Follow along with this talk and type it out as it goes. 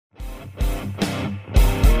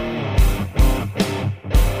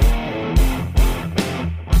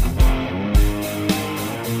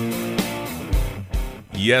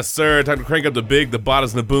Yes, sir. Time to crank up the big, the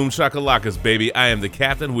bottoms, and the boom shakalakas, baby. I am the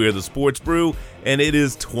captain. We are the Sports Brew, and it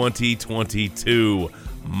is 2022.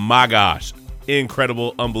 My gosh.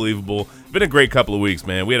 Incredible, unbelievable. Been a great couple of weeks,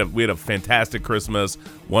 man. We had a fantastic Christmas,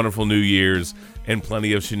 wonderful New Year's, and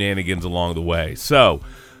plenty of shenanigans along the way. So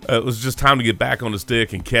it was just time to get back on the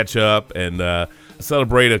stick and catch up and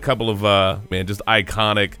celebrate a couple of just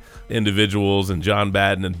iconic individuals and John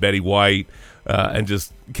Madden and Betty White. And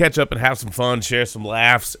just catch up and have some fun, share some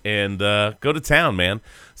laughs, and go to town, man.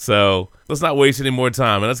 So let's not waste any more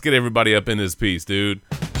time, and let's get everybody up in this piece, dude.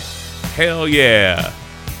 Hell yeah.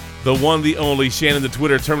 The one, the only, Shannon the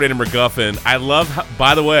Twitter Terminator McGuffin. I love how,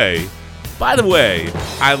 by the way,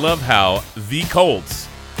 I love how the Colts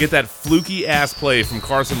get that fluky-ass play from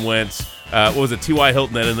Carson Wentz. What was it, T.Y.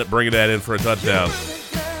 Hilton that ended up bringing that in for a touchdown.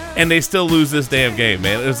 And they still lose this damn game,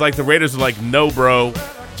 man. It was like the Raiders were like, no, bro.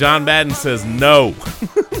 John Madden says no.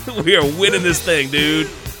 We are winning this thing, dude.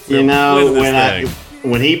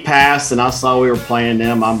 When he passed and I saw we were playing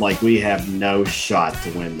them, I'm like, we have no shot to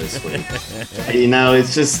win this week.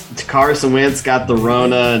 It's just Carson Wentz got the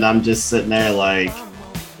Rona, and I'm just sitting there like,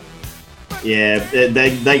 yeah,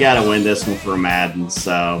 they got to win this one for Madden.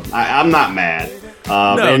 So I'm not mad.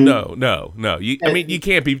 No. You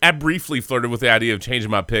can't be. I briefly flirted with the idea of changing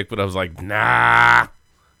my pick, but I was like, nah.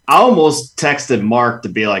 I almost texted Mark to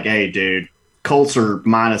be like, hey, dude, Colts are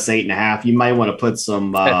 -8.5. You might want to put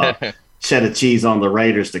some cheddar cheese on the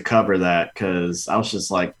Raiders to cover that, because I was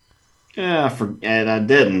just like, and I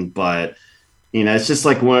didn't. But, it's just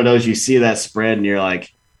like one of those, you see that spread and you're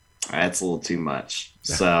like, that's a little too much.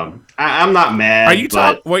 So I'm not mad. Are you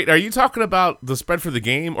talking about the spread for the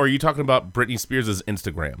game, or are you talking about Britney Spears'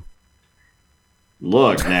 Instagram?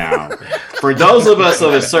 Look now, for those of us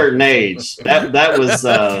of a certain age, that was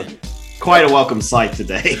quite a welcome sight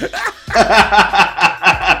today.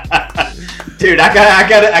 Dude, I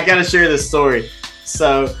gotta share this story.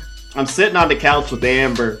 So I'm sitting on the couch with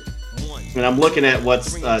Amber, and I'm looking at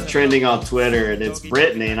what's trending on Twitter, and it's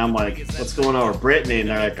Brittany, and I'm like, what's going on with Brittany? And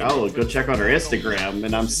they're like, oh, go check on her Instagram.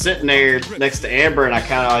 And I'm sitting there next to Amber, and I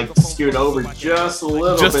kind of like scoot over just a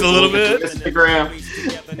little bit. Instagram.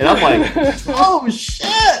 And I'm like, oh, shit.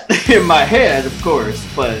 In my head, of course.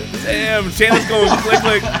 But damn, Shannon's going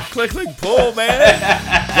click, pull, man.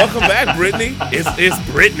 Welcome back, Brittany. It's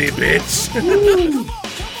Brittany, bitch.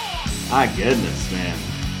 My goodness, man.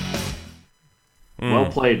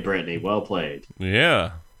 Well played, Brittany. Well played.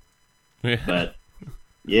 Yeah. But,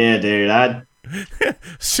 yeah, dude,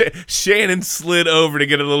 Shannon slid over to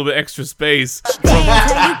get a little bit extra space. You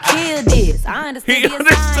killed this. I understood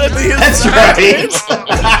the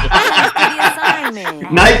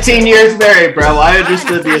assignment. 19 years married, bro. I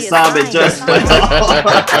understood the assignment just well.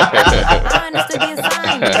 I understood the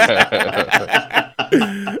assignment.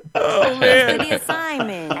 Oh, man. The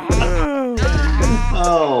assignment.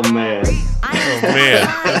 Oh, man.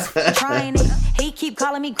 Trying it. He keep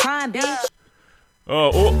calling me crying, bitch.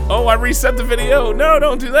 Oh! I reset the video. No,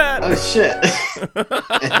 don't do that. Oh shit!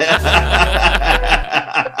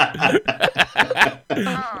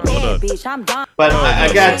 Bitch, I'm done. But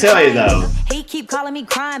I gotta tell you though, he keep calling me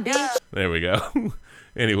crying, bitch. There we go.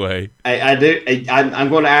 Anyway, I'm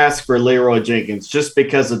going to ask for Leroy Jenkins just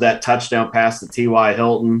because of that touchdown pass to T.Y.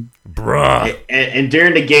 Hilton, bruh. And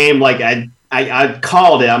during the game, like I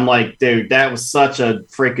called it. I'm like, dude, that was such a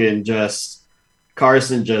freaking just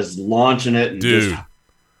Carson just launching it and dude. Just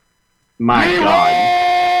my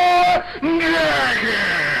God.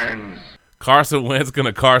 Carson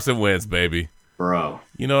Wentz, baby. Bro.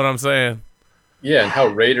 You know what I'm saying? Yeah, and how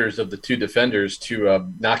Raiders of the two defenders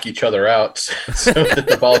to knock each other out so that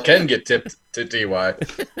the ball can get tipped to T.Y.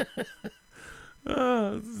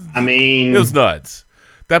 I mean, it was nuts.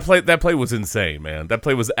 That play was insane, man. That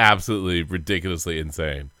play was absolutely ridiculously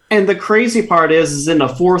insane. And the crazy part is in the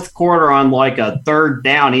fourth quarter on like a third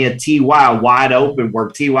down, he had T.Y. wide open where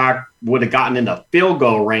T.Y. would have gotten into field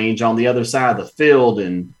goal range on the other side of the field,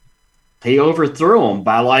 and he overthrew him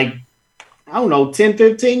by like, I don't know, 10,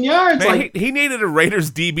 15 yards. Man, like he needed a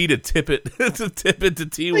Raiders DB to tip it to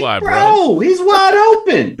T.Y., like, bro. He's wide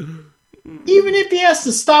open. Even if he has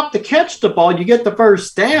to stop to catch the ball, you get the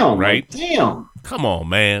first down. Right. Like, damn. Come on,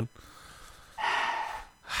 man.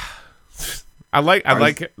 I like.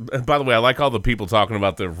 By the way, I like all the people talking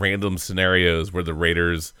about the random scenarios where the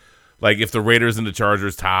Raiders, like if the Raiders and the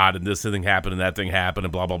Chargers tied and this thing happened and that thing happened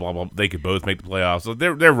and blah blah blah blah, they could both make the playoffs. So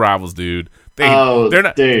they're rivals, dude. They're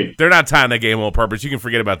not tying that game on purpose. You can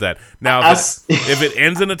forget about that. Now, if it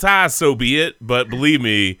ends in a tie, so be it. But believe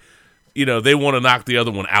me, they want to knock the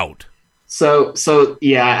other one out. So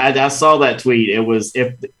yeah, I saw that tweet. It was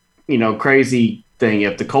crazy thing.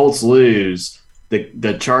 If the Colts lose,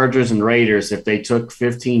 the Chargers and Raiders, if they took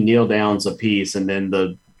 15 kneel downs apiece and then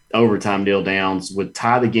the overtime kneel downs, would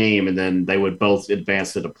tie the game, and then they would both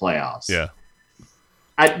advance to the playoffs. Yeah.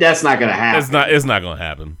 That's not going to happen. It's not going to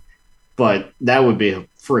happen. But that would be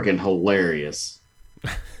freaking hilarious.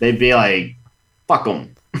 They'd be like, fuck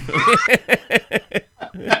them.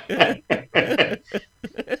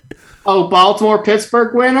 Oh, Baltimore,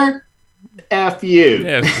 Pittsburgh winner? F you.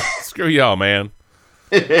 Yeah, screw y'all, man.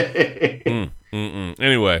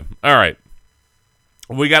 Anyway, all right.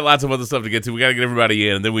 We got lots of other stuff to get to. We got to get everybody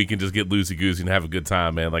in, and then we can just get loosey-goosey and have a good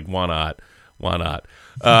time, man. Like, why not? Why not?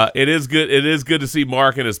 It is good. It is good to see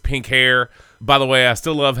Mark and his pink hair. By the way, I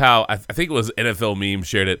still love how I think it was NFL Meme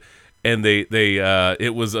shared it, and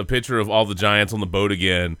it was a picture of all the Giants on the boat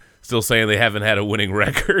again, still saying they haven't had a winning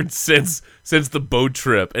record since the boat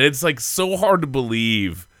trip, and it's like so hard to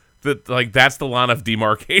believe that like that's the line of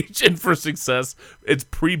demarcation for success. It's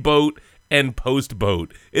pre-boat and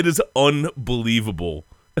post-boat. It is unbelievable.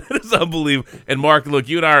 It is unbelievable. And Mark, look,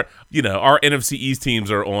 you and our NFC East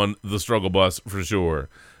teams are on the struggle bus for sure.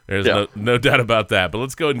 There's no doubt about that. But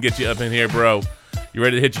let's go ahead and get you up in here, bro. You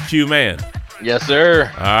ready to hit your cue, man? Yes,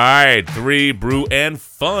 sir. All right, 3, brew, and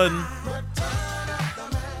fun.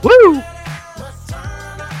 Woo!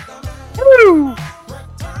 Woo!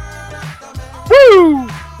 Woo!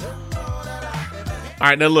 All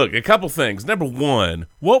right, now look, a couple things. Number one,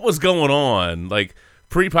 what was going on? Like,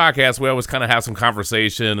 pre-podcast, we always kind of have some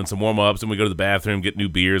conversation and some warm-ups, and we go to the bathroom, get new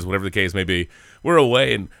beers, whatever the case may be. We're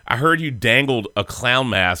away, and I heard you dangled a clown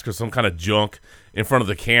mask or some kind of junk in front of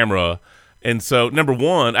the camera. And so, number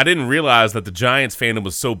one, I didn't realize that the Giants fandom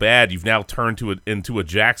was so bad, you've now turned into a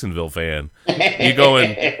Jacksonville fan. You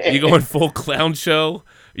going full clown show?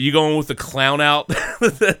 Are you going with the clown out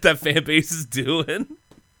that fan base is doing?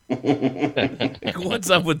 What's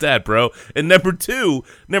up with that, bro? And number two,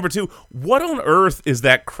 what on earth is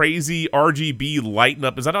that crazy RGB lighting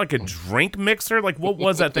up? Is that like a drink mixer? Like, what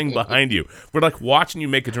was that thing behind you? We're like watching you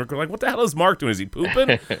make a drink. We're like, what the hell is Mark doing? Is he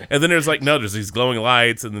pooping? And then there's these glowing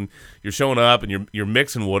lights, and then you're showing up and you're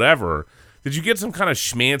mixing whatever. Did you get some kind of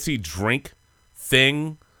schmancy drink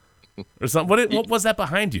thing or something? What was that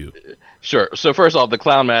behind you? Sure. So first off, the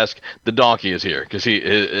clown mask, the donkey is here because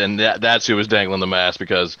that's who was dangling the mask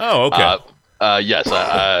because. Oh, okay. Yes. He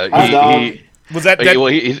was that. Well,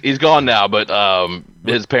 he's gone now, but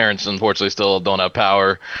his parents unfortunately still don't have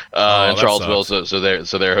power in Charlottesville, so they're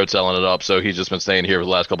hoteling it up. So he's just been staying here for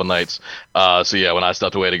the last couple of nights. So yeah, when I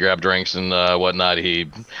stepped away to grab drinks and whatnot,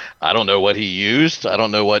 I don't know what he used. I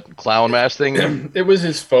don't know what clown mask thing. It was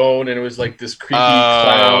his phone, and it was like this creepy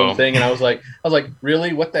clown thing. And I was like,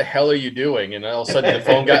 really, what the hell are you doing? And all of a sudden,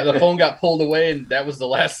 the phone got pulled away, and that was the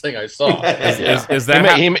last thing I saw. Is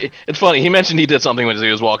that? It's funny. He mentioned he did something when he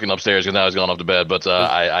was walking upstairs, because now he's gone off to bed. But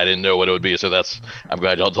I didn't know what it would be. So I'm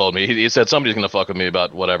glad y'all told me. He said somebody's gonna fuck with me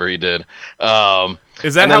about whatever he did.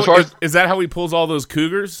 Is that how he pulls all those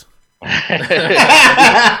cougars?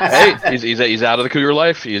 Hey, he's out of the cougar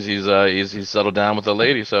life. He's settled down with a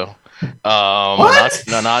lady. So what?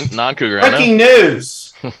 Non-cougar. Breaking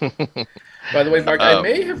news. By the way, Mark, I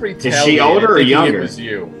may have retaliated. Is she older or younger? It was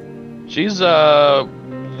you. She's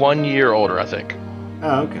 1 year older, I think.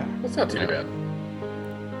 Oh, okay. That's not too bad.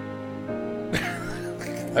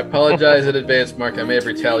 I apologize in advance, Mark. I may have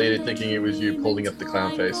retaliated thinking it was you holding up the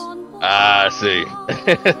clown face. See.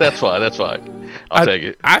 That's fine. I'll take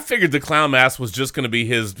it. I figured the clown mask was just going to be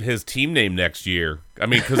his team name next year. I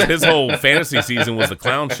mean, because his whole fantasy season was the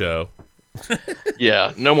clown show.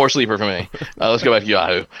 Yeah, no more sleeper for me. Let's go back to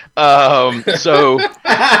Yahoo.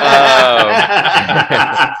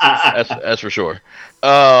 That's for sure.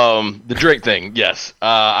 The drink thing, yes.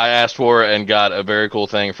 I asked for and got a very cool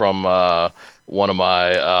thing from one of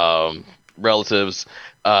my relatives.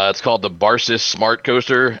 It's called the Barsis Smart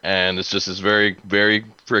Coaster, and it's just this very, very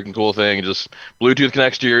freaking cool thing. It just Bluetooth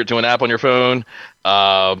connects to an app on your phone.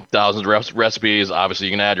 Thousands of recipes. Obviously,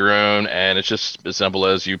 you can add your own, and it's just as simple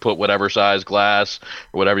as you put whatever size glass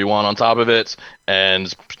or whatever you want on top of it, and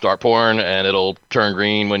start pouring, and it'll turn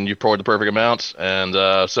green when you pour the perfect amounts. And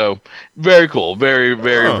so, very cool, very,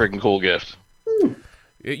 very freaking cool gift.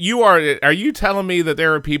 Are you telling me that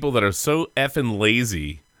there are people that are so effing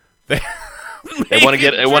lazy that they want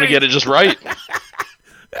to get it just right?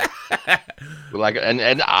 Like,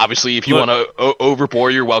 and obviously, if you want to over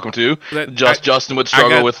pour, you're welcome to. Justin would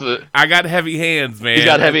struggle with the. I got heavy hands, man. He's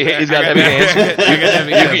got heavy hands.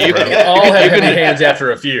 You can all have heavy hands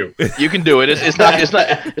after a few. You can do it. It's not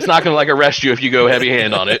going to like arrest you if you go heavy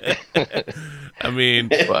hand on it. I mean,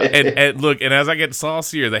 and look, and as I get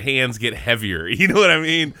saucier, the hands get heavier. You know what I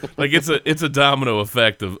mean? Like it's a domino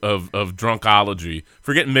effect of drunkology.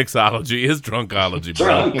 Forget mixology, it's drunkology,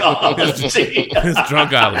 bro. It's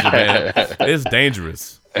drunkology, man. It's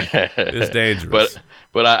dangerous. It's dangerous.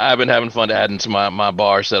 But I've been having fun adding to my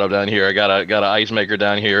bar setup down here. I got an ice maker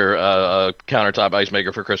down here, a countertop ice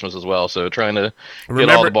maker for Christmas as well. So trying to get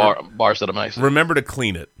all the bar setup nice. Remember to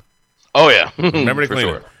clean it. Oh yeah, remember to clean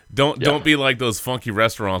it. Don't be like those funky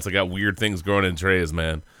restaurants that got weird things growing in trays,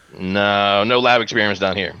 man. No lab experiments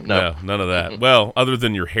down here. No, none of that. Well, other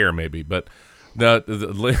than your hair, maybe, but no.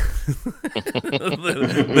 Limit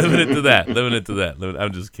it to that.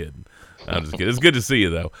 I'm just kidding. It's good to see you,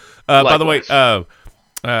 though. By the way,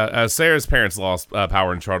 Sarah's parents lost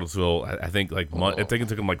power in Charlottesville. I think it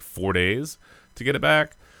took them like 4 days to get it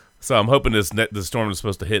back. So I'm hoping the storm is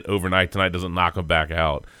supposed to hit overnight tonight doesn't knock them back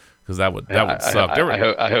out. Because that would suck.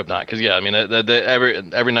 I hope not. Because I mean,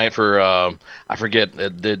 every night for I forget.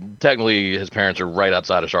 Technically, his parents are right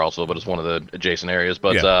outside of Charlottesville, but it's one of the adjacent areas.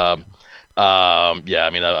 But yeah, I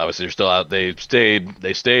mean, obviously they're still out. They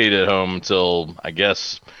stayed at home until I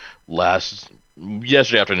guess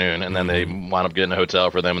yesterday afternoon, and then they wound up getting a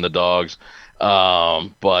hotel for them and the dogs.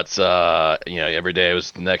 But every day it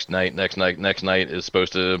was next night is power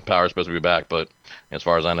is supposed to be back, but as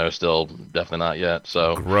far as I know, still definitely not yet.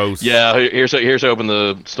 So gross. Yeah, here's hoping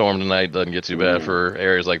the storm tonight doesn't get too bad for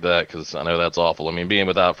areas like that, because I know that's awful. I mean, being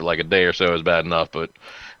without for like a day or so is bad enough, but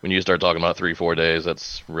when you start talking about 3-4 days,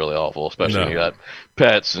 that's really awful, especially when you got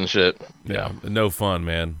pets and shit. Yeah, no fun,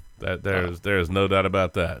 man. There's no doubt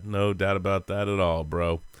about that. No doubt about that at all,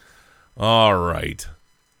 bro. All right.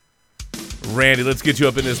 Randy, let's get you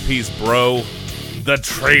up in this piece, bro. The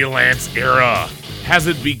Trey Lance era. Has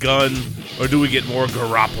it begun, or do we get more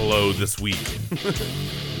Garoppolo this week?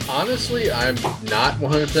 Honestly, I'm not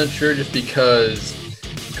 100% sure, just because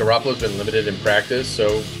Garoppolo's been limited in practice,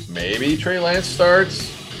 so maybe Trey Lance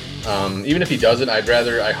starts. Even if he doesn't, I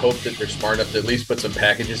hope that they're smart enough to at least put some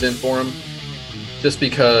packages in for him. Just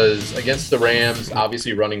because against the Rams,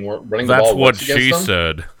 obviously running the ball. That's what she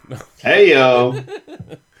said. Hey, yo.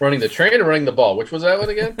 Running the train or running the ball? Which was that one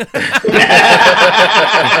again?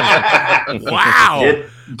 Wow.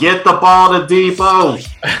 Get the ball to Depot.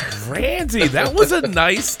 Randy, that was a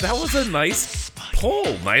nice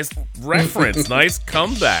pull. Nice reference. Nice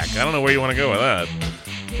comeback. I don't know where you want to go with that.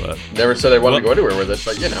 But never said I wanted to go anywhere with it,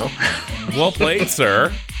 but Well played,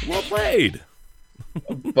 sir. Well played.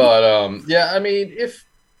 But yeah, I mean, if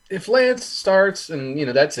Lance starts and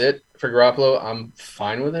that's it for Garoppolo, I'm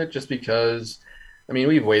fine with it, just because I mean,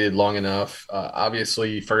 we've waited long enough.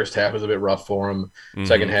 Obviously, first half was a bit rough for him.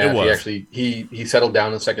 Second half, he settled down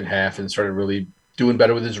in the second half and started really doing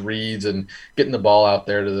better with his reads and getting the ball out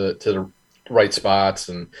there to the right spots.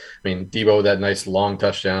 And I mean, Debo, that nice long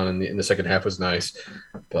touchdown in the second half was nice.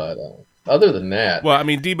 But other than that, well, I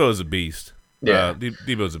mean, Debo's a beast. Yeah,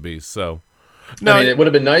 Debo's a beast. So. No, I mean, it would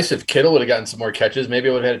have been nice if Kittle would have gotten some more catches. Maybe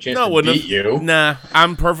I would have had a chance to beat you. Nah,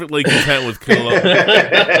 I'm perfectly content with Kittle.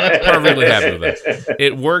 Perfectly happy with that.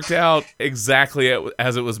 It worked out exactly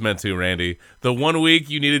as it was meant to, Randy. The 1 week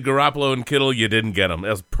you needed Garoppolo and Kittle, you didn't get them.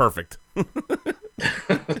 That was perfect.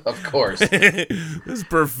 Of course. This is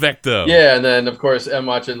perfecto. Yeah, and then of course I'm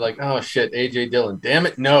watching like, oh shit, AJ Dillon. Damn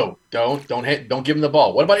it, no. Don't give him the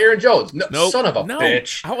ball. What about Aaron Jones? No, nope. Son of a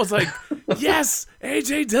bitch. I was like, yes,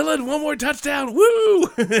 AJ Dillon, one more touchdown.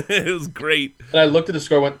 Woo! It was great. And I looked at the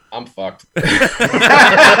score and went, I'm fucked. And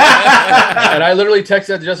I literally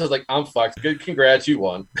texted Jess, I was like, I'm fucked. Good, congrats, you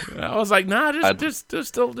won. I was like, nah, there's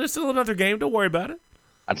still another game. Don't worry about it.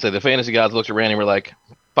 I'd say the fantasy gods looked at Randy and were like,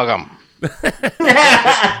 fuck him. If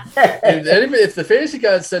the fantasy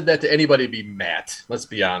gods said that to anybody, it'd be Matt. Let's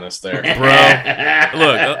be honest there, bro.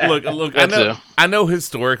 Look. I know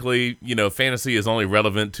historically, fantasy is only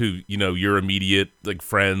relevant to your immediate like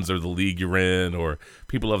friends or the league you're in, or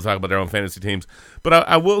people love to talk about their own fantasy teams. But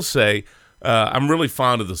I will say, I'm really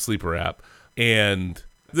fond of the Sleeper app, and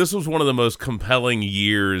this was one of the most compelling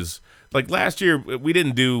years. Like last year, we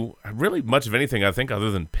didn't do really much of anything, I think,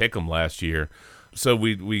 other than pick 'em last year. So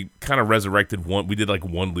we kind of resurrected one. We did like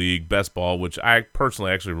one league, best ball, which I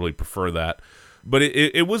personally actually really prefer that. But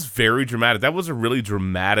it was very dramatic. That was a really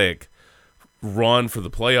dramatic run for the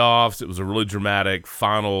playoffs. It was a really dramatic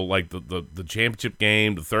final, like the championship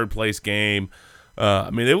game, the third place game. I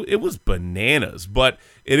mean, it was bananas. But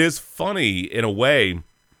it is funny in a way.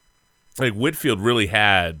 Like Whitfield really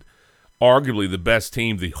had arguably the best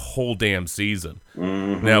team the whole damn season.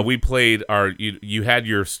 Mm-hmm. Now we played you had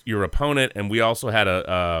your opponent, and we also had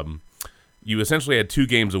you essentially had 2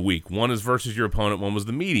 games a week. One is versus your opponent, one was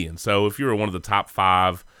the median. So if you were one of the top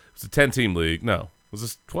 5, It's a 10-team league. No. Was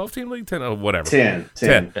this 12-team league? 10? Oh, whatever. 10.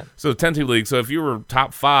 So 10-team league. So if you were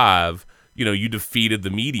top 5, you defeated the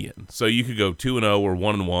median. So you could go 2-0 or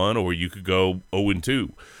 1-1, or you could go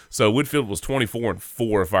 0-2. So Whitfield was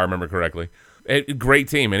 24-4, if I remember correctly. A great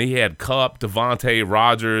team, and he had Cup, Devontae,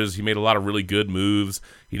 Rogers. He made a lot of really good moves.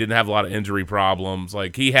 He didn't have a lot of injury problems.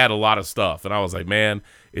 Like, he had a lot of stuff. And I was like, man,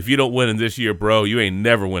 if you don't win in this year, bro, you ain't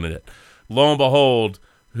never winning it. Lo and behold,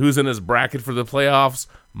 who's in this bracket for the playoffs?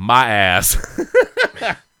 My ass.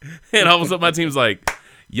 And all of a sudden my team's like,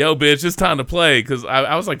 yo, bitch, it's time to play. Because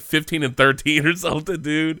I was like 15-13 or something,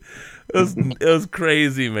 dude. It was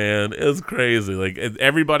crazy, man. It was crazy. Like,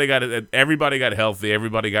 everybody got healthy.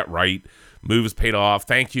 Everybody got right. Moves paid off.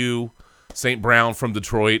 Thank you, St. Brown from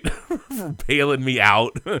Detroit, for bailing me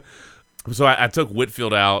out. So I took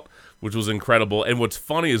Whitfield out, which was incredible. And what's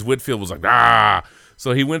funny is Whitfield was like,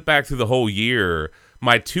 So he went back through the whole year.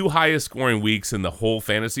 My 2 highest scoring weeks in the whole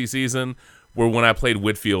fantasy season were when I played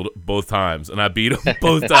Whitfield both times, and I beat him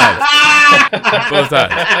both times. Both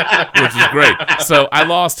times, which is great. So I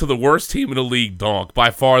lost to the worst team in the league, Donk, by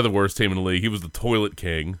far the worst team in the league. He was the Toilet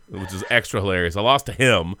King, which is extra hilarious. I lost to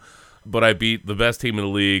him, but I beat the best team in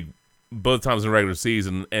the league both times in the regular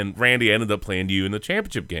season, and Randy ended up playing you in the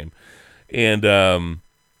championship game. And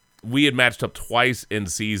we had matched up twice in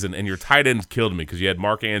season, and your tight ends killed me because you had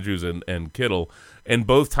Mark Andrews and Kittle, and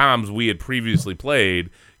both times we had previously played,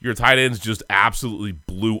 your tight ends just absolutely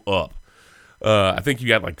blew up. I think you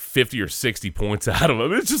got like 50 or 60 points out of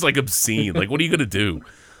them. It's just like obscene. Like, what are you going to do?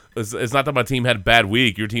 It's not that my team had a bad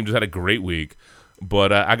week. Your team just had a great week.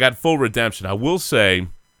 But I got full redemption. I will say,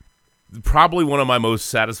 probably one of my most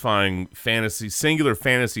satisfying singular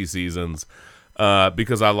fantasy seasons,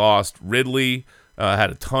 because I lost Ridley,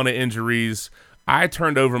 had a ton of injuries. I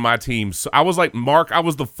turned over my team. So I was like Mark. I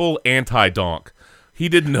was the full anti-donk. He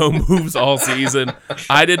did no moves all season.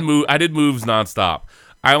 I did moves nonstop.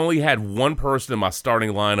 I only had one person in my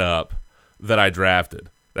starting lineup that I drafted.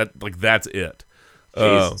 That's it.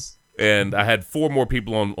 And I had 4 more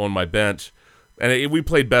people on my bench. And we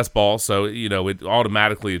played best ball, so it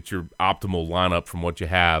automatically it's your optimal lineup from what you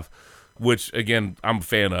have, which again I'm a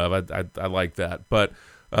fan of. I like that, but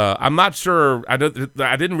I'm not sure. I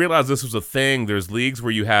didn't realize this was a thing. There's leagues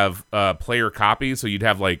where you have player copies, so you'd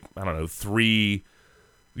have 3.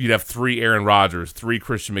 You'd have 3 Aaron Rodgers, 3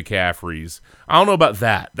 Christian McCaffreys. I don't know about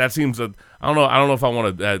that. That seems I don't know. I don't know if I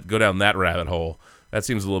want to go down that rabbit hole. That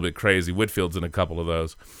seems a little bit crazy. Whitfield's in a couple of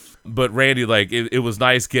those. But Randy, it was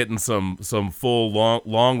nice getting some full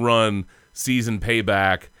long run season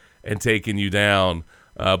payback and taking you down.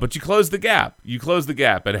 But you closed the gap.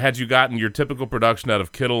 And had you gotten your typical production out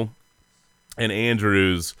of Kittle and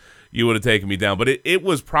Andrews, you would have taken me down. But it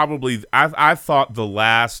was probably I thought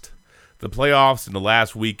the playoffs and the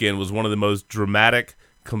last weekend was one of the most dramatic,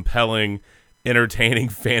 compelling, entertaining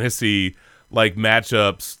fantasy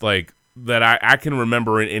matchups that I can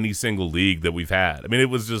remember in any single league that we've had. I mean,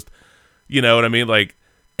 it was just, you know what I mean? Like,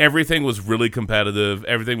 everything was really competitive.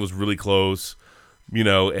 Everything was really close,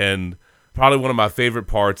 and probably one of my favorite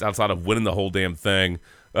parts outside of winning the whole damn thing,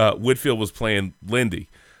 Whitfield was playing Lindy.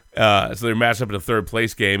 So they matched up in a third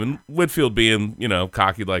place game, and Whitfield being,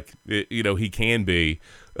 cocky like, he can be,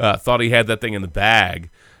 thought he had that thing in the bag.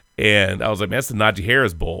 And I was like, man, that's the Najee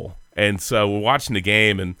Harris Bowl. And so we're watching the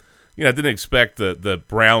game, and I didn't expect the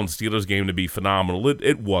Browns-Steelers game to be phenomenal.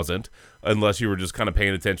 It wasn't, unless you were just kind of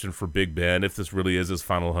paying attention for Big Ben, if this really is his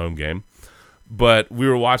final home game. But we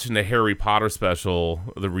were watching the Harry Potter special,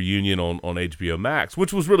 the reunion on HBO Max,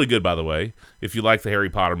 which was really good, by the way. If you like the Harry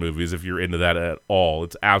Potter movies, if you're into that at all,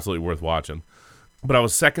 it's absolutely worth watching. But I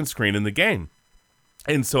was second screen in the game.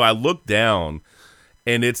 And so I looked down,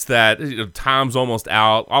 and it's that time's almost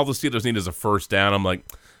out. All the Steelers need is a first down. I'm like,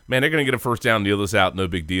 man, they're going to get a first down, kneel this out, no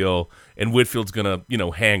big deal. And Whitfield's going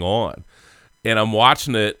to, hang on. And I'm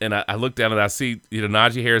watching it, and I look down, and I see,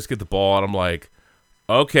 Najee Harris get the ball, and I'm like,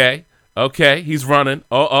 okay, he's running.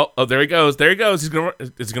 Oh, there he goes. Is he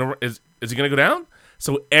gonna go down?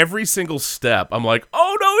 So every single step, I'm like,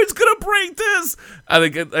 oh no, he's gonna break this. I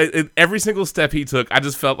think every single step he took, I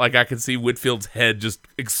just felt like I could see Whitfield's head just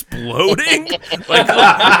exploding, like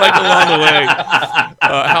along the way.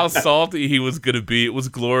 How salty he was gonna be. It was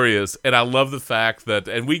glorious, and I love the fact that,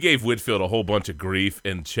 and we gave Whitfield a whole bunch of grief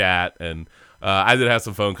in chat, and I did have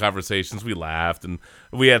some phone conversations. We laughed, and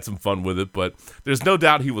we had some fun with it, but there's no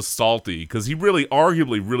doubt he was salty because he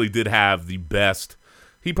arguably did have the best.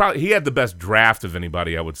 He had the best draft of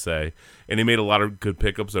anybody, I would say, and he made a lot of good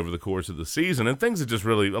pickups over the course of the season, and things had just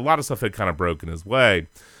a lot of stuff had kind of broken his way.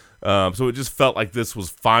 So it just felt like this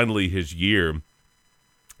was finally his year.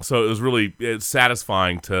 So it was really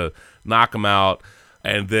satisfying to knock him out.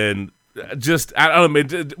 And then just, I don't know,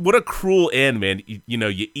 man, what a cruel end, man.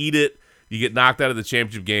 You eat it, you get knocked out of the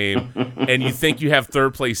championship game, and you think you have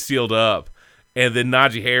third place sealed up, and then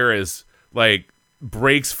Najee Harris, like,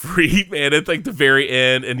 breaks free, man, at like the very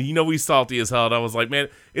end, and he's salty as hell. And I was like, man,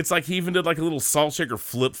 it's like he even did like a little salt shaker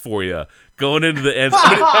flip for you going into the end.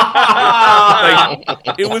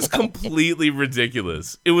 It was completely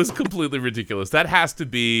ridiculous. That has to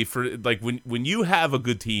be for like when you have a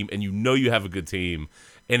good team and you have a good team,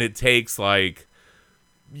 and it takes like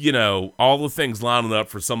all the things lining up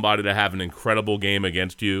for somebody to have an incredible game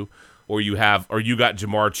against you. Or you got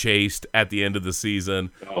Jamar Chase at the end of the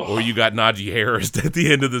season, or you got Najee Harris at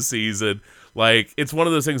the end of the season. Like, it's one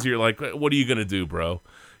of those things where you're like, what are you gonna do, bro?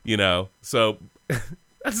 So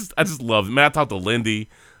I just love it. Man, I talked to Lindy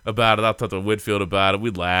about it. I talked to Whitfield about it. We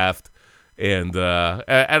laughed, and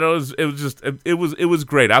it was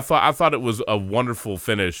great. I thought it was a wonderful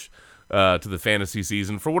finish to the fantasy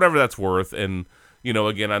season for whatever that's worth. And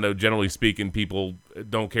again, I know generally speaking, people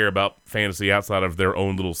don't care about fantasy outside of their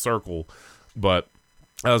own little circle, but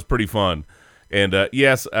that was pretty fun. And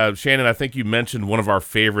yes, Shannon, I think you mentioned one of our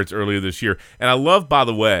favorites earlier this year. And I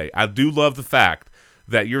do love the fact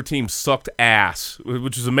that your team sucked ass,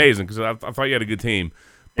 which is amazing because I thought you had a good team.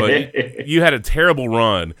 But you had a terrible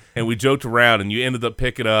run, and we joked around, and you ended up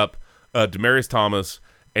picking up Demaryius Thomas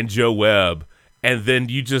and Joe Webb. And then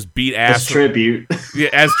you just beat ass. As tribute. Yeah,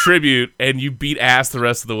 as tribute, and you beat ass the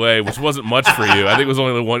rest of the way, which wasn't much for you. I think it was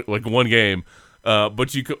only one game.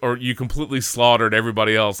 But you completely slaughtered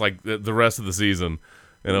everybody else like the rest of the season.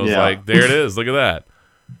 And I was like, there it is. Look at that.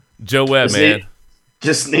 Joe Webb, man.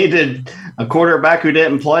 Just needed a quarterback who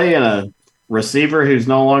didn't play and a receiver who's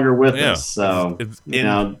no longer with us. So, it's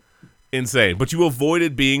insane. But you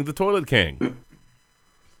avoided being the toilet king.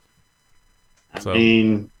 I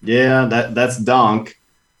mean, yeah, that's Donk.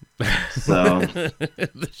 So,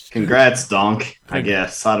 congrats, Donk. I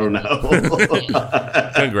guess I don't know.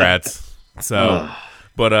 Congrats. So,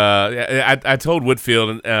 but I told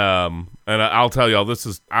Whitfield, and I'll tell y'all, this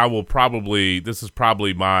is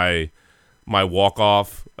probably my walk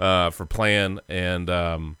off for playing, and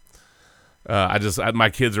my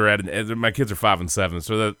kids are 5 and 7,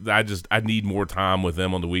 so that I need more time with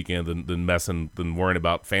them on the weekend than worrying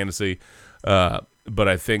about fantasy. But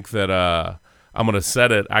I think that I'm going to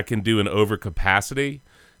set it. I can do an overcapacity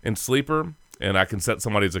in Sleeper, and I can set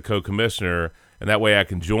somebody as a co-commissioner, and that way I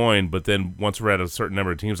can join. But then once we're at a certain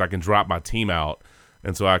number of teams, I can drop my team out,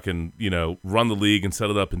 and so I can run the league and set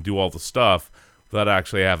it up and do all the stuff without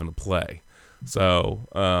actually having to play. So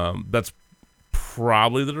that's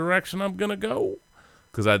probably the direction I'm going to go,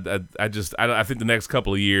 because I think the next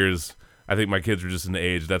couple of years, I think my kids are just in the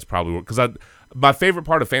age that's probably because my favorite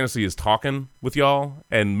part of fantasy is talking with y'all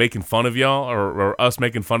and making fun of y'all, or us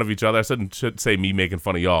making fun of each other. I should say me making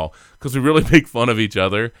fun of y'all, because we really make fun of each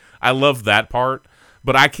other. I love that part,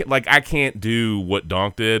 but I can't do what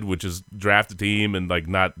Donk did, which is draft a team and like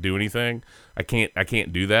not do anything. I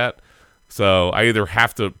can't do that. So I either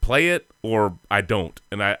have to play it or I don't,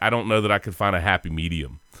 and I don't know that I could find a happy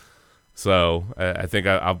medium. So I think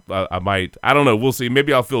I might. I don't know. We'll see.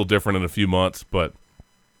 Maybe I'll feel different in a few months, but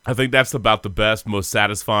I think that's about the best, most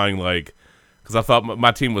satisfying, because I thought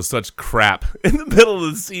my team was such crap in the middle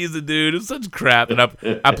of the season, dude. It was such crap. And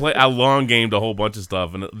I long gamed a whole bunch of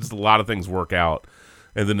stuff, and just a lot of things work out.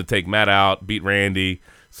 And then to take Matt out, beat Randy,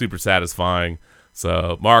 super satisfying.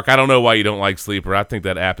 So, Mark, I don't know why you don't like Sleeper. I think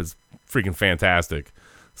that app is freaking fantastic.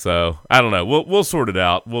 So, I don't know. We'll sort it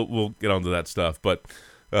out. We'll get onto that stuff. But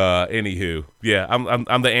anywho, yeah,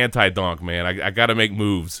 I'm the anti-Donk, man. I got to make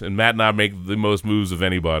moves, and Matt and I make the most moves of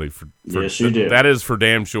anybody. Yes, you do. That is for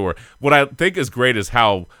damn sure. What I think is great is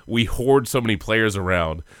how we hoard so many players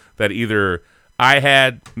around that either I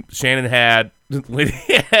had, Shannon had, Liddy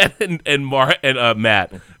had, and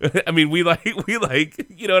Matt. I mean, we like,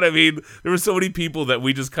 you know what I mean? There were so many people that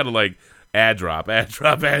we just kind of like ad drop. Had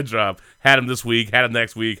him this week, had him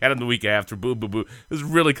next week, had him the week after. Boo, boo, boo. It was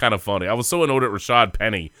really kind of funny. I was so annoyed at Rashad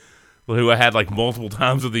Penny, who I had like multiple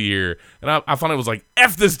times of the year, and I finally was like,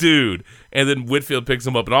 F this dude. And then Whitfield picks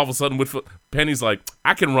him up, and all of a sudden Penny's like,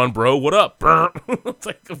 I can run, bro. What up? It's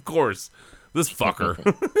like, of course, this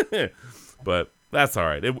fucker. But that's all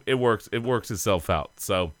right. It works. It works itself out.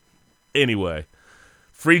 So anyway,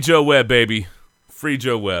 free Joe Webb, baby. Free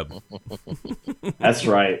Joe Webb. That's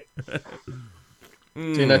right.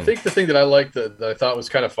 And I think the thing that I liked that I thought was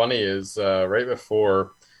kind of funny is right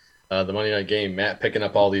before the Monday night game, Matt picking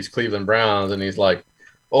up all these Cleveland Browns, and he's like,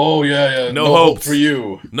 oh yeah, No hope hopes for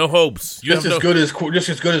you. No hopes. You Just as good as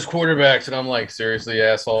quarterbacks, and I'm like, seriously,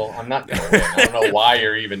 asshole. I'm not gonna win. I don't know why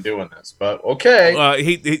you're even doing this, but okay.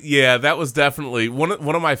 Yeah, that was definitely one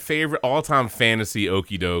of my favorite all-time fantasy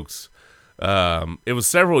Okey Dokes. It was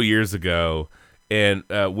several years ago, and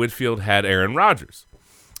Whitfield had Aaron Rodgers,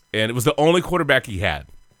 and it was the only quarterback he had.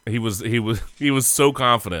 He was so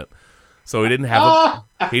confident, so he didn't have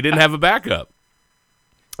a backup.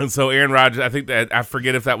 And so Aaron Rodgers, I think that I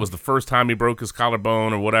forget if that was the first time he broke his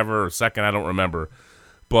collarbone or whatever, or second, I don't remember.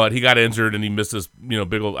 But he got injured and he missed this,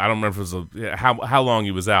 big old. I don't remember if it was how long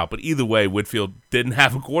he was out. But either way, Whitfield didn't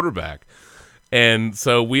have a quarterback, and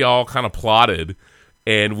so we all kind of plotted,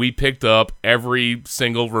 and we picked up every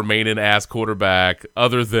single remaining ass quarterback,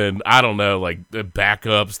 other than I don't know, like the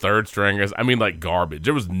backups, third stringers. I mean, like garbage.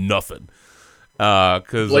 There was nothing.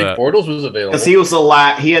 Because Blake Bortles was available. Because he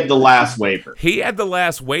had the last waiver. He had the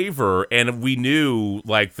last waiver, and we knew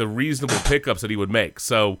like the reasonable pickups that he would make.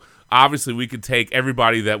 So obviously, we could take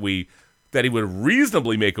everybody that he would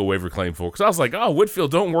reasonably make a waiver claim for. Because I was like, oh, Whitfield,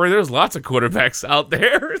 don't worry, there's lots of quarterbacks out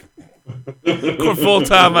there. For full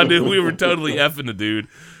time, I knew we were totally effing the dude.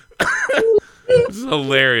 It's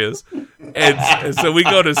hilarious. And so we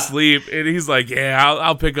go to sleep, and he's like, yeah,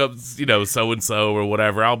 I'll pick up, so-and-so or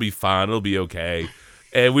whatever. I'll be fine. It'll be okay.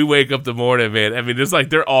 And we wake up the morning, man. I mean, it's like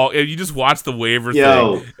they're all – you just watch the waiver thing,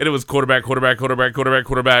 and it was quarterback. And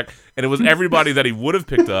it was everybody that he would have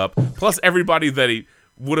picked up, plus everybody that he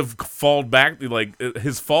would have falled back, like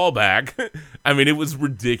his fallback. I mean, it was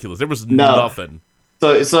ridiculous. There was nothing.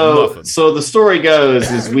 So the story goes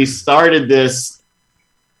is we started this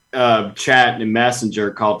chat in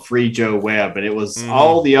Messenger called Free Joe Webb, and it was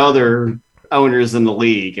all the other owners in the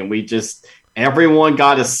league, and everyone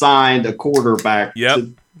got assigned a quarterback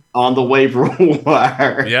on the waiver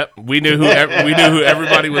wire. Yep, we knew who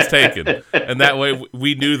everybody was taking, and that way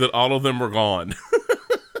we knew that all of them were gone.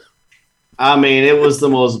 I mean, it was the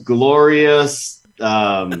most glorious.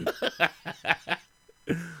 Bend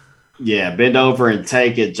over and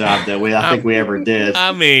take it job that I think we ever did.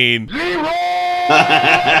 I mean,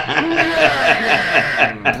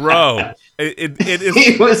 bro, it is.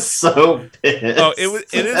 He was so pissed. Oh,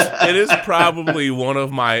 it is probably one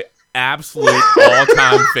of my absolute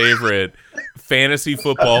all-time favorite fantasy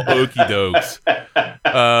football Okey Dokes.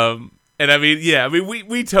 And I mean,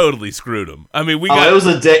 we totally screwed him. I mean, it was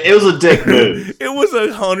a dick move. It was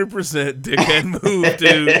 100% dickhead move,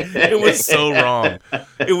 dude. It was so wrong.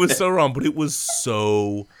 But it was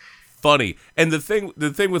so funny. And the thing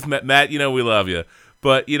with Matt, we love you,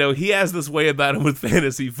 but he has this way about him with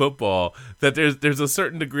fantasy football that there's a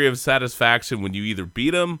certain degree of satisfaction when you either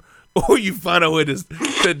beat him or you find a way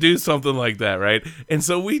to do something like that, right? And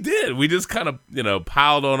so we did. We just kind of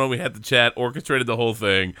piled on him. We had the chat, orchestrated the whole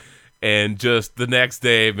thing. And just the next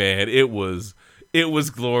day, man, it was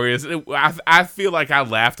glorious. I feel like I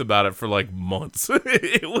laughed about it for like months.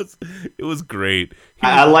 It was great.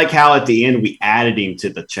 I like how at the end we added him to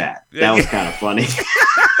the chat. That was kind of funny.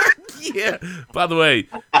 Yeah. By the way,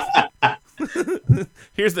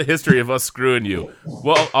 here's the history of us screwing you.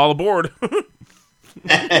 Well, all aboard.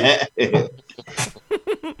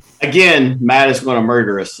 Again, Matt is going to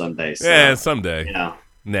murder us someday. So, yeah, someday.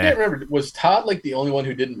 Nah. I can't remember. Was Todd like the only one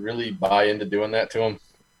who didn't really buy into doing that to him?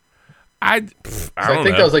 I think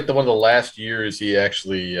that was like one of the last years he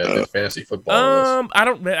actually did fantasy football. I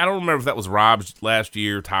don't remember if that was Rob's last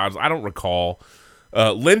year, Todd's. I don't recall.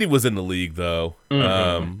 Lindy was in the league though.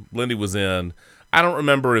 Mm-hmm. Lindy was in. I don't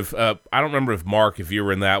remember if Mark, if you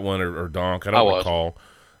were in that one, or Donk. I don't recall.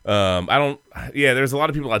 Yeah, there's a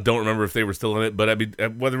lot of people I don't remember if they were still in it, but I mean,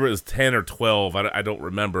 whether it was 10 or 12, I don't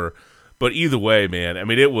remember. But either way, man, I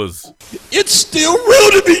mean, it's still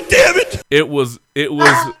real to me, damn it. It was the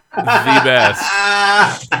best.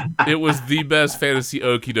 It was the best fantasy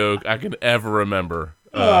Okey Doke I can ever remember.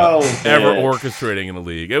 Ever orchestrating in the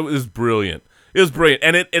league. It was brilliant. It was brilliant,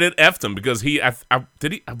 and it effed him because I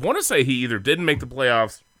want to say he either didn't make the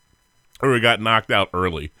playoffs or he got knocked out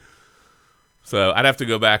early. So I'd have to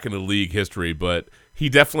go back into league history, but he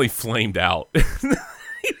definitely flamed out.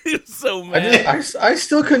 He was so mad. I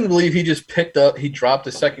still couldn't believe he just he dropped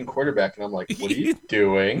a second quarterback, and I'm like, what are you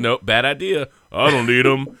doing? Nope, bad idea. I don't need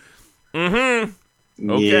him.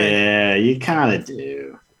 Mm-hmm. Okay. Yeah, you kind of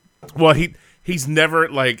do. Well, he's never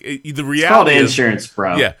like the reality. It's called insurance,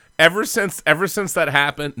 bro. Yeah. Ever since that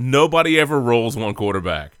happened, nobody ever rolls one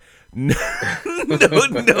quarterback. Nobody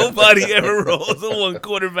ever rolls a one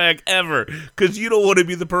quarterback ever, because you don't want to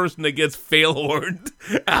be the person that gets failhorned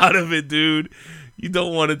out of it, dude. You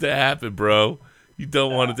don't want it to happen, bro. You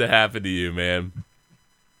don't want it to happen to you, man.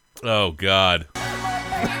 Oh God.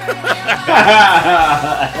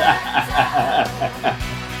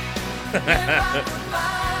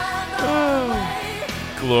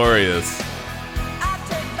 Glorious.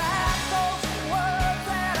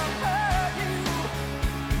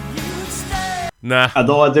 Nah.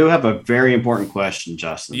 Although I do have a very important question,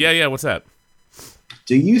 Justin. Yeah. What's that?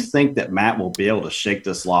 Do you think that Matt will be able to shake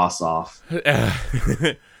this loss off?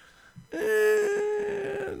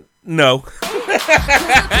 No.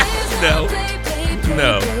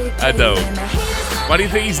 No, I don't. Why do you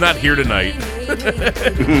think he's not here tonight?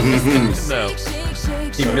 No.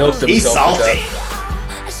 He milked himself. He's salty.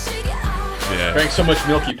 Yeah. Drank so much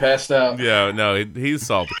milk he passed out. Yeah, no, he's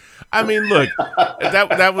salty. I mean, look,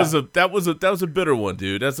 that was a bitter one,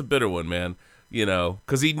 dude. That's a bitter one, man. You know,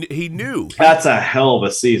 because he knew. That's a hell of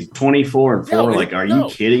a season. 24-4. No, like, are you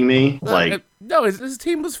kidding me? No, his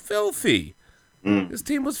team was filthy. His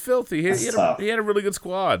team was filthy. He had a really good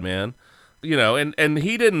squad, man. You know, and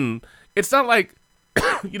he didn't. It's not like,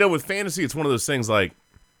 you know, with fantasy, it's one of those things like,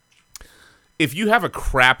 if you have a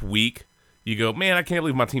crap week, you go, man, I can't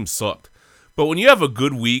believe my team sucked. But when you have a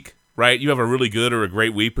good week, right? You have a really good or a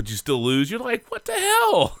great week, but you still lose. You're like, what the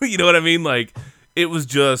hell? You know what I mean? Like, it was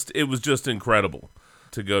just incredible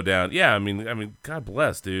to go down. Yeah, I mean, God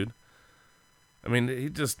bless, dude. I mean,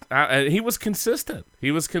 he was consistent. He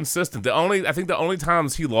was consistent. I think the only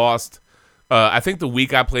times he lost, I think the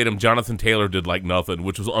week I played him, Jonathan Taylor did like nothing,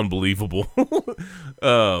 which was unbelievable.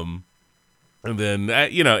 And then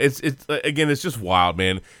you know, it's just wild,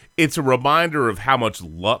 man. It's a reminder of how much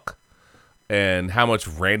luck and how much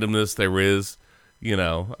randomness there is, you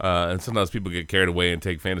know. And sometimes people get carried away and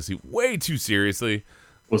take fantasy way too seriously.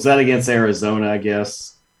 Was that against Arizona? I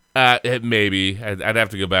guess. Maybe I'd have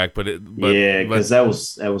to go back, but because that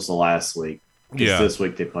was the last week. Yeah, this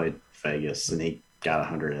week they played Vegas and he got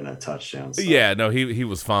 100 and a touchdown. So. Yeah, no, he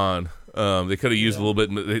was fine. They could have used a little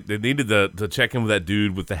bit. They needed to check in with that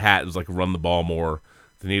dude with the hat. It was like run the ball more.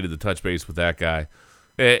 They needed to touch base with that guy.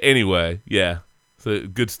 Anyway, yeah, so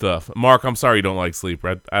good stuff. Mark, I'm sorry you don't like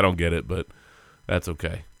Sleeper. I don't get it, but that's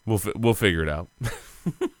okay. We'll figure it out.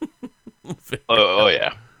 Oh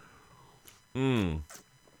yeah.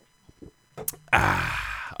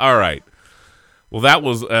 All right. Well, that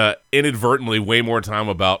was inadvertently way more time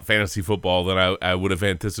about fantasy football than I would have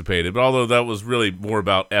anticipated. But although that was really more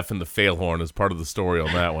about F and the Failhorn as part of the story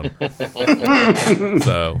on that one.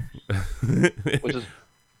 So,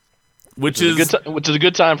 which is a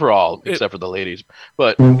good time for all, except for the ladies,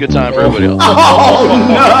 but good time for everybody else. Oh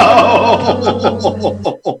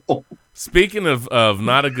no! Speaking of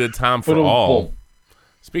not a good time for all.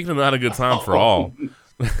 Speaking of not a good time for all.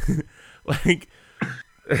 Like,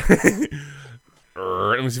 let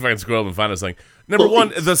me see if I can scroll up and find this thing. Number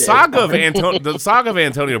one, the saga of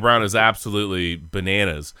Antonio Brown is absolutely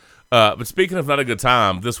bananas. But speaking of not a good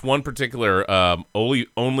time, this one particular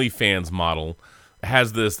OnlyFans model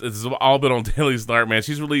has this. It's all been on Daily Start, man.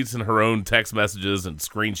 She's releasing her own text messages and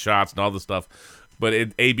screenshots and all this stuff.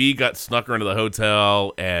 But AB got snuck her into the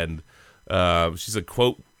hotel, and she said,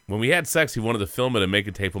 quote, "When we had sex, he wanted to film it and make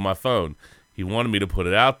a tape on my phone. He wanted me to put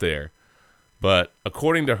it out there." But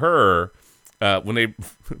according to her, when they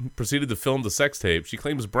proceeded to film the sex tape, she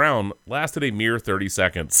claims Brown lasted a mere 30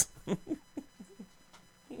 seconds.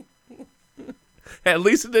 At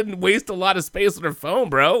least it didn't waste a lot of space on her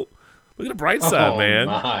phone, bro. Look at the bright side, man.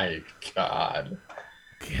 Oh, my God.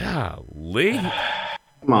 Golly.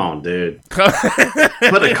 Come on, dude.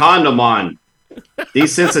 Put a condom on.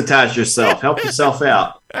 Desensitize yourself. Help yourself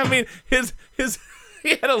out. I mean,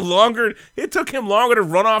 it took him longer to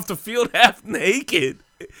run off the field half naked.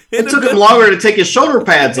 It took him longer to take his shoulder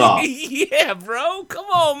pads off. Yeah, bro. Come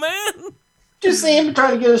on, man. Did you see him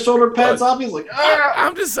trying to get his shoulder pads off? He's like, ah.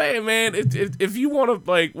 I'm just saying, man. If you want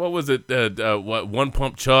to, like, what was it? One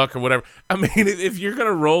pump Chuck or whatever. I mean, if you're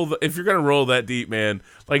gonna roll that deep, man,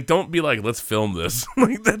 like, don't be like, let's film this.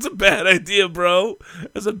 Like, that's a bad idea, bro.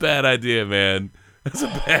 That's a bad idea, man. That's a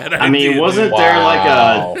bad idea. I mean, wasn't there like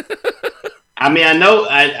a? I mean, I know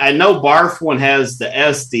Barf one has the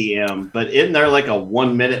SDM, but isn't there like a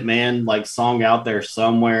 1 Minute Man like song out there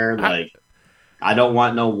somewhere? Like, I don't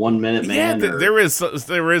want no 1 Minute Man. Yeah, there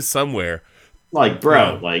is somewhere. Like,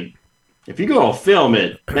 bro, like if you're gonna film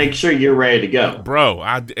it, make sure you're ready to go, bro.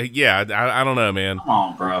 I don't know, man. Come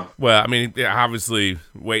on, bro. Well, I mean, obviously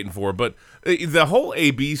waiting for it, but the whole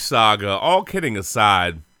AB saga. All kidding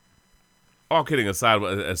aside,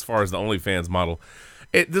 as far as the OnlyFans model.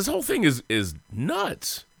 This whole thing is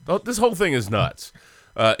nuts. This whole thing is nuts.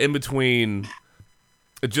 In between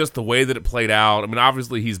just the way that it played out. I mean,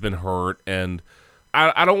 obviously he's been hurt, and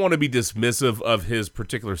I don't want to be dismissive of his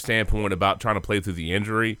particular standpoint about trying to play through the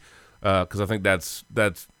injury, because I think that's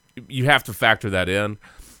you have to factor that in.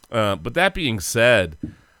 But that being said,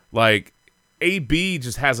 like, AB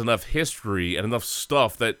just has enough history and enough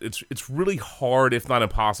stuff that it's really hard, if not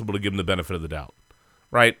impossible, to give him the benefit of the doubt,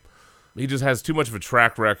 right? He just has too much of a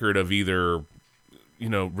track record of either,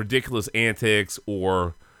 ridiculous antics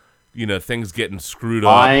or, things getting screwed up.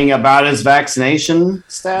 Lying about his vaccination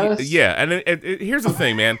status? Yeah, and here's the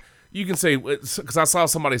thing, man. You can say, because I saw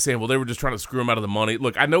somebody saying, well, they were just trying to screw him out of the money.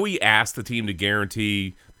 Look, I know he asked the team to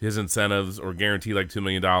guarantee his incentives or guarantee like $2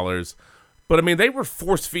 million. But, I mean, they were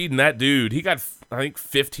force-feeding that dude. He got, I think,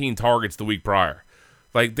 15 targets the week prior.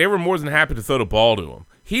 Like, they were more than happy to throw the ball to him.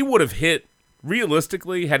 He would have hit,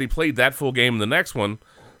 realistically, had he played that full game in the next one,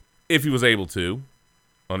 if he was able to.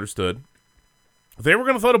 Understood. They were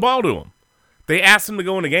going to throw the ball to him. They asked him to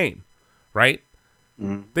go in the game, right?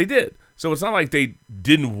 Mm-hmm. They did. So it's not like they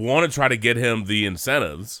didn't want to try to get him the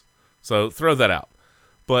incentives. So throw that out.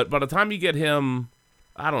 But by the time you get him,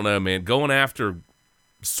 I don't know, man, going after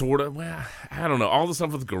sort of, well, I don't know, all the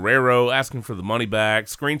stuff with Guerrero, asking for the money back,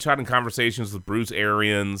 screenshotting conversations with Bruce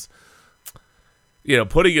Arians,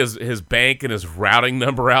 putting his bank and his routing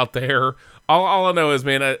number out there. All I know is,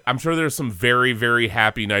 man, I'm sure there's some very, very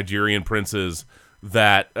happy Nigerian princes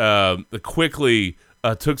that quickly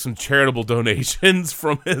took some charitable donations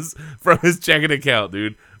from his checking account,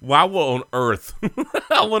 dude. Why on earth?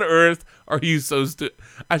 How on earth are you so stupid?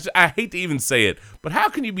 I hate to even say it, but how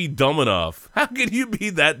can you be dumb enough? How can you be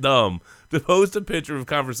that dumb to post a picture of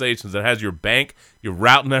conversations that has your bank, your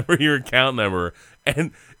route number, your account number?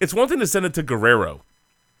 And it's one thing to send it to Guerrero.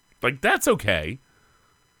 Like, that's okay.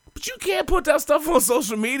 But you can't put that stuff on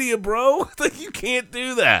social media, bro. Like, you can't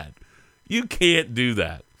do that. You can't do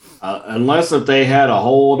that. Unless if they had a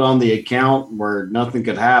hold on the account where nothing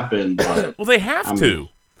could happen. But, well, they have to.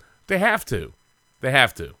 They have to. They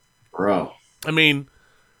have to. Bro. I mean,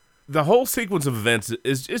 the whole sequence of events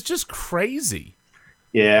is just crazy.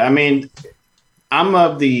 Yeah, I mean, I'm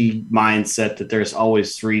of the mindset that there's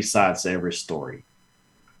always three sides to every story.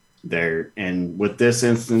 And with this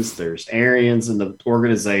instance, there's Arians in the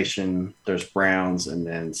organization, there's Browns, and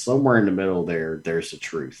then somewhere in the middle there's the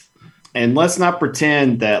truth. And let's not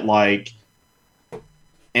pretend that, like,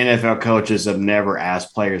 NFL coaches have never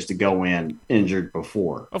asked players to go in injured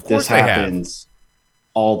before. Of course, this happens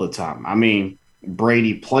all the time. I mean,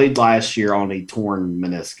 Brady played last year on a torn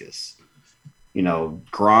meniscus.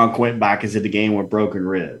 Gronk went back into the game with broken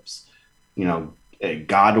ribs.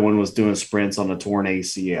 Godwin was doing sprints on a torn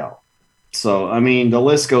ACL. So, I mean, the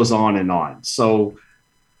list goes on and on. So,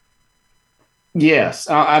 yes,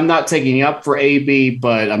 I'm not taking up for AB,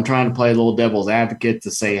 but I'm trying to play a little devil's advocate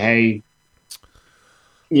to say, hey,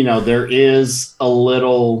 there is a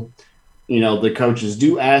little, the coaches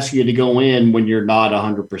do ask you to go in when you're not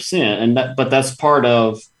 100%. But that's part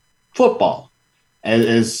of football,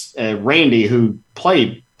 as Randy, who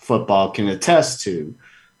played football, can attest to.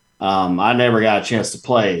 I never got a chance to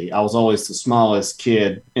play. I was always the smallest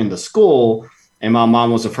kid in the school, and my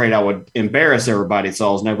mom was afraid I would embarrass everybody, so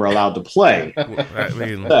I was never allowed to play. I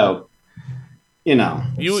mean, so,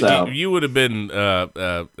 you would have been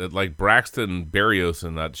like Braxton Berrios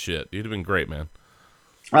and that shit. You'd have been great, man.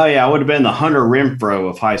 Oh, yeah, I would have been the Hunter Renfro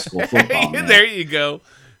of high school football. There you go.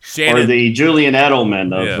 Shannon. Or the Julian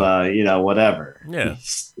Edelman of, whatever. Yeah.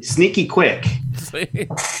 Sneaky quick.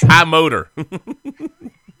 High motor.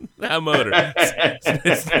 High motor.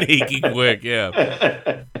 Sneaky quick,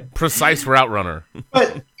 yeah. Precise route runner.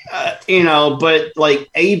 But, but like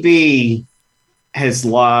AB has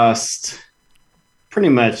lost pretty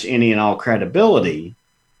much any and all credibility.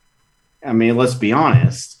 I mean, let's be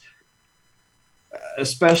honest.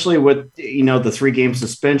 Especially with, the 3-game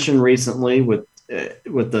suspension recently with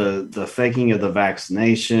the faking of the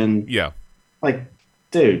vaccination. Yeah. Like,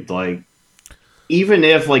 dude, like, even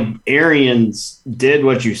if, like, Arians did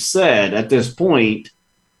what you said, at this point,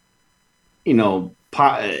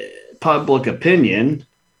 public opinion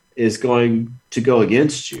is going to go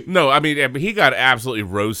against you. No, I mean, he got absolutely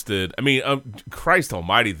roasted. I mean, Christ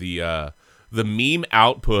almighty, the meme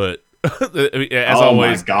output, as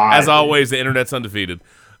always, the internet's undefeated.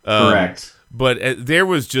 Correct. But there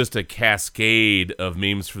was just a cascade of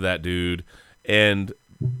memes for that dude. And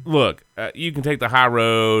look, you can take the high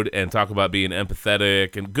road and talk about being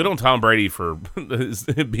empathetic, and good on Tom Brady for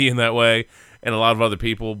being that way, and a lot of other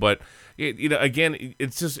people. But again,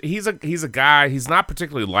 it's just he's a guy. He's not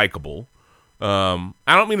particularly likable. I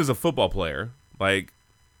don't mean as a football player. Like,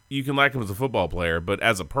 you can like him as a football player, but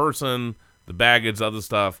as a person, the baggage, other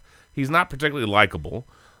stuff, he's not particularly likable.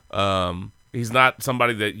 He's not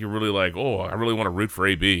somebody that you're really like, oh, I really want to root for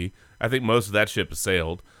AB. I think most of that ship has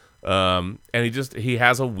sailed. And he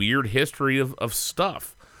has a weird history of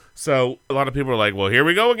stuff. So a lot of people are like, well, here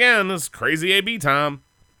we go again. This crazy AB time.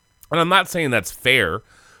 And I'm not saying that's fair,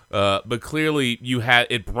 but clearly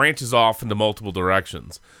it branches off into multiple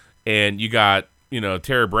directions. And you got,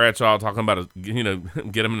 Terry Bradshaw talking about, get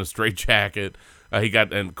him in a straitjacket.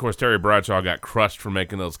 And of course, Terry Bradshaw got crushed for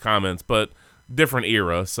making those comments, but different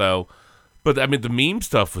era. So, but I mean, the meme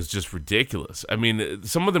stuff was just ridiculous. I mean,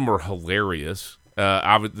 some of them were hilarious.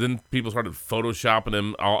 Then people started photoshopping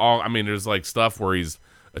him. There's like stuff where he's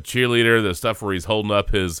a cheerleader. There's stuff where he's holding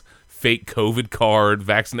up his fake COVID card,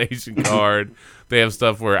 vaccination card. They have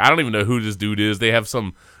stuff where I don't even know who this dude is. They have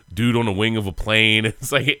some dude on the wing of a plane.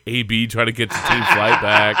 It's like AB trying to get the team flight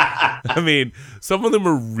back. I mean, some of them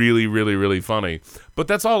are really, really, really funny. But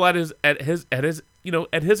that's all at his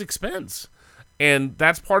expense. And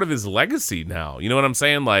that's part of his legacy now. You know what I'm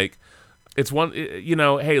saying? Like, it's one,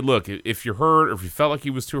 hey, look, if you're hurt or if you felt like he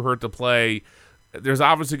was too hurt to play, there's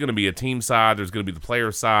obviously going to be a team side. There's going to be the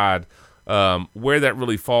player side. Where that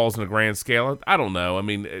really falls in a grand scale, I don't know. I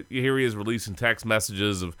mean, here he is releasing text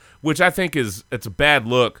messages which I think it's a bad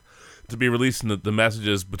look to be releasing the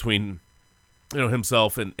messages between,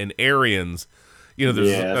 himself and Arians.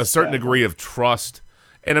 There's a certain degree of trust.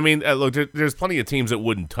 And I mean, look, there's plenty of teams that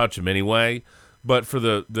wouldn't touch him anyway. But for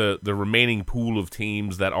the remaining pool of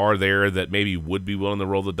teams that are there that maybe would be willing to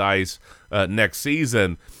roll the dice next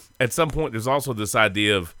season, at some point there's also this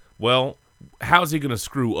idea of, well, how's he going to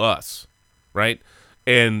screw us, right?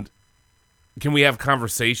 And can we have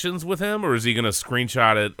conversations with him, or is he going to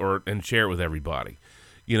screenshot it and share it with everybody?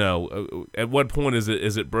 At what point is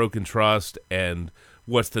it broken trust, and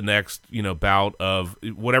what's the next bout of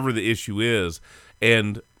whatever the issue is?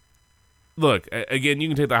 And look, again, you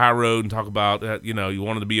can take the high road and talk about you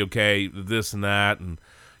wanted to be okay, this and that, and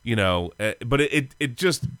but it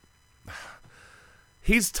just.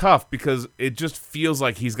 He's tough because it just feels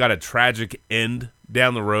like he's got a tragic end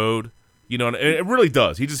down the road. And it really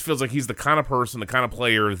does. He just feels like he's the kind of person, the kind of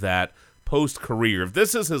player that post-career, if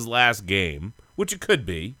this is his last game, which it could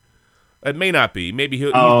be, it may not be. Maybe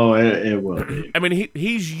it will be. I mean,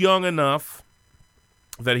 he's young enough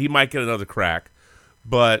that he might get another crack.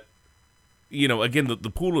 But, again, the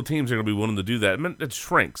pool of teams are going to be willing to do that. I mean, it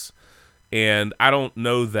shrinks. And I don't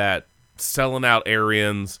know that selling out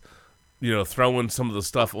Arians, throwing some of the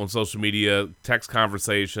stuff on social media, text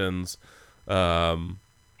conversations.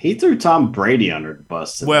 He threw Tom Brady under the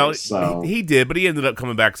bus today. Well, so. he did, but he ended up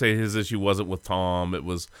coming back saying his issue wasn't with Tom, it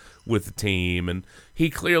was with the team. And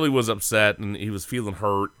he clearly was upset, and he was feeling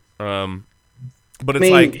hurt. But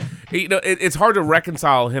it's it's hard to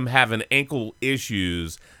reconcile him having ankle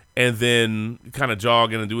issues and then kind of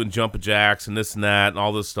jogging and doing jumping jacks and this and that and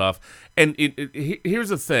all this stuff. And here's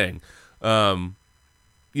the thing. The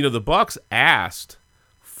Bucs asked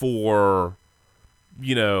for,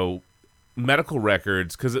 medical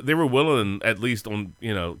records because they were willing, at least on,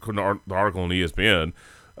 according to the article on ESPN,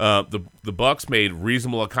 the Bucs made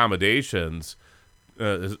reasonable accommodations,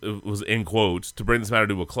 it was in quotes, to bring this matter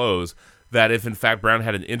to a close, that if in fact Brown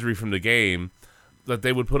had an injury from the game, that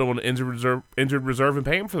they would put him on injured reserve and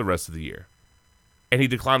pay him for the rest of the year. And he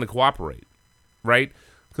declined to cooperate, right?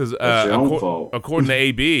 Because according to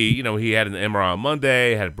AB, he had an MRI on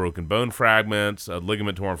Monday, had broken bone fragments, a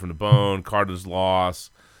ligament torn from the bone, cartilage loss,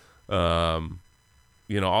 all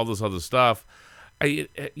this other stuff.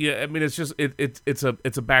 It's just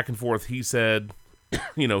it's a back and forth. He said,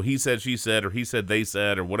 he said, she said, or he said, they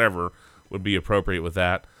said, or whatever would be appropriate with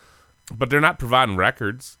that. But they're not providing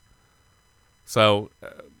records, so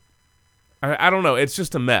I don't know. It's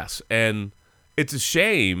just a mess, and it's a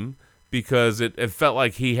shame. Because it felt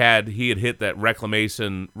like he had hit that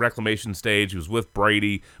reclamation stage. He was with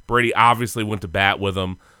Brady. Brady obviously went to bat with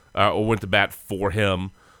him, or went to bat for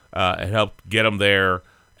him, and helped get him there,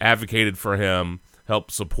 advocated for him,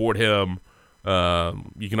 helped support him.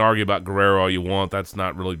 You can argue about Guerrero all you want. That's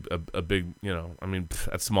not really a big, that's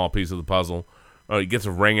a small piece of the puzzle. He gets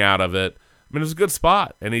a ring out of it. I mean, it was a good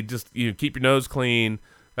spot, and he just keep your nose clean.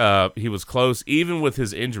 He was close, even with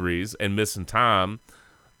his injuries and missing time.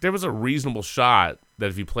 There was a reasonable shot that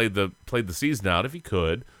if he played the season out, if he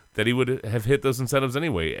could, that he would have hit those incentives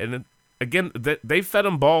anyway. And again, they fed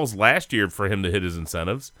him balls last year for him to hit his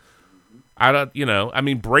incentives.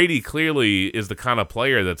 Brady clearly is the kind of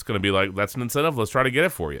player that's going to be like, that's an incentive. Let's try to get it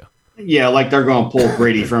for you. Yeah, like they're going to pull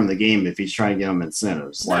Brady from the game if he's trying to give him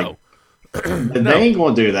incentives. No. They ain't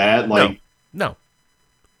going to do that. No.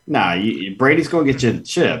 Nah, Brady's going to get you the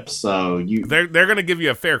chips. So they're going to give you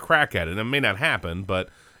a fair crack at it. It may not happen, but.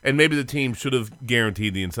 And maybe the team should have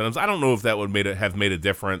guaranteed the incentives. I don't know if that would have made a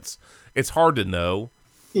difference. It's hard to know.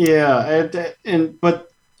 Yeah,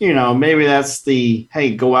 but maybe that's the,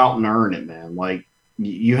 hey, go out and earn it, man. Like,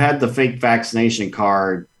 you had the fake vaccination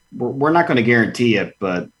card. We're not going to guarantee it,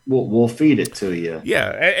 but we'll feed it to you. Yeah,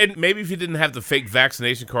 and maybe if you didn't have the fake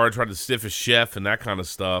vaccination card, try to stiff a chef and that kind of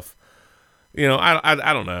stuff. You know,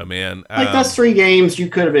 I don't know, man. Like, that's 3 games you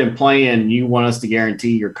could have been playing. You want us to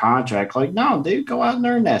guarantee your contract. Like, no, dude, go out and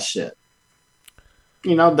earn that shit.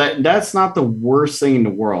 You know, that's not the worst thing in the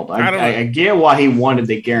world. I get why he wanted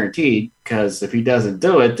it guaranteed, because if he doesn't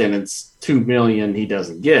do it, then it's $2 million he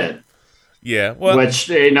doesn't get. Yeah, well, which,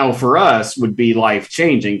 you know, for us would be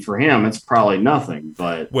life-changing. For him, it's probably nothing.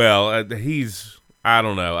 But he's, I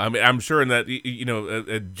don't know. I mean, I'm sure in that, you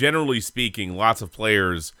know, generally speaking, lots of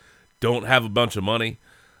players don't have a bunch of money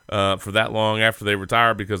for that long after they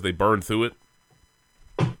retire because they burn through it.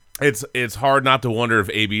 It's hard not to wonder if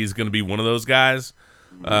AB is going to be one of those guys.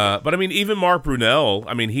 But I mean, even Mark Brunell,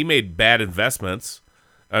 I mean, he made bad investments.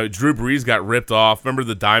 Drew Brees got ripped off. Remember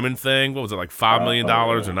the diamond thing? What was it, like $5 million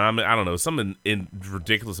or $9 million? I don't know, some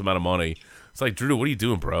ridiculous amount of money. It's like, Drew, what are you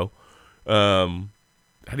doing, bro? How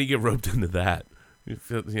do you get roped into that? You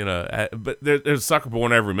know, but there's a sucker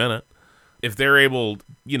born every minute. If they're able,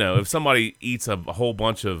 you know, if somebody eats a whole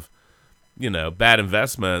bunch of, you know, bad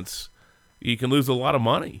investments, you can lose a lot of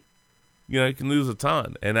money. You know, you can lose a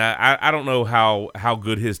ton. And I don't know how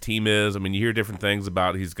good his team is. I mean, you hear different things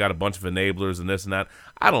about he's got a bunch of enablers and this and that.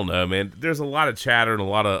 I don't know, man. There's a lot of chatter and a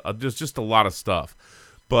lot of just a lot of stuff.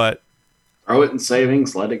 But throw it in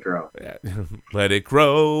savings, let it grow. Let it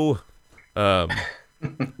grow.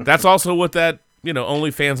 That's also what that, you know,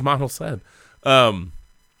 OnlyFans model said.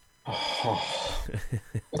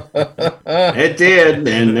 It did,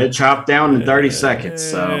 and it chopped down in 30 seconds.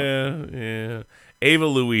 So yeah. Ava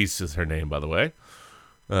Louise is her name, by the way.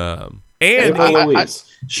 And Ava Louise.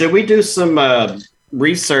 Should we do some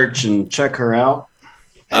research and check her out?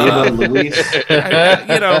 Ava Louise.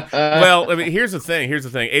 You know, well, I mean, here's the thing.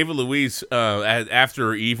 Ava Louise, after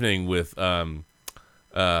her evening with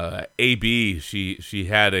AB, she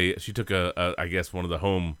took I guess one of the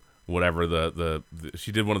home. Whatever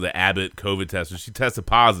she did one of the Abbott COVID tests and she tested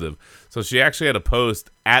positive. So she actually had a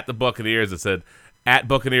post at the Buccaneers that said, "At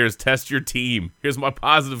Buccaneers, test your team. Here's my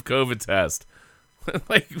positive COVID test."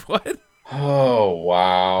 Like, what? Oh,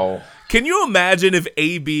 wow. Can you imagine if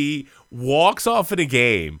AB walks off in a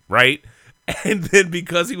game, right? And then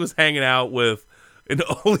because he was hanging out with an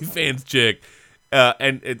OnlyFans chick,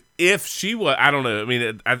 and if she was, I don't know. I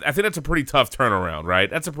mean, I think that's a pretty tough turnaround, right?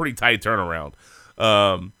 That's a pretty tight turnaround.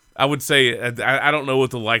 I would say I don't know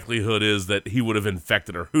what the likelihood is that he would have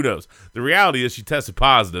infected her. Who knows? The reality is she tested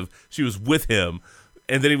positive. She was with him,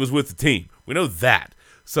 and then he was with the team. We know that.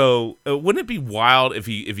 So wouldn't it be wild if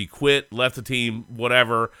he quit, left the team,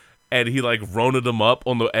 whatever, and he like roned him up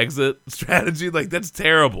on the exit strategy? Like, that's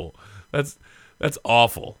terrible. That's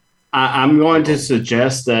awful. I'm going to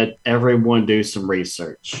suggest that everyone do some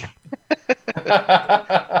research.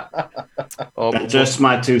 That's just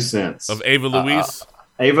my 2 cents. Of Ava Louise?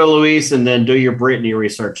 Ava Louise, and then do your Britney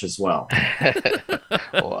research as well.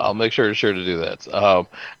 Well, I'll make sure to do that.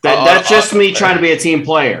 That's just me trying to be a team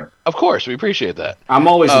player. Of course, we appreciate that. I'm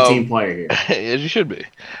always a team player here. As you should be.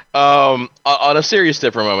 On a serious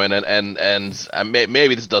tip for a moment, and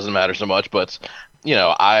maybe this doesn't matter so much, but you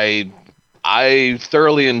know, I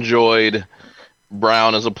thoroughly enjoyed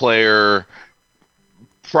Brown as a player.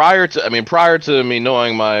 Prior to me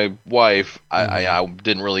knowing my wife, I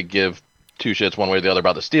didn't really give 2 shits one way or the other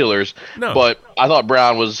about the Steelers. No. But I thought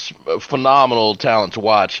Brown was a phenomenal talent to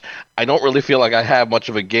watch. I don't really feel like I have much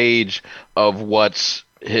of a gauge of what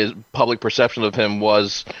his public perception of him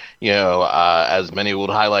was, you know, as many would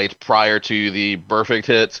highlight prior to the Perfect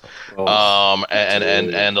hit,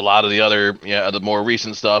 and a lot of the other, the more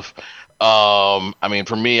recent stuff. I mean,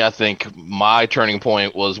 for me, I think my turning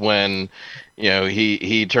point was when, you know,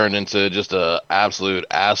 he turned into just a absolute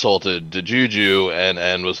asshole to Juju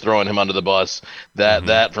and was throwing him under the bus.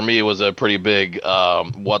 That for me was a pretty big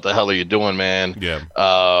what the hell are you doing, man? Yeah.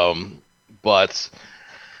 But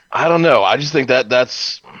I don't know. I just think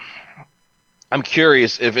that's. I'm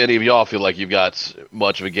curious if any of y'all feel like you've got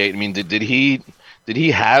much of a gate. I mean, did he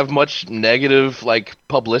have much negative like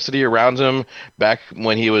publicity around him back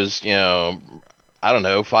when he was, you know, I don't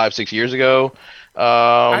know, 5-6 years ago? No,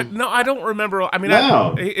 I don't remember. I mean,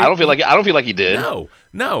 No. I don't feel like he did.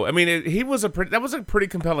 No. I mean, that was a pretty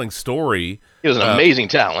compelling story. He was an amazing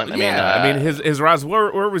talent. I mean, his rise.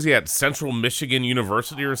 Where was he at? Central Michigan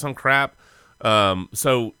University or some crap.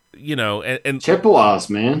 So you know, and Chippewas,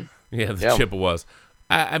 man. Yeah, Chippewas.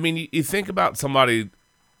 I mean, you think about somebody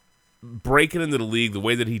breaking into the league the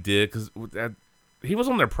way that he did, because he was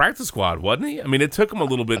on their practice squad, wasn't he? I mean, it took him a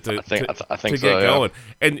little bit to think get so, yeah. going.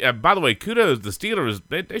 And by the way, kudos the Steelers.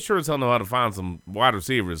 They sure as hell know how to find some wide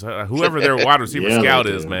receivers. Whoever their wide receiver scout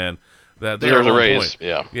is, man, that they are on raise.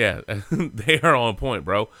 point. Yeah, they are on point,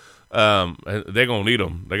 bro. They're gonna need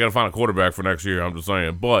them. They got to find a quarterback for next year. I'm just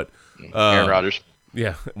saying, but Aaron Rodgers.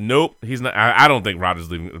 Yeah, nope, he's not. I don't think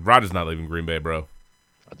Rodgers leaving. Rodgers not leaving Green Bay, bro.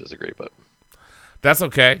 I disagree, but that's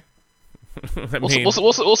okay. We'll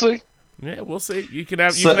see. Yeah, we'll see. You can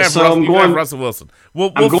have Russell Wilson.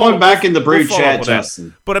 I'm going back in the Brew chat,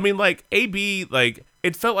 Justin. But I mean, like AB, like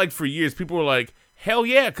it felt like for years people were like, hell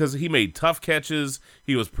yeah, because he made tough catches.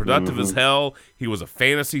 He was productive as hell. He was a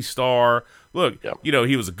fantasy star. Look,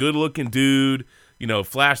 he was a good looking dude.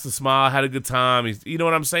 Flashed the smile, had a good time. You know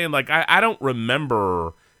what I'm saying? Like I don't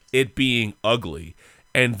remember it being ugly.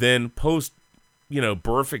 And then post,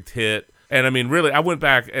 perfect hit. And I mean, really, I went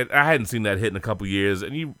back and I hadn't seen that hit in a couple years.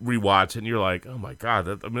 And you rewatch it and you're like, oh my God,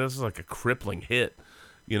 this is like a crippling hit,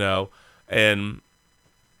 And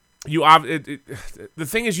the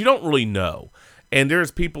thing is, you don't really know. And there's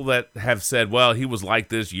people that have said, well, he was like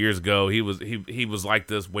this years ago. He was like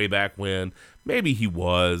this way back when. Maybe he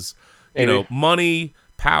was. Money,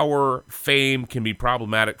 power, fame can be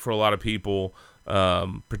problematic for a lot of people.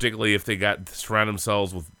 Particularly if they surround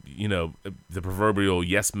themselves with, the proverbial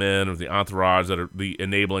yes men or the entourage that are the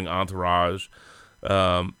enabling entourage.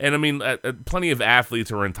 And I mean, plenty of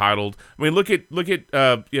athletes are entitled. I mean, look at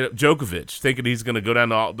Djokovic thinking he's going to go down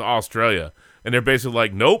to Australia, and they're basically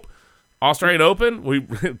like, nope, Australian Open, we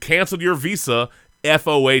canceled your visa,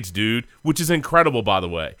 FOH, dude, which is incredible, by the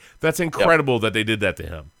way. That's incredible that they did that to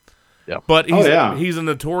him. Yeah, but he's a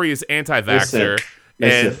notorious anti-vaxxer. They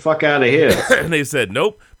said, fuck out of here. And they said,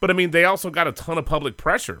 nope. But, I mean, they also got a ton of public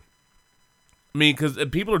pressure. I mean, because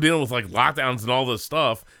people are dealing with, like, lockdowns and all this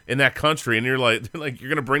stuff in that country, and you're like you're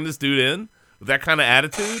going to bring this dude in with that kind of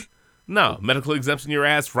attitude? No. Medical exemption your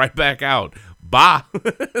ass right back out. Bye.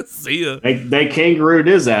 See ya. They kangarooed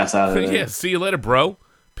his ass out of there. Yeah, see you later, bro.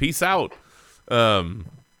 Peace out.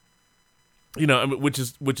 Which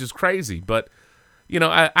is crazy. But,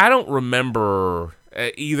 I don't remember...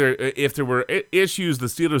 either if there were issues, the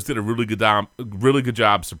Steelers did a really good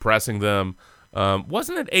job suppressing them.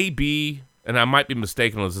 Wasn't it AB? And I might be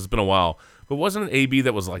mistaken on this. It's been a while, but wasn't it AB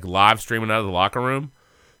that was like live streaming out of the locker room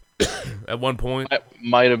at one point? It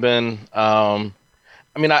might have been. I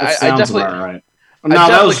definitely. Right. No,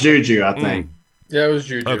 that was Juju, I think. Yeah, it was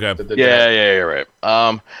Juju. Okay. Yeah, you're right.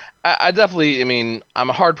 I definitely, I'm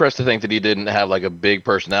hard pressed to think that he didn't have like a big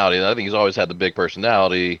personality. I think he's always had the big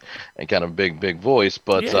personality and kind of big voice.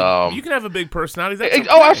 But you can have a big personality. That's okay.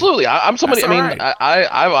 Oh, absolutely. I'm somebody. That's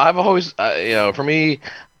I've always, for me,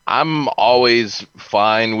 I'm always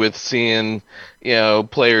fine with seeing,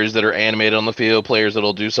 players that are animated on the field, players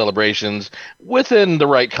that'll do celebrations within the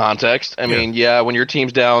right context. I mean, when your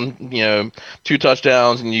team's down, 2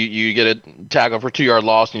 touchdowns and you get a tackle for 2-yard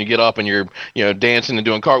loss and you get up and you're, dancing and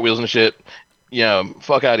doing cartwheels and shit,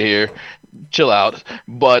 fuck out of here. Chill out.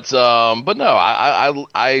 But no, I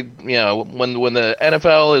when the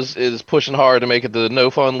NFL is pushing hard to make it the no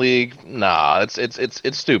fun league, nah,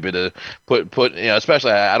 it's stupid to put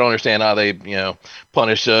especially I don't understand how they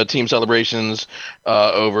punish team celebrations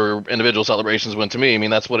over individual celebrations, when to me,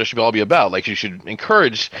 that's what it should all be about. Like, you should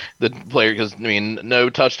encourage the player, because no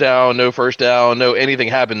touchdown, no first down, no anything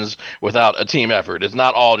happens without a team effort. It's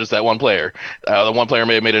not all just that one player. The one player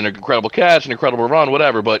may have made an incredible catch, an incredible run,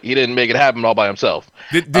 whatever, but he didn't make it happen all by himself.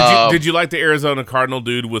 Did you like the Arizona Cardinal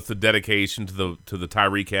dude with the dedication to the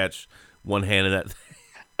Tyree catch, one hand in that thing?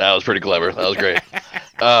 That was pretty clever. That was great.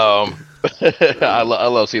 I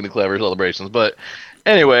love seeing the clever celebrations. But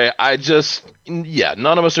anyway,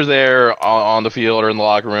 none of us are there on the field or in the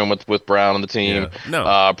locker room with Brown and the team. Yeah,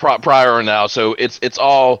 no. Prior or now. So it's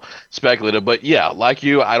all speculative. But yeah, like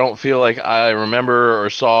you, I don't feel like I remember or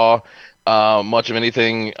saw much of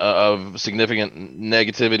anything of significant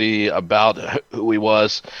negativity about who he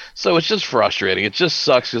was. So it's just frustrating. It just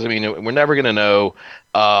sucks because, we're never going to know.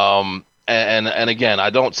 And again, I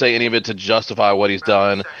don't say any of it to justify what he's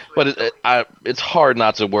done, but it's hard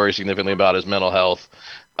not to worry significantly about his mental health.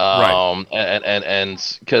 Right.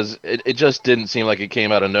 And because it just didn't seem like it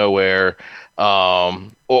came out of nowhere.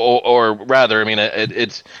 Or rather,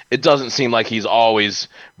 it doesn't seem like he's always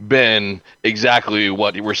been exactly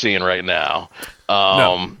what we're seeing right now.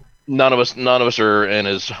 No. None of us are in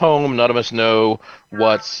his home. None of us know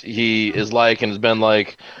what he is like and has been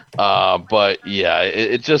like. But yeah,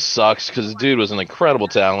 it just sucks because the dude was an incredible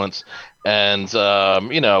talent. And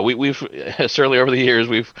we've certainly over the years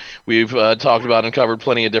we've talked about and covered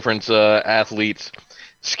plenty of different athletes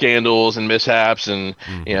scandals and mishaps, and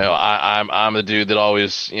I'm the dude that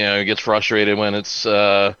always gets frustrated when it's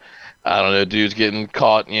I don't know, dudes getting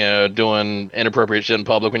caught doing inappropriate shit in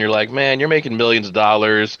public. When you're like, man, you're making millions of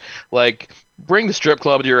dollars, like. Bring the strip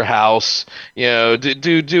club to your house, do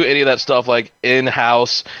any of that stuff like in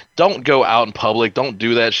house. Don't go out in public. Don't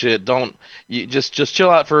do that shit. Just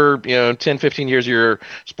chill out for 10, 15 years of your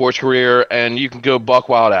sports career, and you can go buck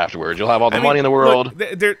wild afterwards. You'll have all the money in the world.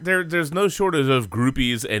 Look, there's no shortage of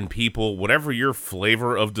groupies and people, whatever your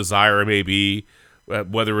flavor of desire may be,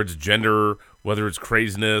 whether it's gender, whether it's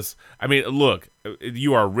craziness. I mean, look,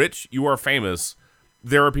 you are rich, you are famous.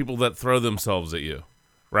 There are people that throw themselves at you,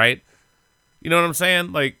 right? You know what I'm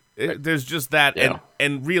saying? Like, there's just that. Yeah.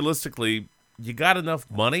 And realistically, you got enough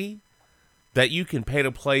money that you can pay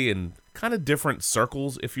to play in kind of different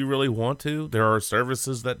circles if you really want to. There are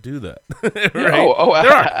services that do that.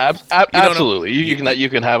 Right? Absolutely. You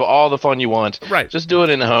can have all the fun you want. Right. Just do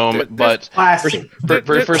it in home. But for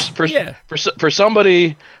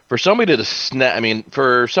somebody to snap, I mean,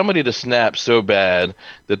 for somebody to snap so bad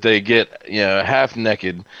that they get half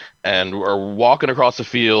naked and are walking across the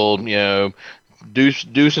field,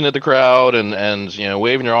 deucing at the crowd and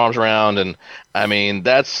waving your arms around, and I mean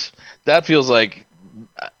that feels like,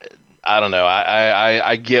 I don't know.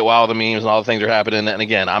 I get why all the memes and all the things are happening, and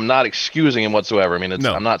again, I'm not excusing him whatsoever. I mean,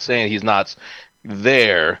 I'm not saying he's not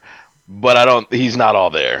there, but he's not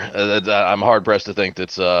all there. I'm hard pressed to think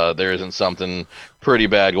that there isn't something pretty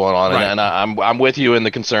bad going on, right. and I'm with you in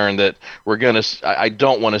the concern that I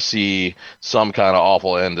don't want to see some kind of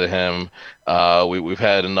awful end to him. We've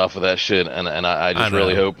had enough of that shit, and I just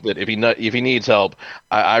really hope that if he needs help,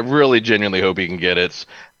 I really genuinely hope he can get it.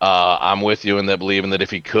 I'm with you in that, believing that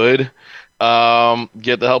if he could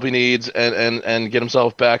get the help he needs and get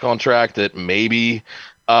himself back on track, that maybe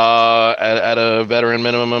at a veteran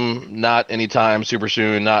minimum, not anytime super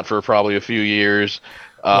soon, not for probably a few years.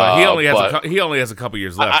 Well, he only has a couple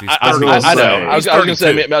years left. I know. I was going to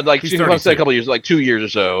say, like, He's you want to say a couple years, like 2 years or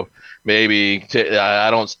so, maybe.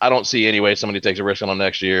 I don't see any way somebody takes a risk on him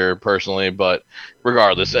next year, personally. But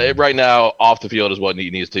regardless, right now, off the field is what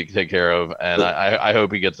he needs to take care of, and I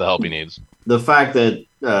hope he gets the help he needs. The fact that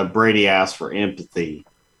Brady asked for empathy.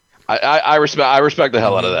 I respect the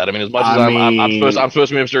hell out of that. I mean, as much as I'm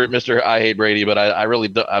supposed to be Mr. I hate Brady, but I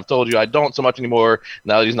really I've told you I don't so much anymore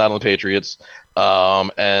now that he's not on the Patriots.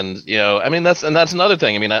 And I mean that's another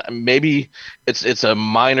thing. I mean, maybe it's of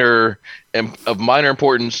minor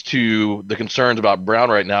importance to the concerns about Brown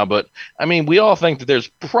right now, but I mean, we all think that there's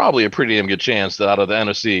probably a pretty damn good chance that out of the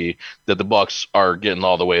NFC that the Bucs are getting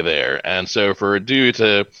all the way there. And so for a dude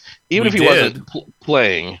to, even if he wasn't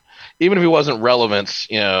playing, even if he wasn't relevant,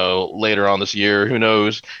 later on this year, who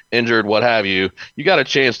knows, injured, what have you, you got a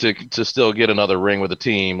chance to still get another ring with the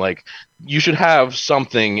team. Like, you should have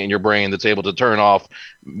something in your brain that's able to turn off.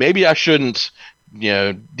 Maybe I shouldn't,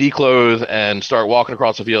 declothe and start walking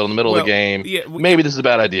across the field in the middle of the game. Yeah, maybe this is a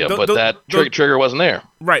bad idea, but that trigger wasn't there.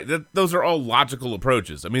 Right. Those are all logical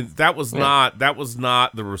approaches. I mean, that was not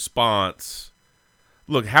the response.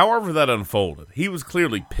 Look, however that unfolded, he was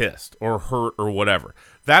clearly pissed or hurt or whatever.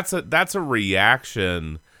 That's a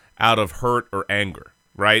reaction out of hurt or anger,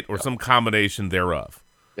 right? Or some combination thereof.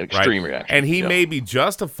 Extreme reaction. And he may be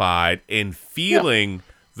justified in feeling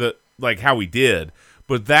how he did,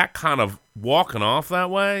 but that kind of walking off that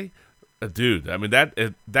way, dude, I mean,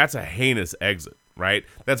 that's a heinous exit, right?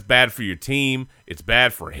 That's bad for your team. It's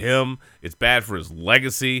bad for him. It's bad for his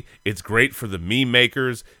legacy. It's great for the meme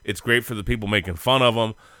makers. It's great for the people making fun of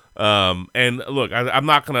him. And look, I'm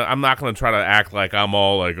not gonna try to act like I'm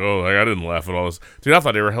all like, oh, I didn't laugh at all this, dude. I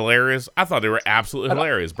thought they were hilarious. I thought they were absolutely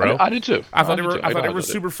hilarious, bro. I did too. I thought they were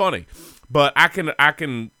super funny. But I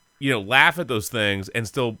can laugh at those things and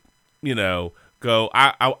still go.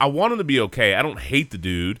 I want him to be okay. I don't hate the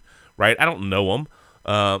dude, right? I don't know him,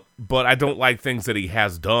 but I don't like things that he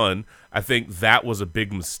has done. I think that was a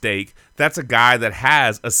big mistake. That's a guy that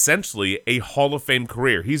has essentially a Hall of Fame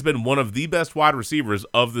career. He's been one of the best wide receivers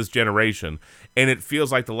of this generation, and it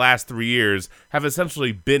feels like the last 3 years have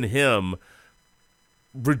essentially been him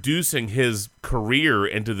reducing his career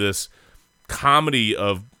into this comedy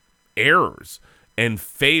of errors and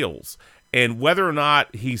fails. And whether or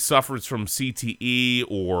not he suffers from CTE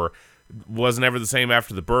or wasn't ever the same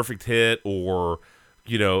after the perfect hit or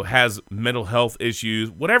has mental health issues,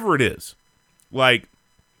 whatever it is, like,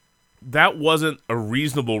 that wasn't a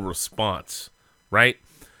reasonable response, right?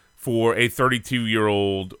 For a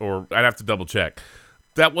 32-year-old, or I'd have to double check.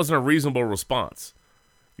 That wasn't a reasonable response.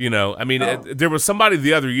 I mean, there was somebody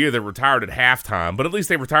the other year that retired at halftime, but at least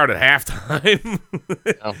they retired at halftime,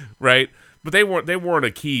 right? But they weren't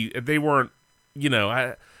a key. They weren't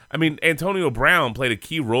I mean, Antonio Brown played a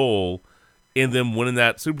key role in them winning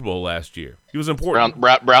that Super Bowl last year. He was important.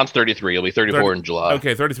 Brown's 33. He'll be 34 in July.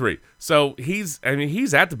 Okay, 33. So he's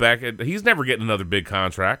at the back end. He's never getting another big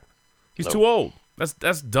contract. He's too old.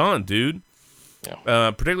 That's done, dude.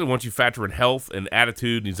 Yeah. Particularly once you factor in health and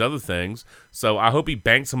attitude and these other things. So I hope he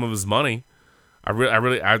banked some of his money. I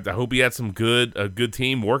hope he had a good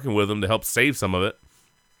team working with him to help save some of it.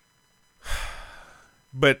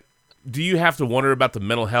 But do you have to wonder about the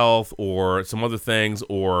mental health or some other things,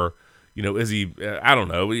 or is he? I don't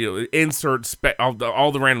know. Insert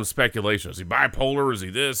all the random speculation. Is he bipolar? Is he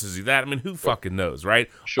this? Is he that? I mean, who fucking knows, right?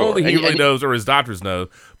 Sure. Only he really knows, or his doctors know.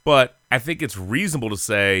 But I think it's reasonable to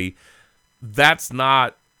say that's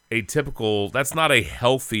not a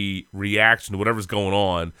healthy reaction to whatever's going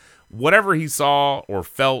on. Whatever he saw or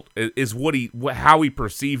felt is how he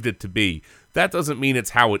perceived it to be. That doesn't mean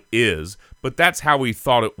it's how it is, but that's how he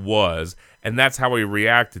thought it was, and that's how he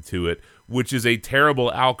reacted to it, which is a terrible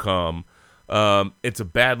outcome. It's a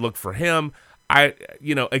bad look for him.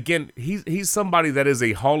 Again, he's somebody that is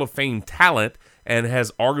a Hall of Fame talent and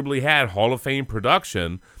has arguably had Hall of Fame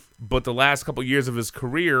production, but the last couple years of his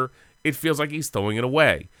career, it feels like he's throwing it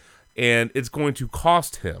away, and it's going to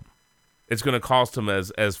cost him. It's going to cost him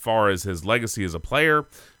as far as his legacy as a player,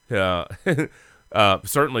 certainly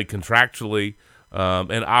contractually,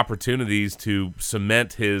 and opportunities to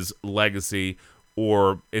cement his legacy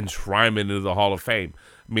or enshrinement into the Hall of Fame.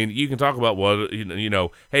 I mean, you can talk about,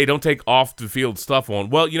 hey, don't take off the field stuff on.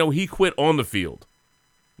 Well, he quit on the field.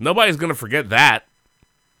 Nobody's going to forget that.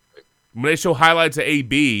 When they show highlights of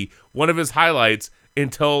AB, one of his highlights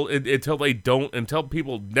until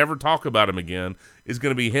people never talk about him again is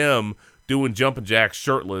going to be him doing jumping jacks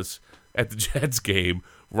shirtless at the Jets game,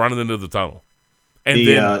 running into the tunnel,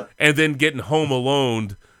 and then getting home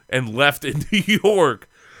alone and left in New York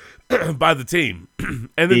by the team. And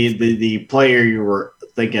then, the player you were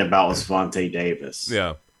thinking about was Vontae Davis.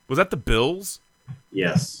 Yeah, was that the Bills?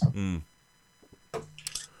 Yes.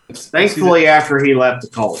 Thankfully, after he left the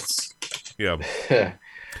Colts. Yeah.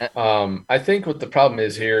 I think what the problem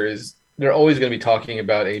is here is they're always going to be talking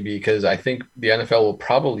about AB because I think the NFL will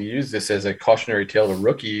probably use this as a cautionary tale to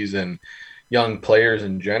rookies and young players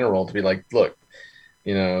in general to be like, look,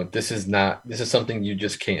 this is something you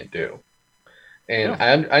just can't do. And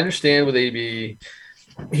yeah. I understand with AB,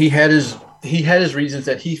 he had his reasons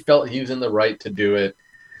that he felt he was in the right to do it.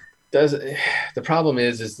 The problem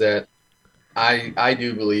is that I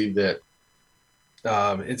do believe that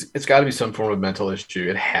it's got to be some form of mental issue.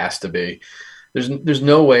 It has to be. There's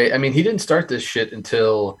no way. I mean, he didn't start this shit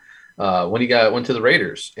until when he went to the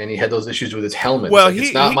Raiders and he had those issues with his helmet. Well,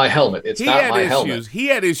 it's not my helmet. It's not my helmet. He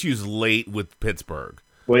had issues late with Pittsburgh.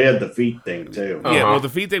 Well, he had the feet thing too. Yeah, well, the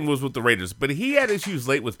feet thing was with the Raiders, but he had issues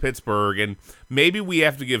late with Pittsburgh, and maybe we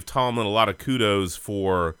have to give Tomlin a lot of kudos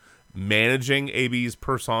for managing AB's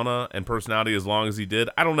persona and personality as long as he did.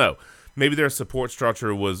 I don't know. Maybe their support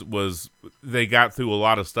structure was they got through a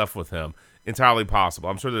lot of stuff with him. Entirely possible.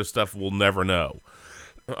 I'm sure there's stuff we'll never know.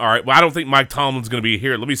 All right. Well, I don't think Mike Tomlin's going to be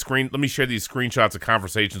here. Let me share these screenshots of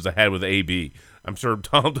conversations I had with AB. I'm sure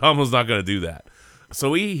Tomlin's not going to do that.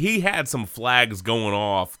 So he had some flags going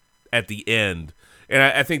off at the end, and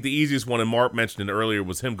I think the easiest one, and Mark mentioned it earlier,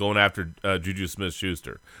 was him going after Juju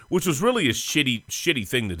Smith-Schuster, which was really a shitty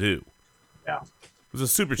thing to do. Yeah. It was a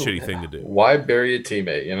super shitty thing to do. Why bury a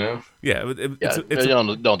teammate, Yeah,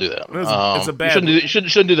 don't do that. It's a bad. You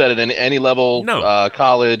shouldn't do that at any level. No.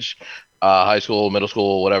 College, high school, middle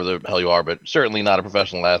school, whatever the hell you are, but certainly not a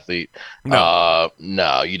professional athlete. No,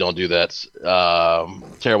 no, you don't do that.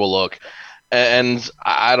 Terrible look. And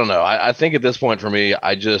I don't know. I think at this point for me,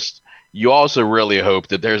 you also really hope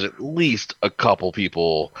that there's at least a couple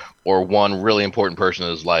people or one really important person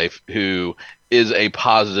in his life who is a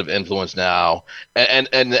positive influence now,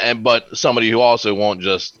 but somebody who also won't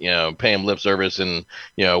just pay him lip service and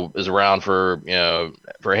is around for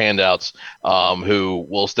handouts, who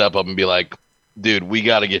will step up and be like, dude, we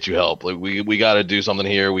got to get you help. Like we got to do something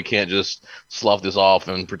here. We can't just slough this off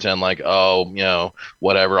and pretend like,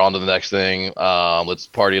 whatever, on to the next thing. Let's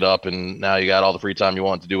party it up, and now you got all the free time you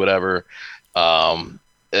want to do whatever.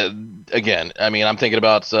 Again, I mean, I'm thinking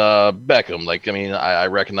about Beckham. Like, I mean, I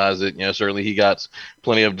recognize that, certainly he got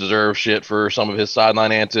plenty of deserved shit for some of his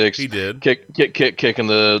sideline antics. He did. Kicking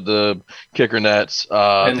the kicker nets,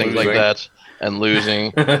 things like that, and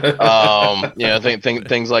losing,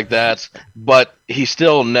 things like that. But he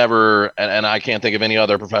still never, and I can't think of any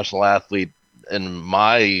other professional athlete in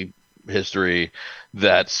my history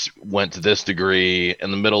that went to this degree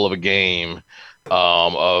in the middle of a game,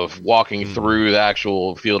 of walking through the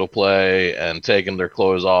actual field of play and taking their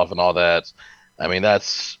clothes off and all that. I mean,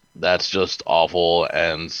 that's just awful,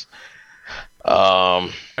 and I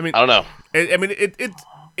mean, I don't know.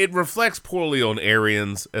 It reflects poorly on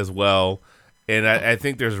Arians as well, and I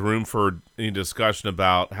think there's room for any discussion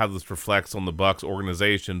about how this reflects on the Bucs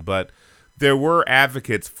organization. But there were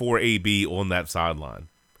advocates for AB on that sideline,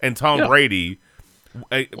 and Tom Brady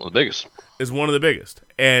One of the biggest. is one of the biggest.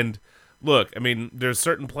 And look, I mean, there's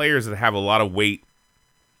certain players that have a lot of weight.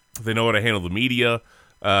 They know how to handle the media,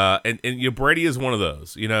 and Brady is one of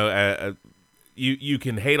those. You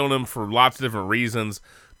can hate on him for lots of different reasons,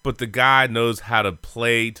 but the guy knows how to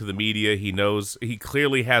play to the media. He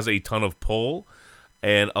clearly has a ton of pull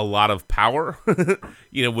and a lot of power,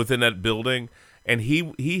 within that building. And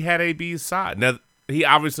he had AB's side. Now, he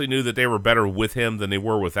obviously knew that they were better with him than they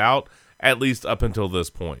were without, at least up until this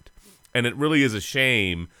point. And it really is a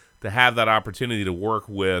shame to have that opportunity to work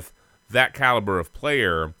with that caliber of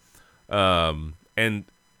player, and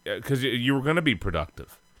because you were going to be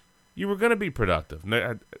productive. You were going to be productive.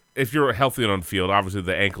 Now, if you're healthy and on the field, obviously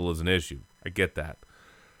the ankle is an issue. I get that.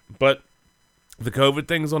 But the COVID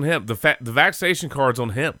thing's on him. The vaccination card's on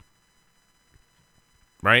him.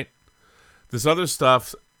 Right? This other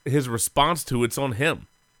stuff, his response to it's on him.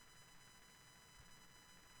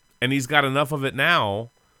 And he's got enough of it now.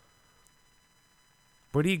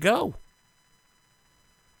 Where do you go?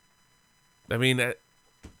 I mean,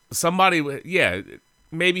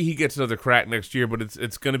 maybe he gets another crack next year, but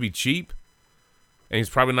it's going to be cheap, and he's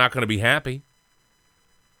probably not going to be happy.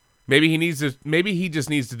 Maybe he just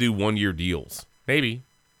needs to do 1-year deals. Maybe.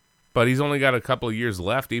 But he's only got a couple of years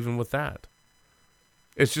left even with that.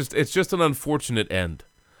 It's just an unfortunate end.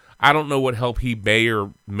 I don't know what help he may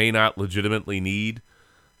or may not legitimately need,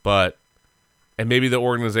 and maybe the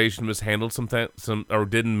organization mishandled some or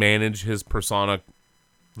didn't manage his persona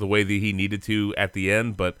the way that he needed to at the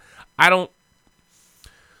end, but I don't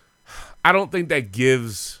think that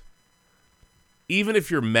gives, even if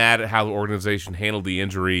you're mad at how the organization handled the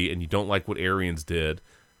injury and you don't like what Arians did,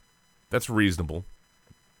 that's reasonable.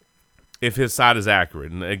 If his side is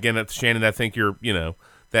accurate. And again, Shannon, I think you're,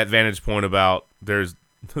 that vantage point about there's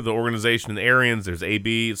the organization and Arians, there's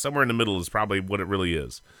AB, somewhere in the middle is probably what it really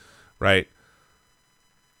is, right?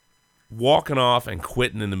 Walking off and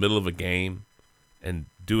quitting in the middle of a game and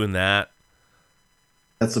doing that,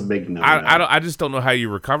 that's a big no. I just don't know how you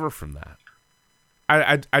recover from that.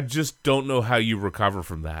 I just don't know how you recover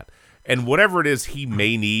from that. And whatever it is he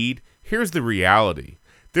may need, here's the reality.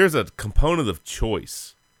 There's a component of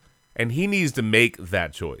choice, and he needs to make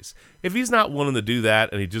that choice. If he's not willing to do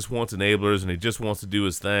that and he just wants enablers and he just wants to do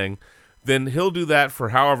his thing, then he'll do that for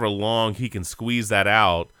however long he can squeeze that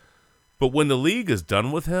out. But when the league is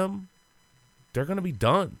done with him, they're going to be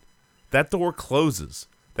done. That door closes.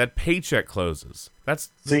 That paycheck closes. That's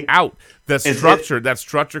out. That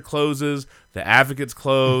structure closes. The advocates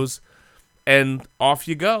close, and off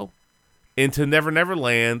you go into Never Never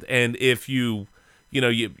Land. And if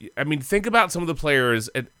think about some of the players.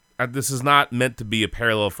 This is not meant to be a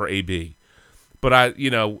parallel for AB, but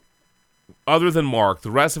other than Mark,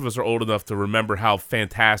 the rest of us are old enough to remember how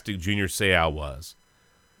fantastic Junior Seau was.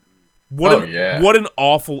 What an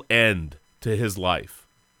awful end to his life.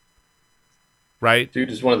 Right, dude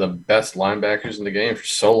is one of the best linebackers in the game for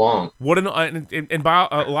so long. And by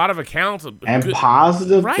a lot of accounts, and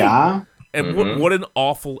positive guy. And what an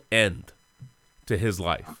awful end to his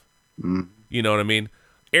life. You know what I mean?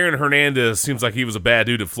 Aaron Hernandez seems like he was a bad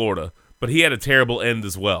dude at Florida, but he had a terrible end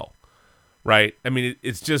as well. Right? I mean,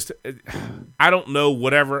 it's just I don't know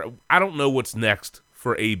what's next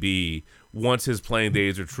for AB once his playing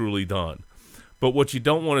days are truly done. But what you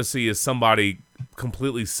don't want to see is somebody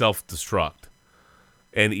completely self-destruct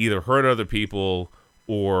and either hurt other people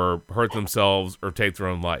or hurt themselves or take their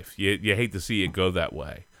own life. You hate to see it go that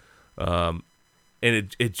way. And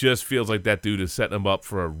it just feels like that dude is setting him up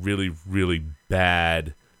for a really, really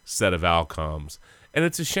bad set of outcomes. And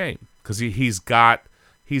it's a shame because he's got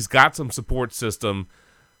some support system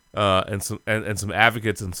and some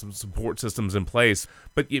advocates and some support systems in place.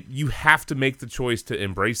 But you have to make the choice to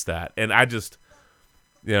embrace that. And I just,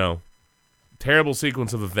 terrible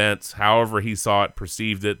sequence of events, however he saw it,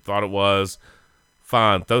 perceived it, thought it was,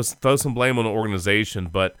 fine. Throw some blame on the organization,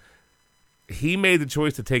 but he made the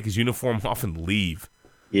choice to take his uniform off and leave.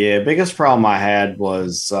 Yeah, biggest problem I had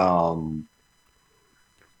was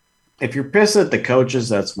if you're pissed at the coaches,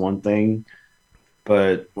 that's one thing.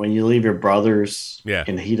 But when you leave your brothers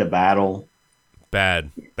in the heat of battle,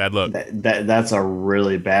 bad look. That's a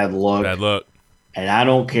really bad look. Bad look. And I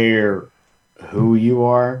don't care who you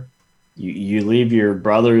are. You leave your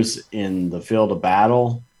brothers in the field of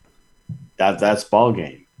battle, that's ball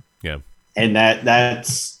game. Yeah. And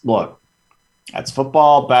that's look, That's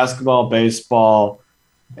football, basketball, baseball.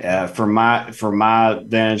 From my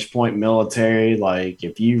vantage point, military. Like,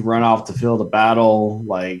 if you run off the field of battle,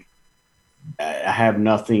 like, I have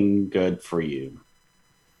nothing good for you.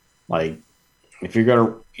 Like, if you're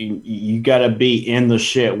gonna, you got to be in the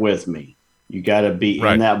shit with me. You got to be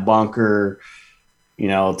in that bunker.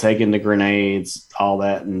 Taking the grenades, all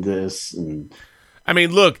that, and this. And I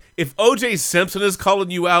mean, look, if O.J. Simpson is calling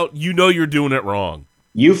you out, you're doing it wrong.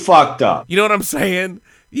 You fucked up. You know what I'm saying?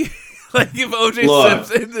 Like, if O.J.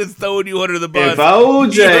 Simpson is throwing you under the bus. If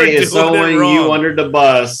O.J. is throwing you under the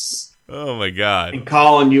bus. Oh, my God. And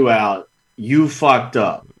calling you out, you fucked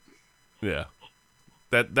up. Yeah.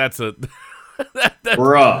 That's a...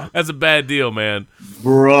 Bruh. That's a bad deal, man.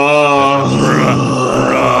 Bruh.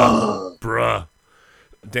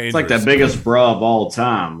 Dangerous. It's like the biggest bruh of all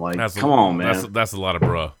time. Like, come on, man. That's a lot of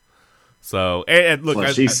bruh. So, and look,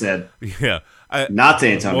 she said. Yeah. Not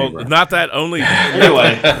the Antonio Brown. Not that only.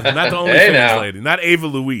 Anyway. Not the only famous lady. Not Ava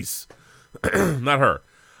Louise. Not her.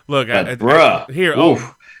 Look, here.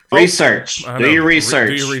 Research. Do your research.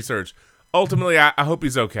 Do your research. Ultimately, I hope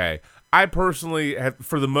he's okay. I personally have,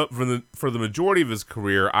 for the majority of his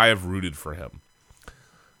career, I have rooted for him.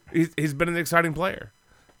 He's been an exciting player.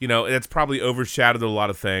 It's probably overshadowed a lot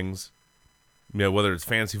of things. Whether it's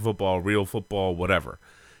fantasy football, real football, whatever.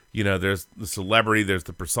 There's the celebrity, there's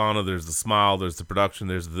the persona, there's the smile, there's the production,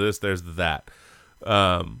 there's this, there's the that.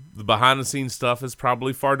 The behind-the-scenes stuff is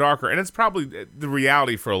probably far darker, and it's probably the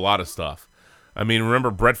reality for a lot of stuff. I mean, remember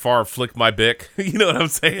Brett Favre flicked my bick? You know what I'm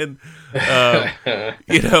saying? I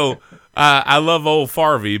love old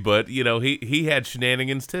Farvey, but, he had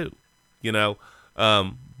shenanigans too,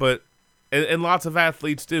 but... And lots of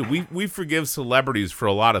athletes do. We forgive celebrities for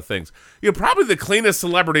a lot of things. Probably the cleanest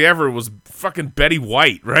celebrity ever was fucking Betty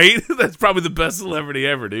White, right? That's probably the best celebrity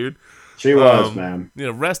ever, dude. She was, man.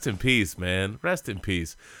 Rest in peace, man. Rest in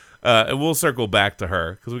peace. And we'll circle back to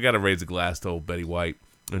her because we got to raise a glass to old Betty White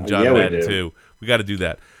and John Madden too. We got to do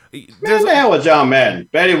that. Man, the hell with John Madden,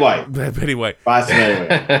 Betty White. Betty White.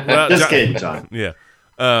 Well, just kidding, John. Yeah.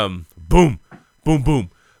 Boom, boom,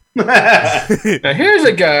 boom. Now here's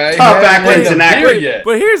a guy.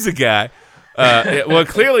 But here's a guy. Well,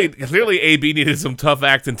 clearly, AB needed some tough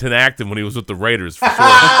acting, tenactin when he was with the Raiders for sure.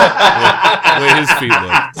 the way his feet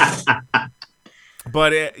look.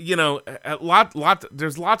 But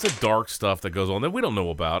there's lots of dark stuff that goes on that we don't know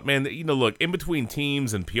about. Man, look, in between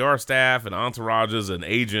teams and PR staff and entourages and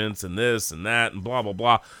agents and this and that and blah blah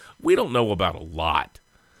blah, we don't know about a lot.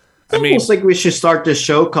 I mean, almost like we should start this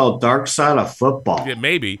show called Dark Side of Football. Yeah,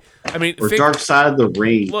 maybe. I mean, or Dark Side of the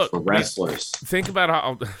Ring for wrestlers. Think about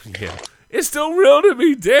how. Yeah, it's still real to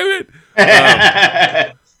me. Damn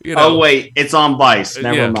it. Oh wait, it's on Vice.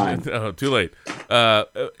 Never mind. Oh, too late. But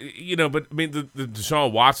I mean, the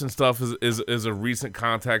Deshaun Watson stuff is a recent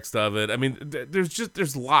context of it. I mean,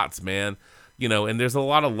 there's lots, man. And there's a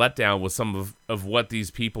lot of letdown with some of what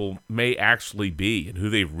these people may actually be and who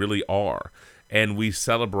they really are. And we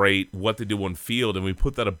celebrate what they do on field, and we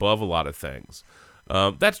put that above a lot of things.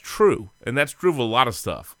 That's true, and that's true of a lot of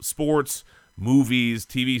stuff. Sports, movies,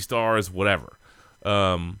 TV stars, whatever.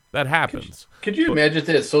 That happens. Could you imagine if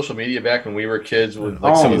they had social media back when we were kids with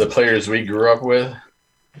some of the players we grew up with?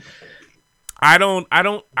 I don't.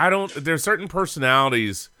 There's certain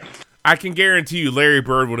personalities. I can guarantee you Larry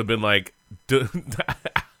Bird would have been like,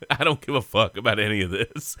 I don't give a fuck about any of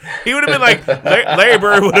this. He would have been like, Larry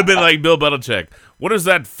Bird would have been like Bill Belichick. What is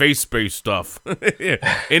that face space stuff?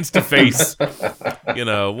 Insta face,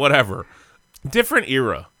 whatever. Different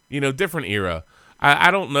era, different era.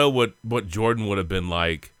 I don't know what Jordan would have been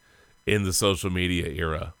like in the social media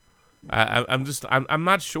era. I'm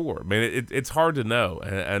not sure. I mean, it's hard to know,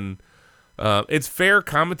 and it's fair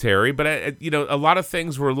commentary, but a lot of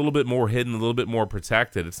things were a little bit more hidden, a little bit more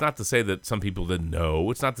protected. It's not to say that some people didn't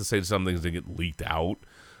know. It's not to say some things didn't get leaked out,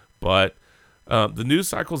 but the news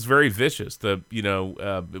cycle is very vicious.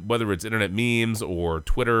 Whether it's internet memes or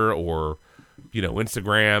Twitter or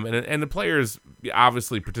Instagram, and the players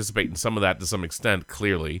obviously participate in some of that to some extent,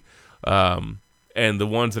 clearly, and the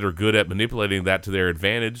ones that are good at manipulating that to their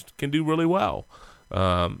advantage can do really well.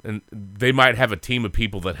 And they might have a team of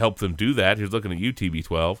people that help them do that. He's looking at you,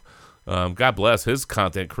 TB12. God bless, his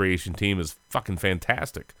content creation team is fucking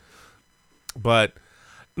fantastic. But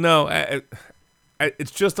no,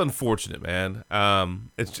 it's just unfortunate, man.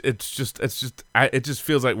 It just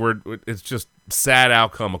feels like it's just sad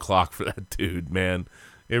outcome o'clock for that dude, man.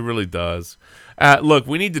 It really does. Look,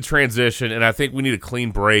 we need to transition, and I think we need a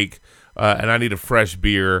clean break, and I need a fresh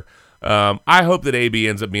beer. I hope that AB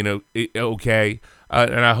ends up being okay.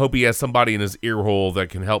 And I hope he has somebody in his ear hole that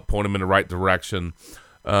can help point him in the right direction.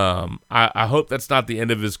 I hope that's not the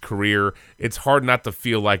end of his career. It's hard not to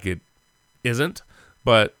feel like it isn't,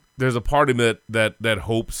 but there's a part of me that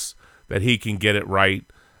hopes that he can get it right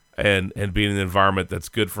and be in an environment that's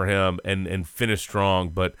good for him and finish strong.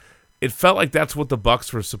 But it felt like that's what the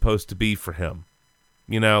Bucs were supposed to be for him,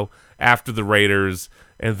 after the Raiders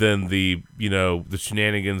and then the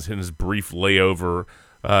shenanigans in his brief layover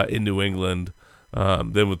in New England.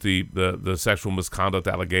 Then with the sexual misconduct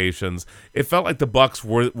allegations, it felt like the Bucs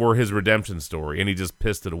were his redemption story, and he just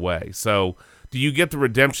pissed it away. So, do you get the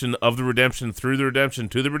redemption of the redemption through the redemption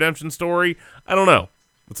to the redemption story? I don't know.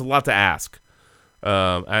 It's a lot to ask.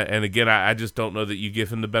 And again, I just don't know that you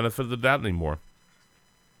give him the benefit of the doubt anymore.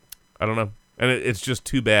 I don't know, and it's just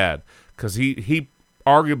too bad because he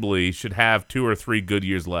arguably should have 2 or 3 good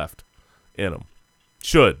years left in him.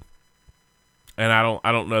 Should. And I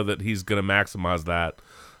don't know that he's going to maximize that.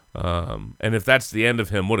 And if that's the end of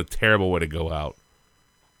him, what a terrible way to go out.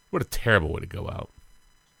 What a terrible way to go out.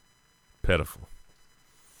 Pitiful.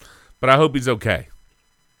 But I hope he's okay.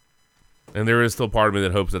 And there is still part of me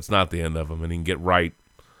that hopes that's not the end of him and he can get right.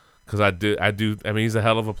 Because I mean, he's a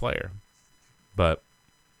hell of a player. But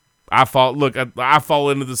I fall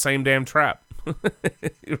into the same damn trap.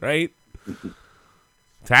 Right?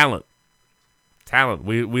 Talent.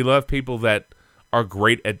 We love people that are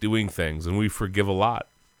great at doing things, and we forgive a lot.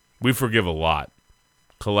 We forgive a lot,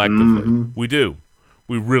 collectively. Mm-hmm. We do.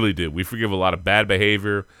 We really do. We forgive a lot of bad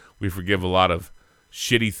behavior. We forgive a lot of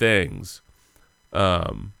shitty things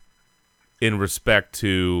in respect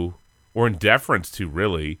to, or in deference to,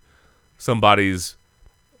 really, somebody's,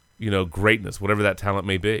 greatness, whatever that talent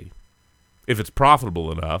may be. If it's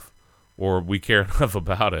profitable enough, or we care enough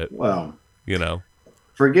about it, well,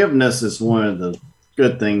 forgiveness is one of the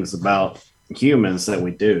good things about humans that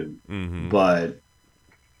we do, but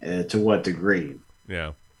to what degree?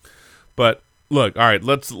 Yeah, but look, all right,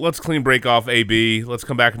 let's clean break off AB. Let's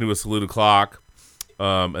come back into a salute o'clock,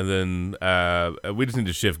 and then we just need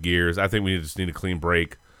to shift gears. I think we just need a clean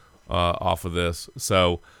break off of this.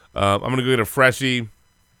 So I'm gonna go get a freshie,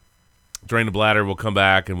 drain the bladder. We'll come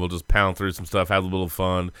back and we'll just pound through some stuff, have a little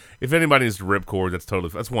fun. If anybody needs to rip cord, that's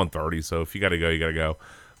 1:30. So if you gotta go, you gotta go.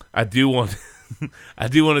 I do want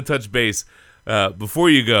to touch base before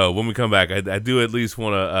you go. When we come back, I do at least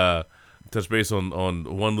want to touch base on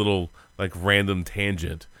one little random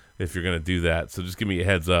tangent. If you're gonna do that, so just give me a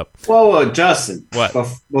heads up. Whoa, Justin. What?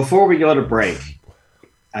 Before we go to break,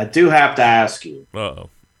 I do have to ask you. Uh-oh.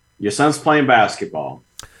 Your son's playing basketball.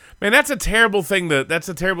 Man, that's a terrible thing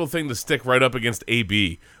to stick right up against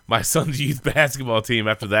AB, my son's youth basketball team.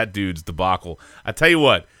 After that dude's debacle, I tell you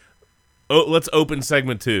what. Let's open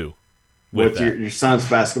segment 2 with your son's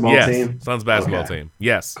basketball team. Son's basketball team.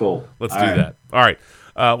 Yes, cool. Let's do that. All right,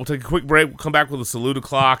 we'll take a quick break. We'll come back with a salute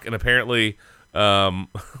o'clock and apparently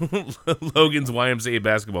Logan's YMCA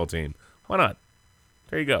basketball team. Why not?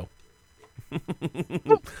 There you go.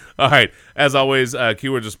 All right. As always,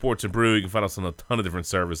 keywords are sports and brew. You can find us on a ton of different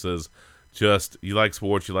services. Just, you like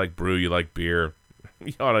sports, you like brew, you like beer.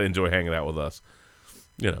 You ought to enjoy hanging out with us.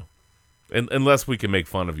 And unless we can make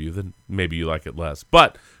fun of you, then maybe you like it less.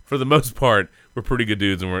 But for the most part, we're pretty good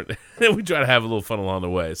dudes, and we try to have a little fun along the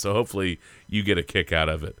way. So hopefully you get a kick out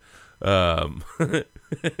of it.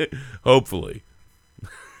 Hopefully.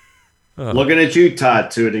 Looking at you,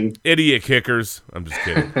 Todd Tooting. Idiot kickers. I'm just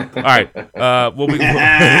kidding. All right. We'll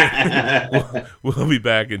be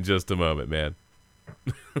back in just a moment, man.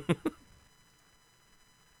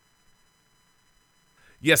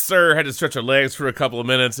 Yes, sir. Had to stretch our legs for a couple of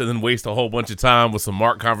minutes and then waste a whole bunch of time with some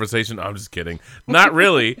Mark conversation. I'm just kidding. Not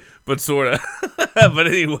really, but sort of. But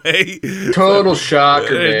anyway. Total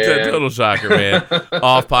shocker, man. Total shocker, man.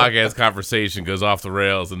 Off podcast conversation goes off the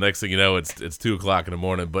rails. The next thing you know, it's 2 o'clock in the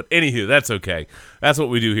morning. But anywho, that's okay. That's what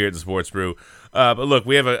we do here at the Sports Brew. But look,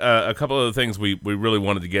 we have a couple of other things we really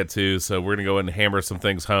wanted to get to, so we're going to go ahead and hammer some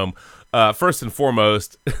things home. First and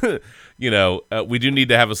foremost, we do need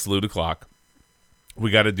to have a salute o'clock. We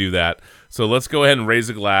got to do that. So let's go ahead and raise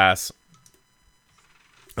a glass,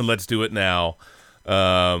 and let's do it now.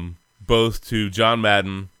 Both to John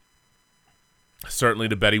Madden, certainly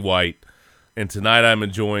to Betty White, and tonight I'm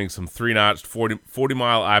enjoying some 3-notched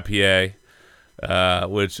 40-mile IPA,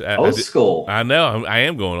 which old school. I know I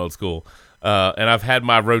am going old school, and I've had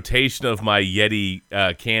my rotation of my Yeti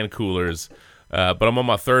can coolers, but I'm on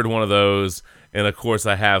my third one of those, and of course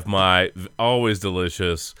I have my always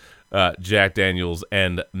delicious Jack Daniels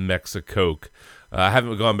and Mexicoke. I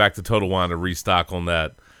haven't gone back to Total Wine to restock on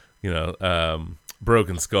that,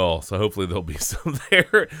 Broken Skull. So hopefully there'll be some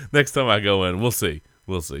there next time I go in. We'll see.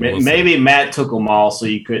 We'll see. Maybe Matt took them all, so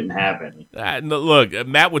you couldn't have any. No, look,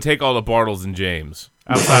 Matt would take all the Bartles and James.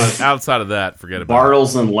 Outside of that, forget about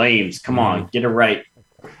Bartles and Lames. Come on, get it right.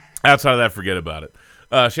 Outside of that, forget about it.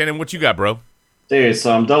 Shannon, what you got, bro? Dude,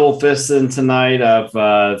 so I'm double fisting tonight.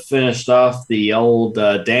 I've finished off the old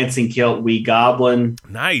Dancing Kilt Wee Goblin.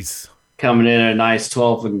 Nice. Coming in at a nice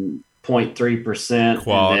 12.3%.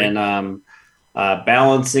 Quality. And then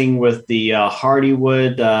balancing with the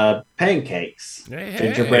Hardywood pancakes.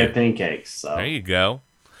 Gingerbread pancakes. So. There you go.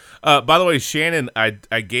 By the way, Shannon, I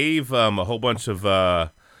gave a whole bunch of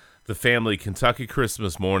the family Kentucky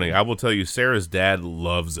Christmas morning. I will tell you, Sarah's dad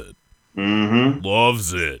loves it. Mm-hmm.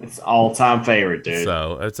 Loves it. It's all-time favorite, dude.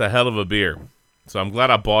 So it's a hell of a beer. So I'm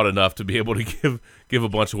glad I bought enough to be able to give a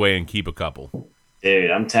bunch away and keep a couple.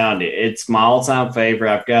 Dude, I'm telling you, it's my all-time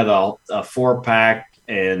favorite. I've got a 4-pack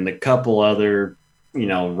and a couple other,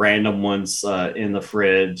 random ones in the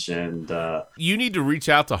fridge. And you need to reach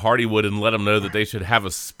out to Hardywood and let them know that they should have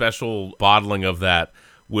a special bottling of that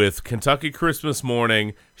with Christmas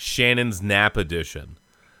Morning Shannon's Nap Edition.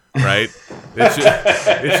 Right?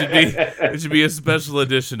 It should be a special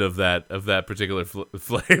edition of that particular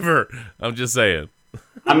flavor. I'm just saying.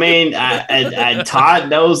 I mean, Todd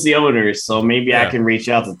knows the owners, so maybe I can reach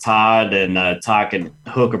out to Todd and Todd can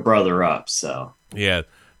hook a brother up. So yeah,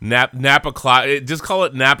 Napa Clock. Just call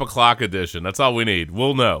it Napa Clock Edition. That's all we need.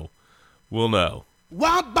 We'll know.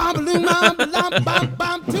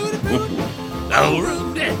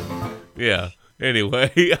 Yeah.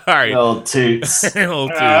 Anyway, all right. Old toots.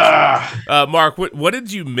 Mark, what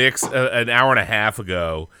did you mix an hour and a half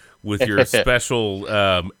ago with your special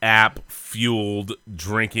app-fueled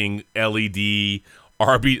drinking LED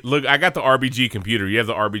RB? Look, I got the RBG computer. You have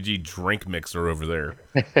the RBG drink mixer over there.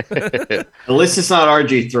 At least it's not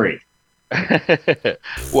RG3.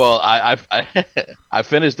 Well, I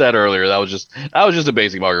finished that earlier. That was just a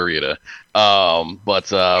basic margarita. But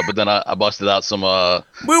then I busted out some.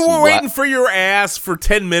 We were waiting for your ass for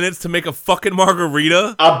 10 minutes to make a fucking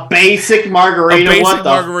margarita. A basic margarita. What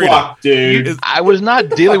the fuck, dude? I was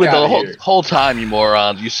not dealing with the whole time, you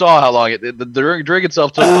morons. You saw how long the drink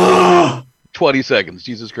itself took. 20 seconds.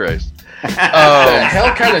 Jesus Christ. What the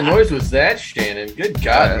hell kind of noise was that, Shannon? Good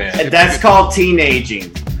God, man. And that's called teenaging.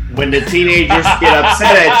 When the teenagers get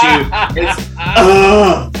upset at you, it's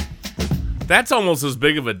That's almost as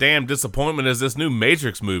big of a damn disappointment as this new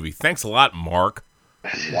Matrix movie. Thanks a lot, Mark.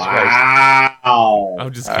 Wow.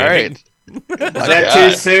 I'm just kidding. All right. Is that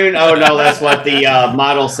too soon? Oh no, that's what the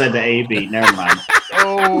model said to AB. Never mind.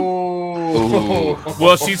 Oh.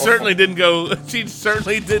 Well, she certainly didn't go. She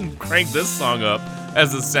certainly didn't crank this song up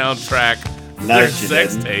as a soundtrack for their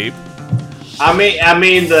sex tape. I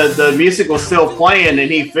mean, the music was still playing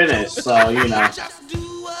and he finished, so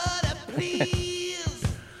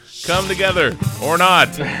Come together or not.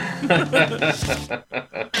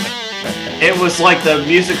 It was like the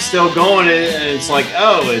music's still going and it's like,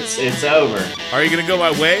 oh, it's over. Are you gonna go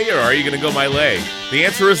my way or are you gonna go my lay? The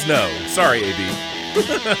answer is no. Sorry, AB.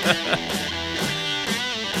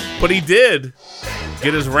 But he did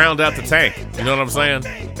get his round out the tank. You know what I'm saying?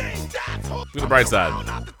 Look at the bright side.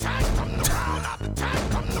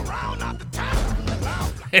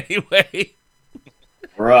 Anyway.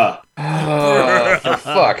 Bruh. Oh, for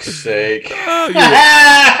fuck's sake. Hold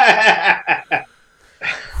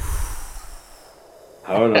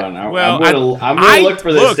on. Well, I'm gonna look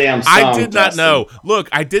for this damn song. I did not know. Look,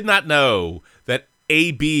 I did not know that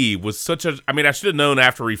AB was such a... I mean, I should have known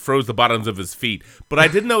after he froze the bottoms of his feet, but I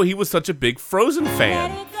didn't know he was such a big Frozen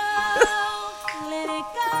fan.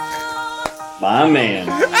 My man.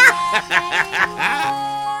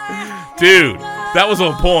 Dude, that was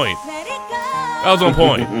on point. That was on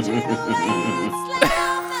point.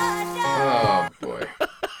 Oh, boy.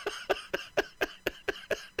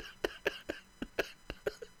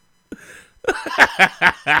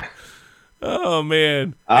 Oh,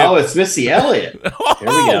 man. Oh, it's Missy Elliott. Here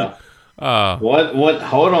we go. What?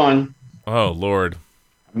 Hold on. Oh, Lord.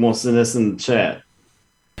 I'm going to send this in the chat.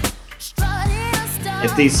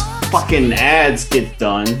 If these fucking ads get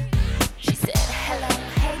done...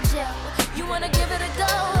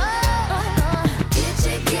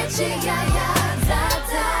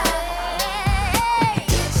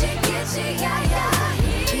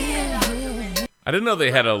 I didn't know they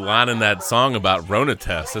had a line in that song about Rona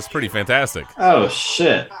tests. That's pretty fantastic. Oh,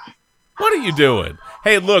 shit. What are you doing?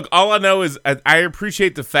 Hey, look, all I know is I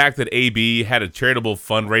appreciate the fact that AB had a charitable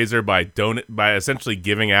fundraiser by essentially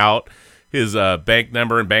giving out his bank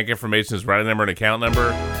number and bank information, his routing number and account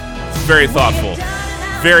number. It's very thoughtful.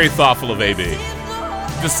 Very thoughtful of AB.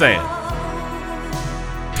 Just saying.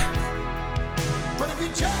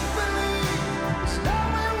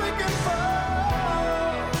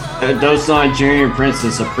 Those Nigerian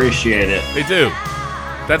princes appreciate it. They do.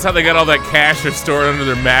 That's how they got all that cash that's stored under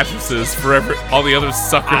their mattresses for all the other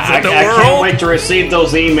suckers in the world. I can't wait to receive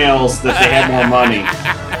those emails that they have more money.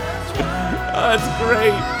 Oh, that's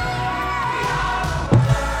great.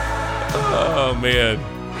 Oh, man.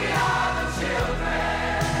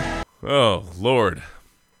 Oh, Lord.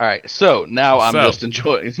 All right, so now I'm just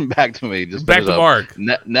enjoying. Back to me. Just back to Mark.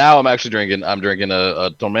 Now I'm actually drinking. I'm drinking a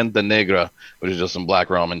Tormenta Negra, which is just some black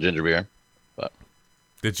rum and ginger beer. But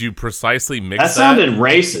did you precisely mix that? That sounded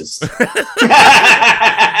racist.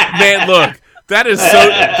 Man, look, that is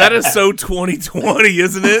so 2020,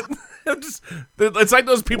 isn't it? It's like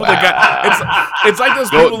those people that got. It's like those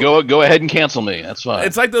people. Go ahead and cancel me. That's fine.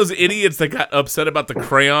 It's like those idiots that got upset about the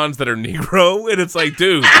crayons that are Negro, and it's like,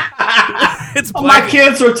 dude, it's black. My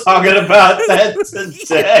kids were talking about that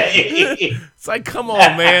today. It's like, come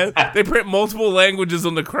on, man. They print multiple languages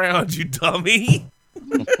on the crayons, you dummy.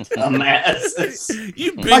 Dumbasses.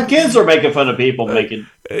 My kids were making fun of people making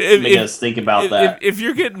us think about that. If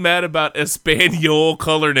you're getting mad about Espanol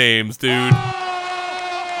color names, dude.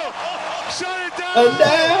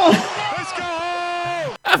 Down. Let's go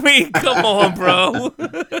home. I mean, come on, bro.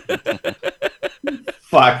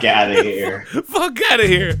 Fuck out of here. Fuck out of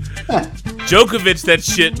here. Djokovic that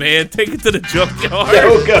shit, man. Take it to the junkyard.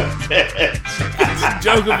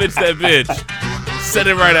 Djokovic that bitch. Send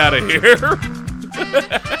it right out of here.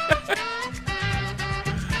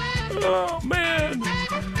 Oh, man.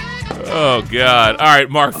 Oh, God. All right,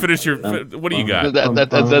 Mark, finish your... What do you got?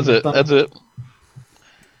 That's it. That's it.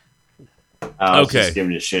 I was just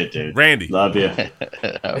giving you shit, dude. Randy. Love you.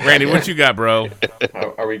 Randy, what you got, bro?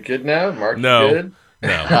 Are we good now? Mark, no. you good?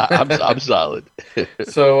 No. I'm solid.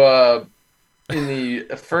 So, in the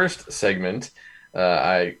first segment,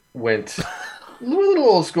 I went a little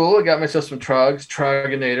old school. I got myself some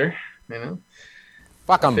Troganator, you know.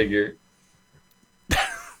 Fuck 'em. Figure.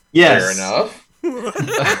 Yes. Fair enough.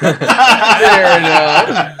 Fair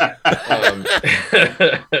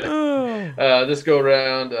enough. This go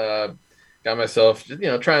around, got myself,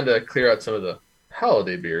 trying to clear out some of the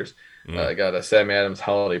holiday beers. I got a Sam Adams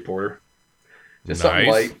Holiday Porter. Just something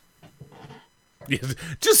light.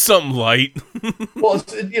 Just something light. Well,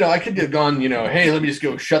 I could have gone, hey, let me just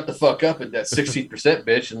go shut the fuck up at that 16%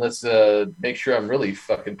 bitch, and let's make sure I'm really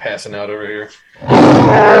fucking passing out over here.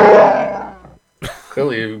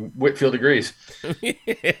 Clearly, Whitfield agrees. Yeah.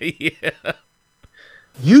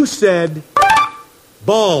 You said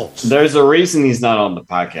balls. There's a reason he's not on the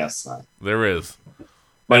podcast tonight. There is.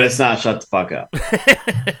 But it's not shut the fuck up.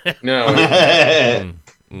 No.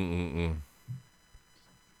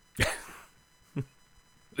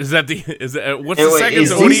 What's the second?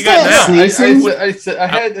 So what do you got now? I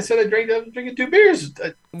said I drinking 2 beers.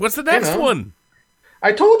 What's the next one?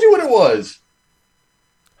 I told you what it was.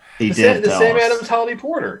 The Sam Adams Holiday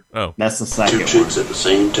Porter. Oh, that's the second 2 chicks at the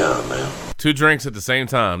same time, man. 2 drinks at the same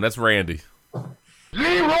time. That's Randy.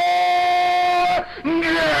 My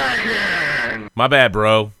bad,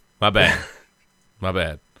 bro. My bad.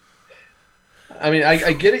 I mean,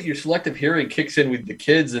 I get it. Your selective hearing kicks in with the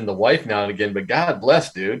kids and the wife now and again, but God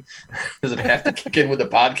bless, dude. Does it have to kick in with the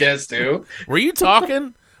podcast too? Were you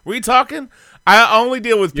talking? I only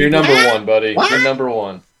deal with people. You're number one, buddy. What? You're number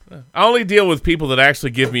one. I only deal with people that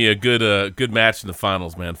actually give me a good match in the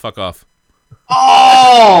finals, man. Fuck off.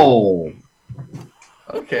 Oh!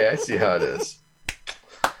 Okay, I see how it is.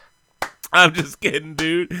 I'm just kidding,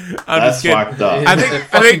 dude. That's fucked up. I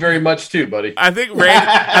think very much too, buddy. I think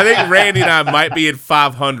Randy and I might be at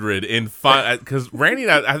 500 in because Randy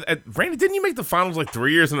and Randy, didn't you make the finals like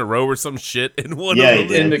 3 years in a row or some shit in one? Yeah, of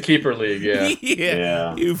them? In the keeper league. Yeah.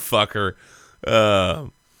 Yeah. You fucker. I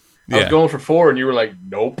was going for 4, and you were like,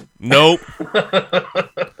 "Nope,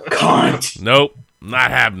 Cunt. Nope,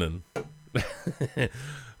 not happening."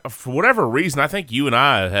 For whatever reason, I think you and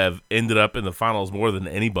I have ended up in the finals more than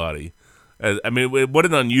anybody. I mean, what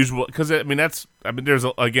an unusual, because there's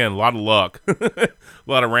again a lot of luck, a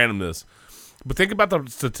lot of randomness. But think about the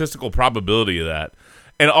statistical probability of that,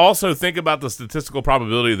 and also think about the statistical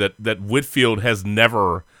probability that Whitfield has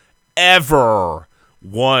never, ever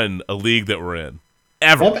won a league that we're in,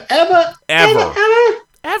 ever,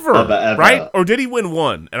 right? Or did he win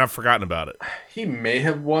one and I've forgotten about it? He may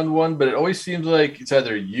have won one, but it always seems like it's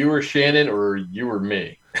either you or Shannon or you or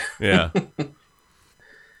me. Yeah.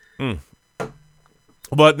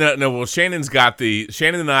 But no. Well, Shannon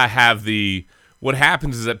and I have the. What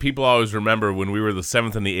happens is that people always remember when we were the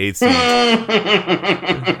 7th and the 8th seed,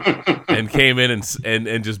 and came in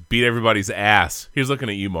and just beat everybody's ass. He was looking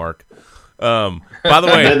at you, Mark. By the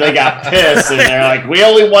way, and then they got pissed and they're like, "We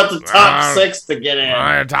only want the top 6 to get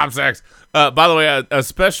in." Top 6. By the way, a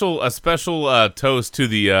special toast to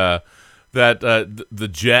the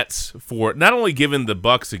Jets for not only giving the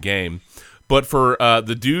Bucks a game, but for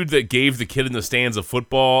the dude that gave the kid in the stands a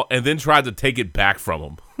football and then tried to take it back from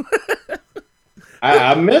him.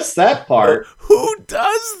 I missed that part. Who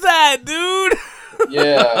does that, dude?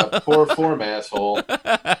 Yeah, poor form asshole.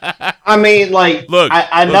 I mean, like, look,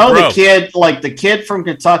 I know bro. the kid from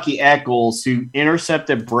Kentucky Eccles who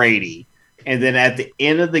intercepted Brady, and then at the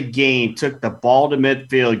end of the game took the ball to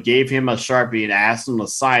midfield, gave him a Sharpie, and asked him to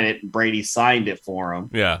sign it, and Brady signed it for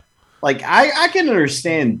him. Yeah. Like, I can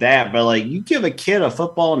understand that, but, like, you give a kid a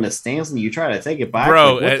football in the stands and you try to take it back.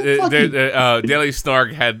 Bro, like, Daily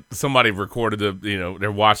Snark had somebody recorded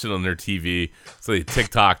they're watching on their TV, so they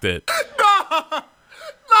TikToked it.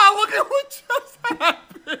 Nah, look at what just happened.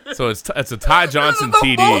 So it's a Ty Johnson This is the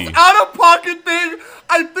TD. most out-of-pocket thing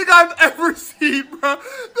I think I've ever seen, bro.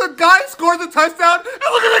 The guy scored the touchdown, and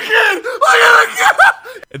look at the kid! Look at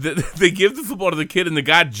the kid! They give the football to the kid, and the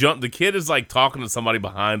guy the kid is like talking to somebody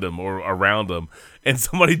behind him or around him, and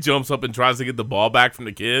somebody jumps up and tries to get the ball back from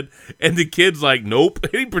the kid, and the kid's like, nope,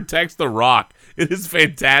 and he protects the rock. It is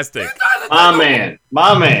fantastic. My man.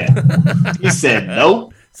 He said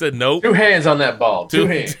nope. Said nope. 2 hands on that ball. 2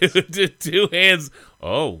 hands. Two hands.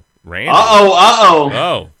 Oh, Randy. Uh-oh.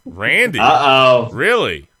 Oh, Randy. Uh-oh.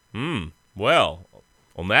 Really? Well,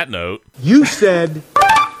 on that note. You said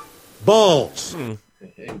balls.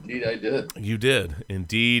 Indeed, I did. You did.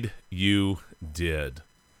 Indeed, you did.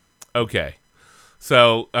 Okay.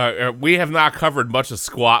 So, we have not covered much of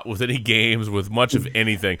squat with any games, with much of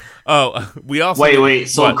anything. Oh, we also... Wait.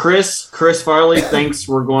 So what? Chris Farley thinks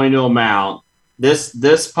we're going to amount. This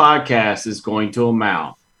podcast is going to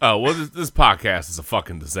amount. Oh, well, this podcast is a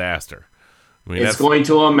fucking disaster. I mean, it's going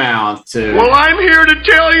to amount to... Well, I'm here to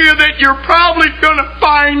tell you that you're probably going to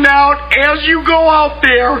find out as you go out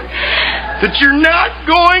there that you're not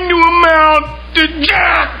going to amount to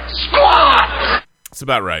jack squat. That's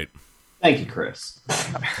about right. Thank you, Chris.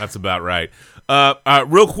 That's about right.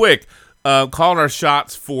 Real quick, calling our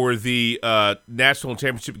shots for the national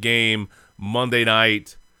championship game Monday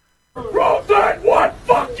night. Roll that one,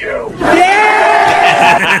 fuck you!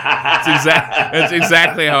 That's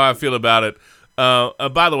exactly how I feel about it.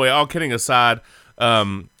 By the way, all kidding aside,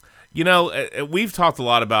 we've talked a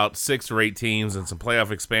lot about 6 or 8 teams and some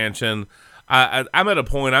playoff expansion. I'm at a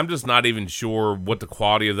point I'm just not even sure what the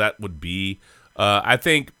quality of that would be. I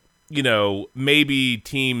think, maybe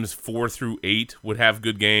teams 4 through 8 would have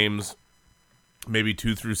good games, maybe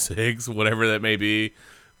 2 through 6, whatever that may be.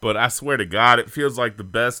 But I swear to God, it feels like the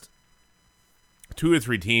best 2 or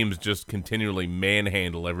 3 teams just continually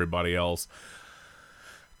manhandle everybody else.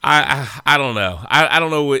 I don't know. I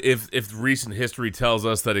don't know if recent history tells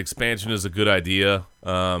us that expansion is a good idea.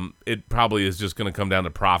 It probably is just going to come down to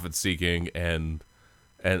profit seeking and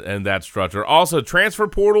that structure. Also, transfer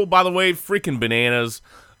portal, by the way, freaking bananas.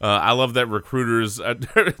 I love that recruiters, and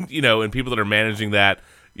people that are managing that,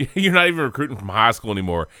 you're not even recruiting from high school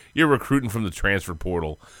anymore. You're recruiting from the transfer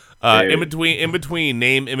portal. In between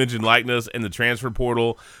name, image, and likeness and the transfer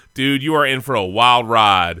portal, dude, you are in for a wild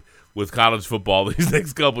ride with college football these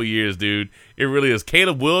next couple years, dude. It really is.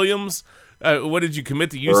 Caleb Williams, what did you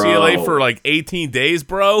commit to UCLA for like 18 days,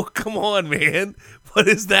 bro? Come on, man. What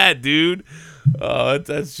is that, dude?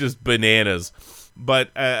 That's just bananas.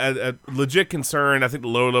 But a legit concern, I think the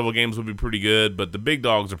lower level games will be pretty good, but the big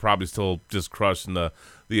dogs are probably still just crushing the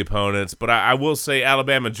opponents. But I will say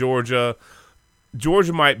Alabama, Georgia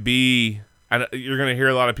might be, you're going to hear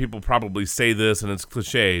a lot of people probably say this, and it's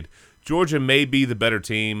cliched. Georgia may be the better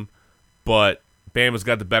team, but Bama's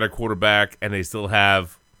got the better quarterback, and they still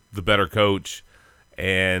have the better coach.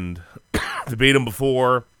 And they beat them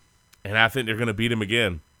before, and I think they're going to beat them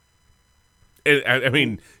again. I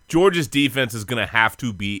mean, Georgia's defense is going to have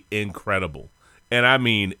to be incredible. And I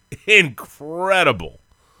mean incredible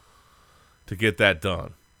to get that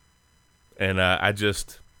done. And I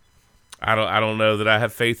don't know that I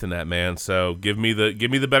have faith in that, man. So give me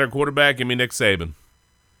the better quarterback. Give me Nick Saban.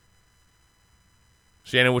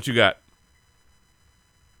 Shannon, what you got?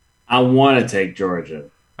 I want to take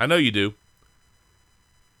Georgia. I know you do.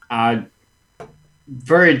 I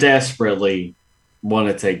very desperately want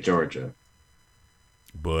to take Georgia.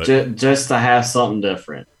 But just to have something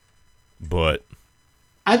different. But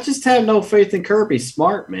I just have no faith in Kirby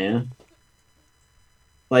Smart, man.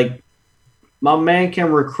 Like, my man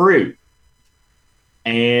can recruit.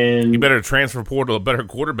 And you better transfer portal a better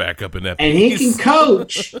quarterback up in that and piece. he can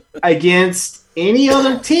coach against any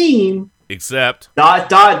other team except ...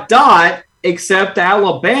 except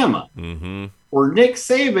Alabama. Mm-hmm. Where Nick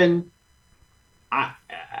Saban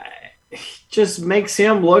just makes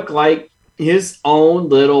him look like his own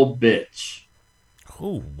little bitch.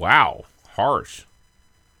 Oh, wow. Harsh.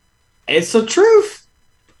 It's the truth.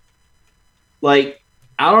 Like,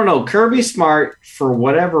 I don't know. Kirby Smart, for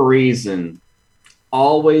whatever reason,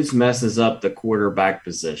 always messes up the quarterback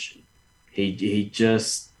position. He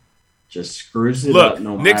just screws it up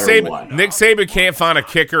no matter what. Nick Saban can't find a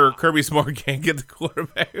kicker. Kirby Smart can't get the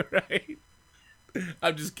quarterback right.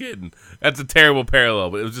 I'm just kidding. That's a terrible parallel,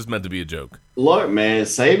 but it was just meant to be a joke. Look, man,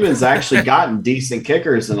 Saban's actually gotten decent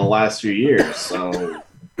kickers in the last few years. So,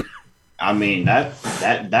 I mean,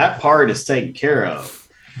 that part is taken care of.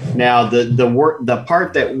 Now, the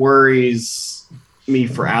part that worries me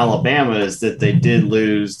for Alabama is that they did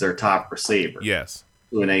lose their top receiver. Yes.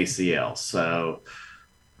 To an ACL. So,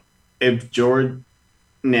 if Jordan...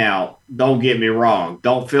 Now, don't get me wrong.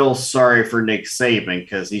 Don't feel sorry for Nick Saban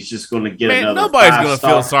because he's just going to get another. Nobody's going to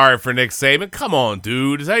feel sorry for Nick Saban. Come on,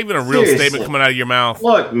 dude. Is that even a real statement coming out of your mouth?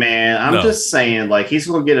 Look, man, I'm just saying, like, he's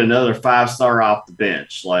going to get another 5-star off the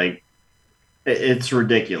bench. Like, it's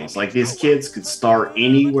ridiculous. Like, these kids could start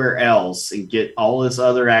anywhere else and get all his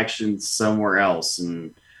other actions somewhere else,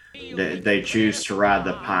 and they choose to ride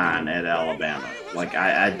the pine at Alabama. Like,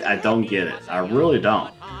 I don't get it. I really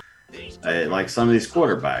don't. Like some of these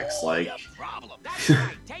quarterbacks, like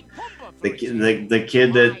the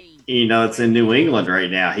kid that it's in New England right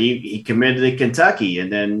now. He committed to Kentucky and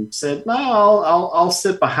then said, "No, I'll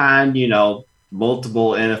sit behind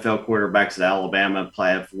multiple NFL quarterbacks at Alabama and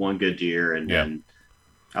play for one good year, and then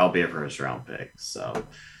I'll be a first-round pick." So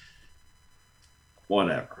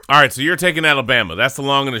whatever. All right, so you're taking Alabama. That's the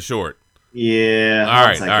long and the short. Yeah,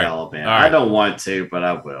 I'll take Alabama. All right. I don't want to, but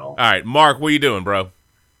I will. All right, Mark, what are you doing, bro?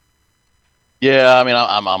 Yeah, I mean,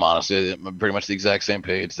 I'm honestly pretty much the exact same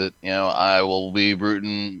page that I will be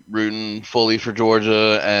rooting fully for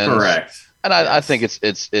Georgia, and correct. And I think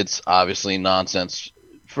it's obviously nonsense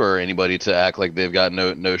for anybody to act like they've got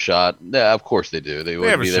no shot. Yeah, of course they do. They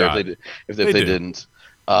wouldn't be there if they didn't.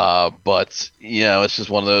 But it's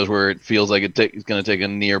just one of those where it feels like it's going to take a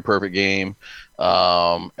near perfect game.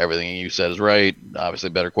 Everything you said is right. Obviously,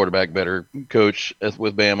 better quarterback, better coach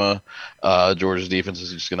with Bama. Georgia's defense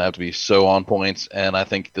is just going to have to be so on points, and I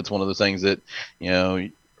think that's one of the things that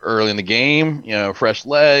early in the game, fresh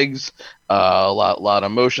legs, a lot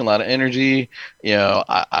of motion, a lot of energy.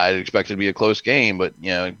 I expect it to be a close game, but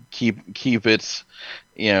keep it.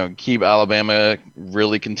 Keep Alabama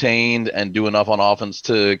really contained and do enough on offense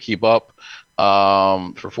to keep up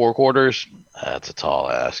for 4 quarters. That's a tall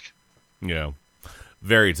ask. Yeah,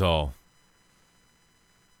 very tall.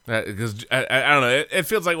 Because I don't know, it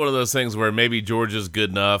feels like one of those things where maybe Georgia's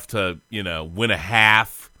good enough to win a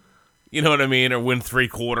half, you know what I mean, or win 3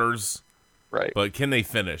 quarters. Right. But can they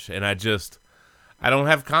finish? And I don't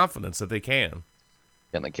have confidence that they can.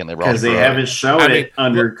 Can they because they haven't shown it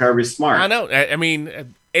under Kirby Smart. I know. I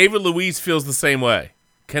mean, Ava Louise feels the same way.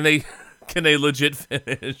 Can they legit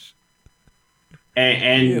finish?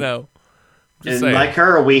 And just and like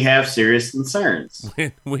her, we have serious concerns.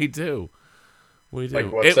 We do.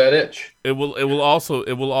 Like, what's that itch? It will also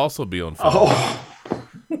be on film. Oh.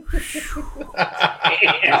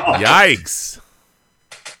 Yikes.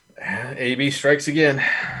 AB strikes again.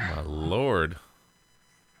 My Lord.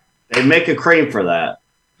 They make a cream for that.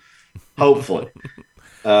 Hopefully.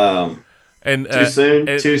 And too soon?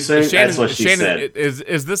 Too soon? Shannon, that's what she said.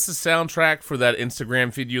 Is this the soundtrack for that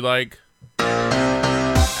Instagram feed you like?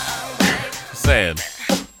 Just saying.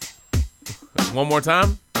 One more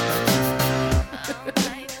time?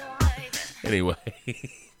 Anyway.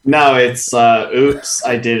 No, it's oops,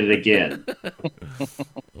 I did it again.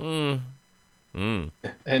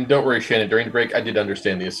 And don't worry, Shannon, during the break, I did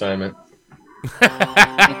understand the assignment.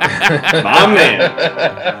 My man.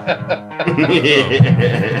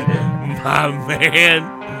 My man.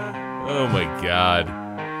 Oh my God.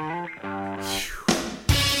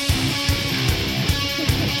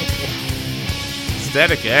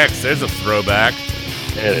 Static X, there's a throwback.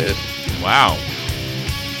 It is. Wow.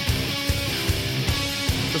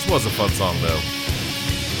 This was a fun song though.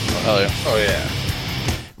 Oh yeah.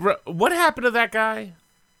 What happened to that guy?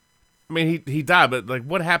 I mean, he died, but like,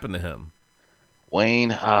 what happened to him?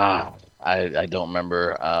 Wayne, I don't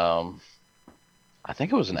remember. I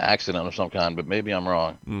think it was an accident of some kind, but maybe I'm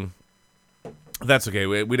wrong. That's okay.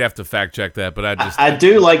 We'd have to fact check that, but I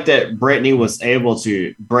do like that Brittany was able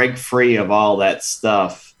to break free of all that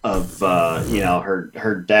stuff of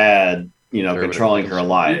her dad controlling her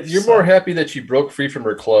life. You're more happy that she broke free from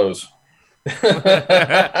her clothes.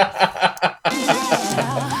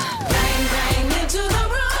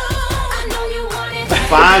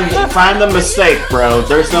 Find the mistake, bro.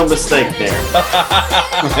 There's no mistake there.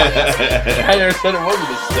 I never said it was a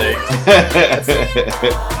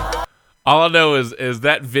mistake. All I know is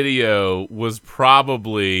that video was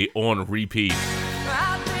probably on repeat.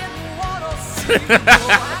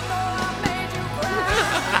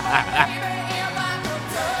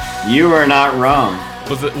 You are not wrong.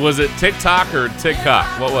 Was it TikTok or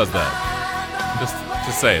TikTok? What was that?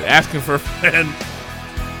 Just say it. Asking for a friend.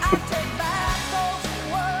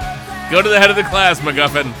 Go to the head of the class,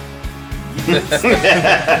 MacGuffin.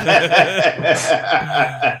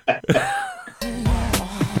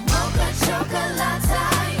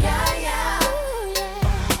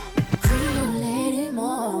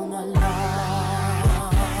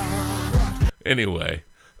 Anyway,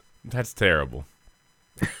 that's terrible.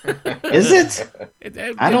 Is it?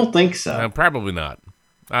 I don't think so. Probably not.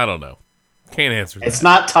 I don't know. Can't answer that. It's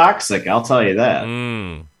not toxic, I'll tell you that.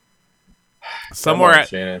 Somewhere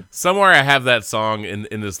I have that song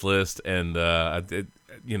in this list, and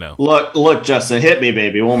Look, Justin, hit me,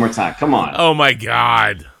 baby, one more time. Come on. Oh my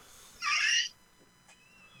God.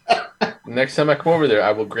 Next time I come over there,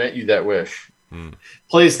 I will grant you that wish.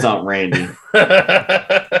 Please don't, Randy.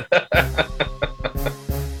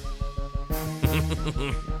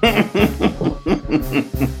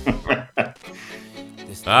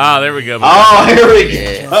 There we go. Oh, here we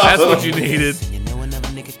go. That's what you needed.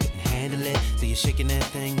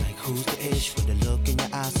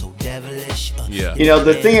 Yeah. You know,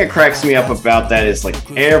 the thing that cracks me up about that is like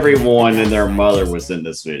everyone and their mother was in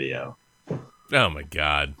this video. Oh my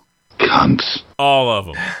God. Cunts. All of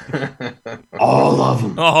them. All of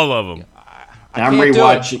them. All of them. I'm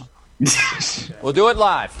rewatching. We'll do it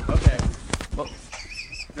live. Okay.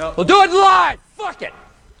 We'll do it live. Fuck it.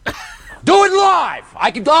 Do it live.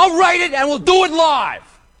 I'll write it and we'll do it live.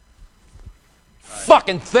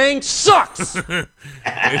 Fucking thing sucks.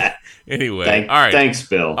 Anyway, all right. Thanks,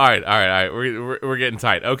 Bill. All right. We're getting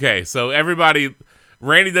tight. Okay, so everybody,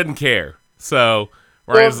 Randy doesn't care. So,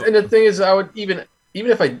 and the thing is, I would even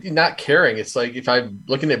if I not caring, it's like if I'm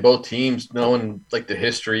looking at both teams, knowing like the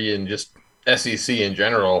history and just SEC in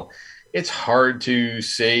general, it's hard to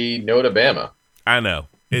say no to Bama. I know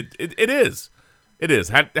it is. It is.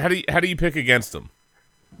 How do you pick against them?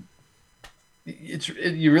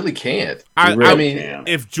 You really can't. I mean,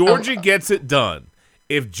 if Georgia gets it done,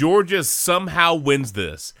 if Georgia somehow wins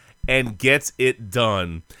this and gets it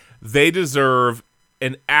done, they deserve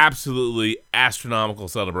an absolutely astronomical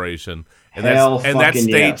celebration, and that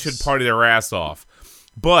state should party their ass off.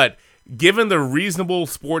 But given the reasonable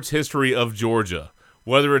sports history of Georgia,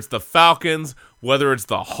 whether it's the Falcons, whether it's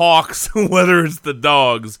the Hawks, whether it's the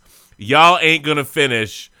Dogs, y'all ain't gonna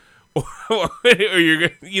finish. or you're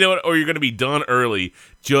gonna be done early,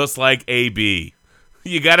 just like AB.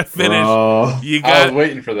 You gotta finish. I was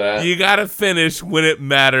waiting for that. You gotta finish when it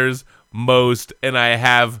matters most, and I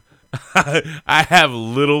have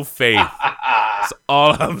little faith. That's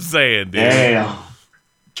all I'm saying, dude. Damn.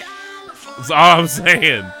 That's all I'm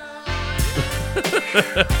saying.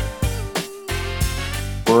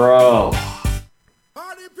 Bro.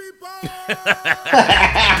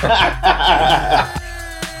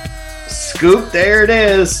 Scoop, there it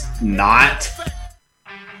is. Not.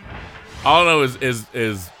 All I know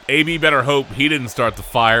is AB better hope he didn't start the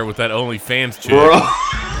fire with that OnlyFans chick. Bro.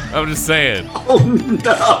 I'm just saying. Oh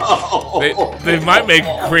no. They might make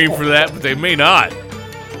cream for that, but they may not.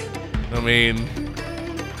 I mean,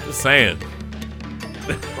 just saying.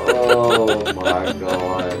 Oh my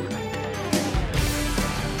God.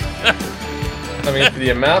 I mean, for the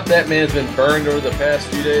amount that man's been burned over the past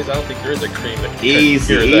few days, I don't think there's a cream that can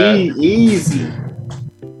Easy.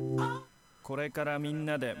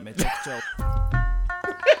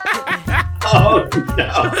 Oh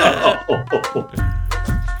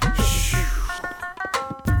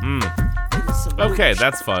no. Okay,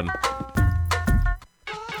 that's fun.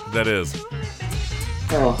 That is.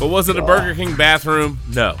 Oh, but was it a Burger King bathroom?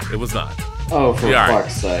 No, it was not. Oh, for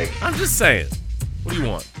fuck's sake. I'm just saying. What do you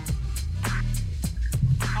want?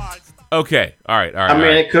 Okay. All right. I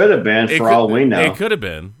mean, it could have been for all we know. It could have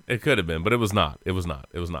been, but it was not. It was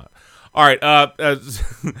not. All right.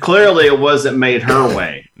 Clearly, it wasn't made her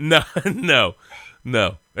way. No.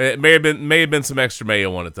 It may have been some extra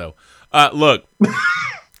mayo on it though. Look.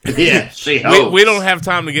 Yeah, she hopes. We don't have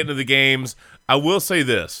time to get into the games. I will say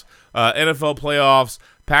this: NFL playoffs.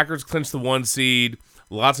 Packers clinched the 1 seed.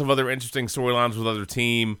 Lots of other interesting storylines with other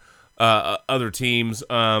teams.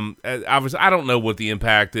 Obviously, I don't know what the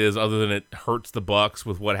impact is, other than it hurts the Bucs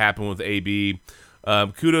with what happened with AB.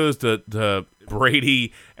 Kudos to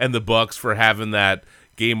Brady and the Bucs for having that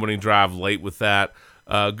game-winning drive late with that.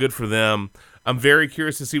 Good for them. I'm very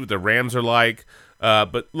curious to see what the Rams are like.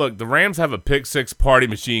 But look, the Rams have a pick six party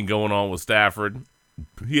machine going on with Stafford.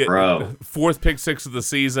 Bro. 4th pick six of the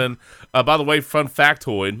season. By the way, fun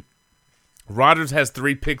factoid, Rodgers has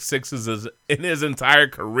 3 pick sixes in his entire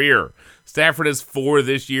career. Stafford has 4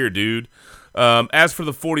 this year, dude. As for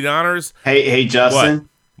the 49ers. Hey, Justin.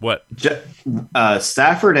 What?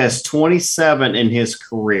 Stafford has 27 in his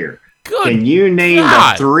career. Good. Can you name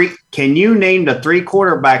God. the 3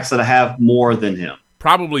 quarterbacks that have more than him?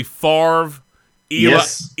 Probably Favre,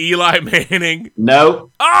 Eli Manning.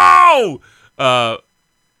 Nope. Oh!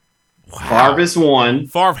 Wow. Favre is 1.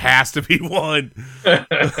 Favre has to be 1.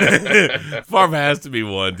 Favre has to be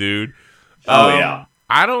 1, dude. Yeah.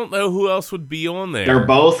 I don't know who else would be on there. They're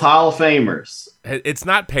both Hall of Famers. It's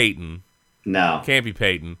not Peyton. No. Can't be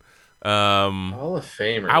Peyton. Hall of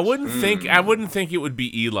Famers. I wouldn't think it would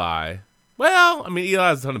be Eli. Well, I mean, Eli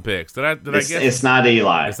has a ton of picks. Did I guess? It's not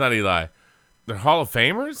Eli. It's not Eli. They're Hall of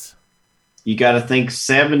Famers? You got to think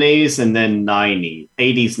 70s and then 80s,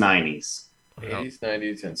 90s. 80s,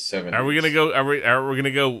 90s, and 70s. Are we gonna go? Are we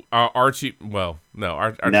gonna go? Archie? Well, no.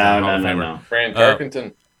 Archie No. Fran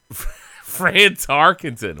Tarkenton. Fran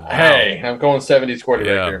Tarkenton. Wow. Hey, I'm going 70s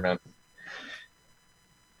quarterback here, man.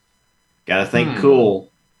 Got to think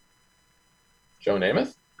cool. Joe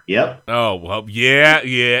Namath? Yep. Oh well,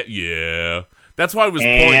 yeah. That's why I was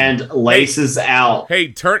and pointing. laces out. Hey,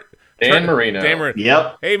 Dan Marino.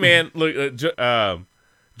 Yep. Hey man, look, Joe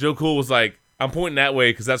Cool was like, I'm pointing that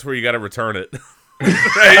way because that's where you got to return it.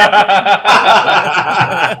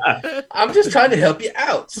 I'm just trying to help you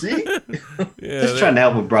out. See, just trying to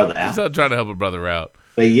help a brother out. Just trying to help a brother out.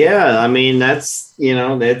 But yeah, I mean that's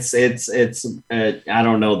it's I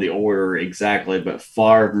don't know the order exactly, but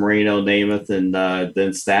Favre, Marino, Namath, and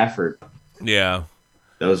then Stafford. Yeah,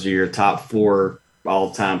 those are your top 4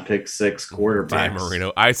 all-time pick 6 quarterbacks. Dan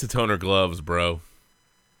Marino, isotoner gloves, bro.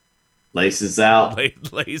 Laces out.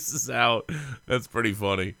 Laces out. That's pretty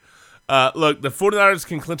funny. Look, the 49ers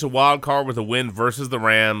can clinch a wild card with a win versus the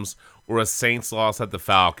Rams or a Saints loss at the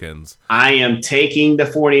Falcons. I am taking the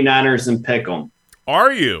 49ers and pick them.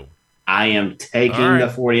 Are you? I am taking the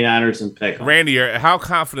 49ers and pick them. Randy, how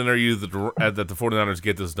confident are you that the 49ers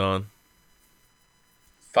get this done?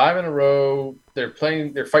 5 in a row. They're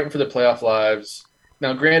fighting for the playoff lives.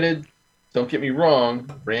 Now, granted, don't get me wrong,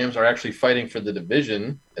 Rams are actually fighting for the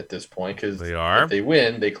division at this point because if they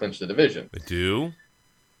win, they clinch the division. They do.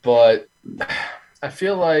 But I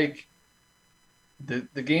feel like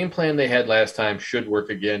the game plan they had last time should work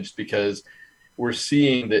again just because we're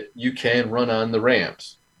seeing that you can run on the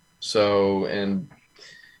Rams. So, and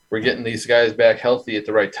we're getting these guys back healthy at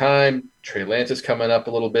the right time. Trey Lance is coming up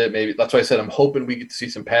a little bit. Maybe that's why I said I'm hoping we get to see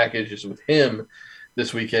some packages with him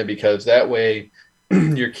this weekend because that way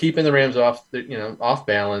you're keeping the Rams off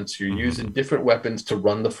balance. You're using different weapons to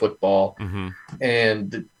run the football.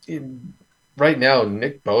 And right now,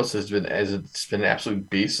 Nick Bosa has been an absolute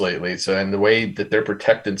beast lately. So, and the way that they're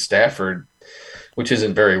protecting Stafford, which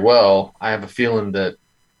isn't very well, I have a feeling that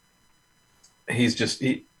I just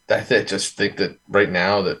think that right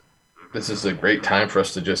now that this is a great time for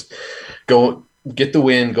us to just go get the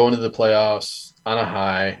win, go into the playoffs on a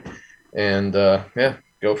high, and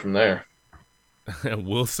go from there.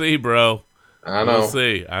 We'll see, bro. I know. We'll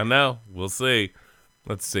see. I know. We'll see.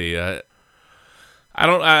 Let's see. I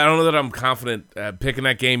don't know that I'm confident picking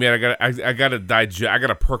that game yet. I gotta digest. I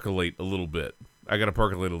gotta percolate a little bit.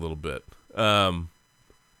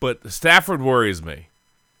 But Stafford worries me.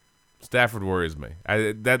 That's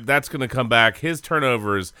going to come back. His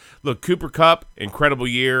turnovers. Look, Cooper Kupp, incredible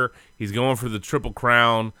year. He's going for the Triple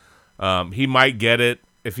Crown. He might get it.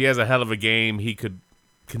 If he has a hell of a game, he could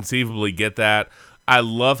conceivably get that. I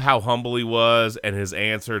love how humble he was and his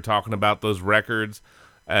answer talking about those records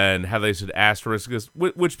and how they should asterisk this,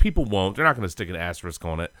 which people won't. They're not going to stick an asterisk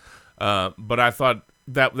on it. But I thought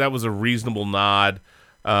that was a reasonable nod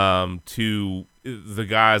to the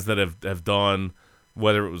guys that have done,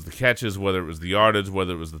 whether it was the catches, whether it was the yardage,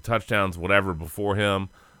 whether it was the touchdowns, whatever before him.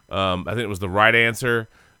 I think it was the right answer.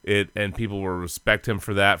 And people will respect him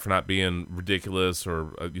for that, for not being ridiculous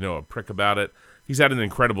or a prick about it. He's had an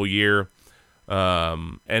incredible year.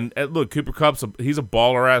 And look, Cooper Kupp's he's a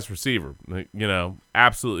baller-ass receiver.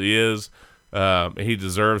 Absolutely is. He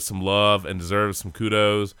deserves some love and deserves some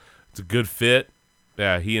kudos. It's a good fit.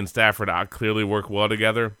 He and Stafford clearly work well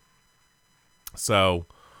together. So,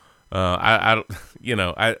 I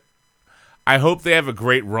hope they have a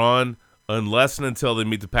great run, unless and until they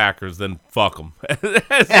meet the Packers. Then fuck them. As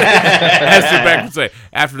Beck would say.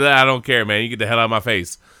 After that, I don't care, man. You get the hell out of my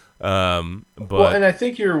face. And I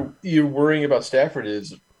think you're worrying about Stafford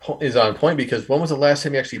is is on point because when was the last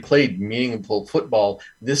time you actually played meaningful football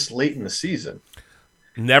this late in the season?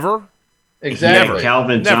 Never. Exactly. He had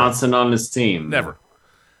Calvin Johnson on his team. Never.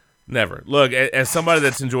 Look, as somebody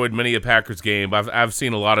that's enjoyed many a Packers game, I've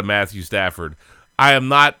seen a lot of Matthew Stafford. I am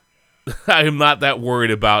not that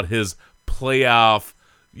worried about his playoff,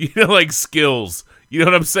 skills. You know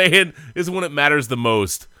what I'm saying? Is when it matters the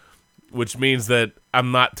most, which means that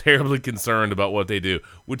I'm not terribly concerned about what they do,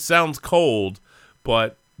 which sounds cold,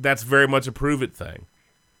 but that's very much a prove it thing.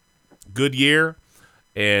 Good year,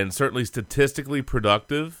 and certainly statistically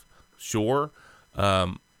productive, sure.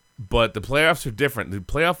 But the playoffs are different. The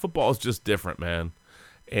playoff football is just different, man.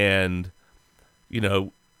 And,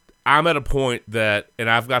 I'm at a point that, and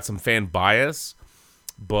I've got some fan bias,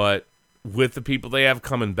 but with the people they have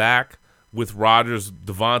coming back, with Rodgers,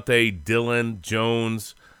 Devontae, Dillon,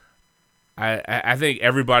 Jones, I think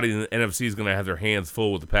everybody in the NFC is going to have their hands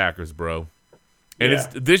full with the Packers, bro. And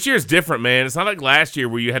this year's different, man. It's not like last year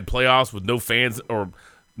where you had playoffs with no fans or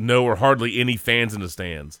hardly any fans in the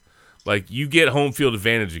stands. Like, you get home field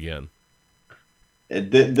advantage again.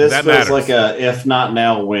 This feels matters. Like a if not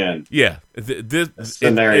now win. Yeah, this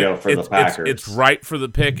scenario for the Packers. It's right for the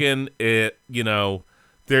picking. They're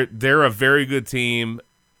a very good team.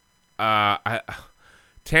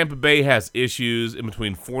 Tampa Bay has issues in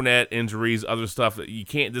between Fournette injuries, other stuff that you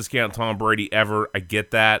can't discount Tom Brady ever. I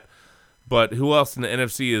get that, but who else in the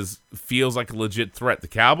NFC feels like a legit threat? The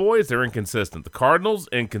Cowboys, they're inconsistent. The Cardinals,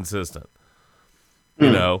 inconsistent.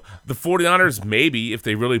 The 49ers, maybe, if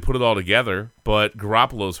they really put it all together, but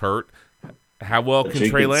Garoppolo's hurt. How well can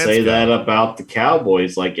Trey Lance say that about the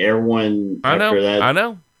Cowboys? Like, everyone after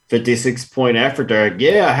that 56-point effort there.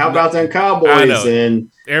 Yeah, how about them Cowboys?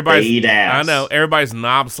 And they eat ass. I know. Everybody's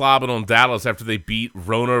knob-slobbing on Dallas after they beat the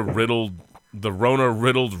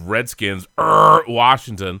Rona-riddled Redskins,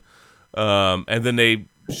 Washington. And then they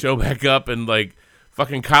show back up and,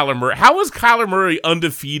 fucking Kyler Murray. How was Kyler Murray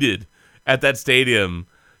undefeated at that stadium?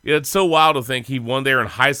 It's so wild to think he won there in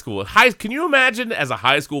high school. Can you imagine as a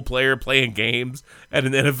high school player playing games at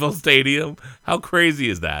an NFL stadium? How crazy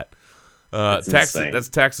is that? Texas, insane. That's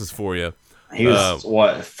Texas for you. He was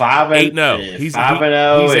 5-0. He's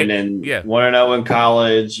 5-0, and then 1-0 in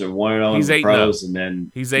college, and 1-0 in the pros, and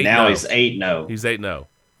then he's 8-0. He's 8-0.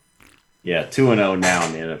 Yeah, 2-0 now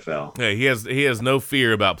in the NFL. Yeah, he has no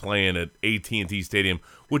fear about playing at AT&T Stadium,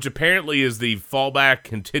 which apparently is the fallback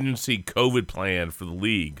contingency COVID plan for the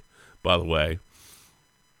league, by the way,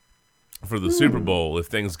 for the Super Bowl if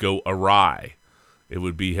things go awry. It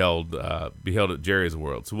would be held at Jerry's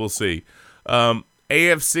World. So we'll see.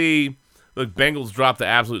 AFC, look, Bengals dropped the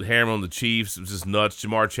absolute hammer on the Chiefs. It was just nuts.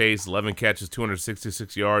 Jamar Chase, 11 catches,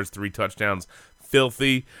 266 yards, 3 touchdowns.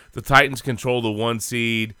 Filthy. The Titans control the 1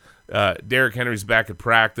 seed. Derrick Henry's back at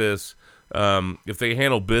practice. If they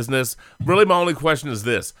handle business, really my only question is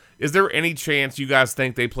this. Is there any chance you guys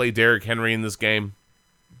think they play Derrick Henry in this game?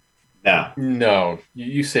 No.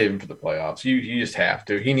 You save him for the playoffs. You just have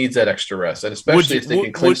to. He needs that extra rest, and especially if they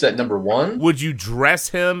can clinch that number 1. Would you dress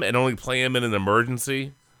him and only play him in an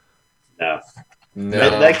emergency? No,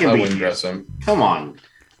 that can I wouldn't dress him. Come on,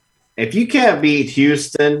 if you can't beat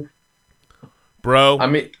Houston, bro. I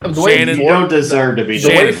mean, you don't deserve to be. The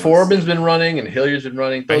way Foreman's been running and Hilliard's been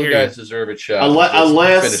running, those guys deserve a shot.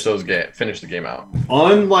 Unless finish the game out.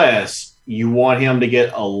 Unless you want him to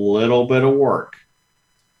get a little bit of work.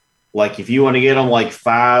 Like, if you want to get them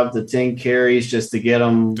 5 to 10 carries just to get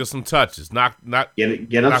them just some touches, get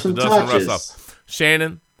them some touches.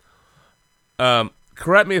 Shannon,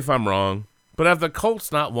 correct me if I'm wrong, but have the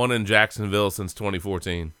Colts not won in Jacksonville since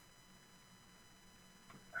 2014?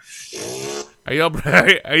 Are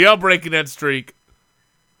y'all breaking that streak?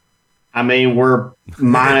 I mean, we're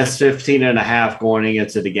minus 15.5 going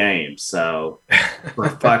into the game, so for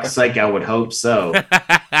fuck's sake, I would hope so.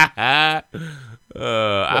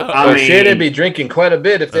 Shannon be drinking quite a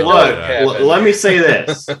bit if they let me say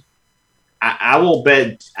this. I will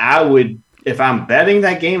bet. I would, if I'm betting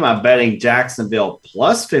that game, I'm betting Jacksonville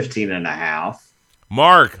plus 15.5.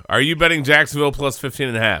 Mark, are you betting Jacksonville plus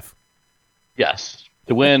 15.5? Yes.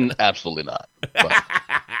 To win, absolutely not. But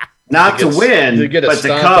not to win, but to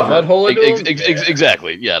cover.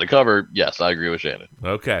 Exactly. Yeah, to cover. Yes, I agree with Shannon.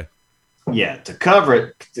 Okay. Yeah, to cover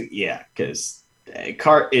it. Yeah, because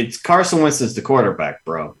it's Carson Wentz is the quarterback,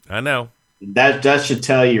 bro. I know. That should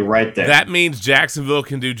tell you right there. That means Jacksonville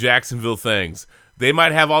can do Jacksonville things. They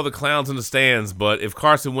might have all the clowns in the stands, but if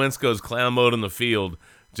Carson Wentz goes clown mode on the field,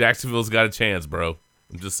 Jacksonville's got a chance, bro.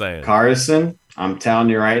 I'm just saying. Carson, I'm telling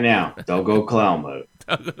you right now, don't go clown mode.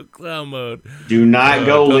 Don't go clown mode. Do not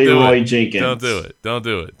go Leroy Jenkins. Don't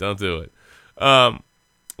do it.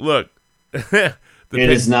 Look, It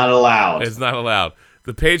is not allowed. It's not allowed.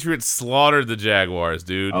 The Patriots slaughtered the Jaguars,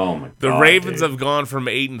 dude. Oh my god. The Ravens have gone from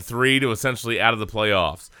 8-3 to essentially out of the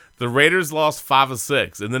playoffs. The Raiders lost 5 of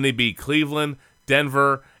 6, and then they beat Cleveland,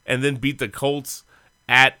 Denver, and then beat the Colts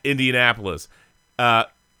at Indianapolis.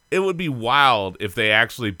 It would be wild if they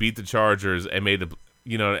actually beat the Chargers and made the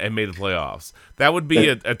playoffs. That would be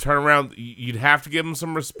a turnaround. You'd have to give them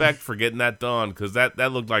some respect for getting that done, because that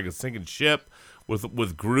looked like a sinking ship.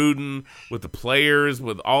 With Gruden, with the players,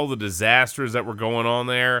 with all the disasters that were going on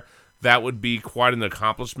there, that would be quite an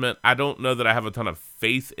accomplishment. I don't know that I have a ton of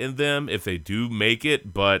faith in them if they do make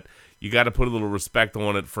it, but you got to put a little respect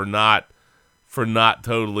on it for not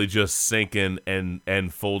totally just sinking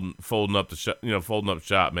and folding up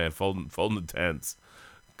shop, man, folding the tents.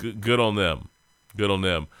 Good on them. Good on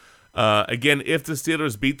them. Again, if the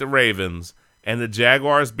Steelers beat the Ravens and the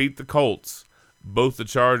Jaguars beat the Colts, both the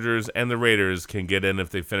Chargers and the Raiders can get in if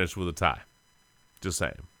they finish with a tie. Just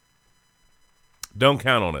saying. Don't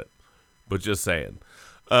count on it, but just saying.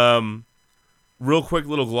 Real quick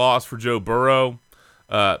little gloss for Joe Burrow.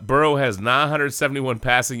 Burrow has 971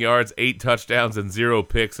 passing yards, 8 touchdowns, and 0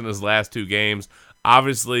 picks in his last 2 games.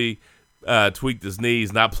 Obviously, tweaked his knee.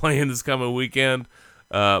 He's not playing this coming weekend,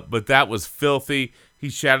 but that was filthy. He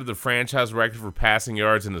shattered the franchise record for passing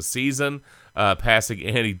yards in the season, passing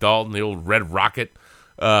Andy Dalton, the old Red Rocket,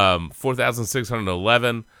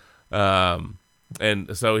 4,611.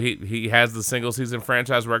 And so he has the single season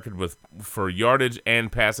franchise record for yardage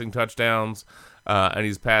and passing touchdowns, and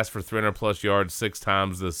he's passed for 300-plus yards 6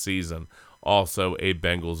 times this season, also a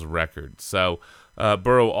Bengals record. So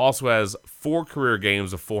Burrow also has 4 career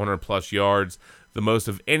games of 400-plus yards, the most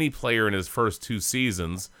of any player in his first 2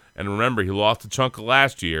 seasons. And remember, he lost a chunk of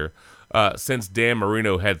last year, since Dan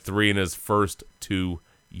Marino had 3 in his first 2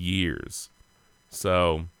 years.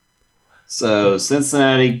 So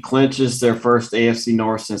Cincinnati clinches their first AFC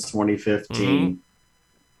North since 2015. Mm-hmm.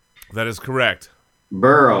 That is correct.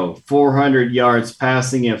 Burrow, 400 yards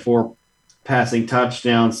passing and 4 passing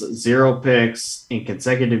touchdowns, 0 picks in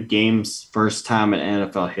consecutive games, first time in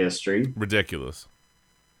NFL history. Ridiculous.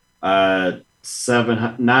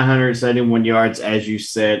 971 yards, as you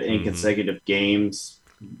said, in consecutive games,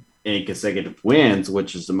 in consecutive wins,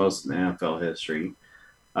 which is the most in NFL history.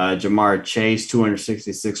 Jamar Chase,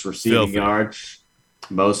 266 receiving yards,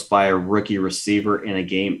 most by a rookie receiver in a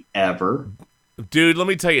game ever. Dude, let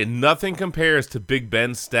me tell you, nothing compares to Big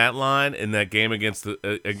Ben's stat line in that game against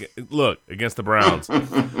the Browns.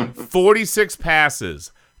 46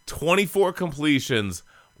 passes, 24 completions,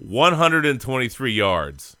 123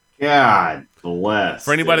 yards. God bless.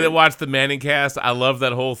 For anybody that watched the Manning cast, I love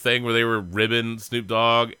that whole thing where they were ribbing Snoop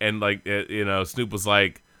Dogg, and Snoop was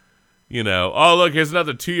like, oh look, here's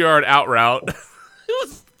another 2-yard out route. It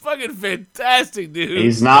was fucking fantastic, dude.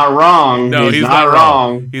 He's not wrong. No, he's not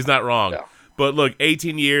wrong. He's not wrong. No. But look,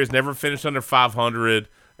 18 years, never finished under 500,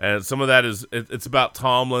 and some of that it's about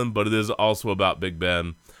Tomlin, but it is also about Big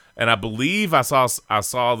Ben. And I believe I saw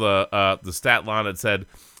the stat line that said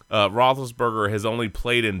Roethlisberger has only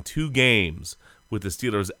played in 2 games with the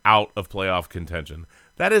Steelers out of playoff contention.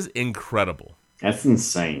 That is incredible. That's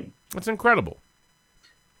insane. That's incredible.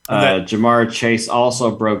 Jamar Chase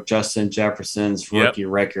also broke Justin Jefferson's rookie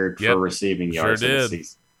record for receiving yards in the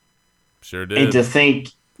season. Sure did. And to think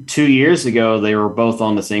 2 years ago they were both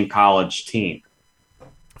on the same college team.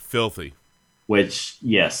 Filthy. Which,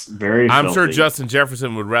 yes, very I'm filthy. sure Justin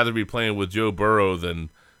Jefferson would rather be playing with Joe Burrow than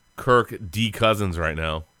Kirk D. Cousins right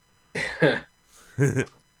now.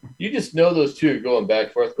 You just know those two are going back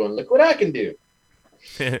and forth, going, look what I can do.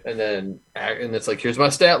 and it's like, here's my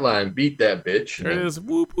stat line. Beat that bitch. There it is.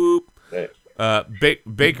 Whoop, whoop. Right.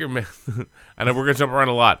 Baker, I know we're going to jump around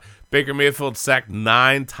a lot. Baker Mayfield sacked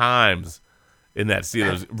 9 times in that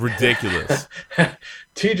Steelers. Ridiculous.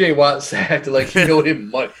 TJ Watt sacked like he owed him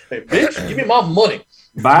money. Like, bitch, give me my money.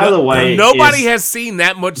 By the way, nobody has seen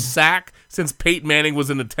that much sack since Peyton Manning was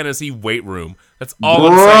in the Tennessee weight room. That's all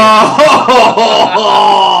I'm saying.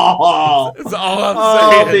 That's all I'm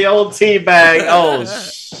saying. Oh, the old teabag. Oh,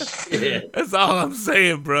 shit. That's all I'm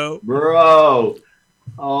saying, bro. Bro.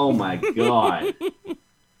 Oh, my God.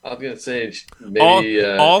 I was going to say, maybe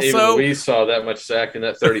also, we saw that much sack in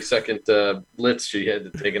that 30-second blitz she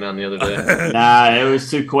had taken on the other day. Nah, it was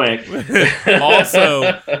too quick.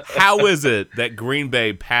 Also, how is it that Green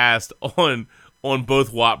Bay passed on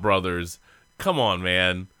both Watt brothers? Come on,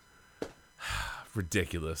 man.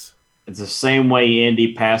 Ridiculous. It's the same way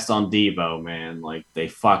Indy passed on Devo, man. Like, they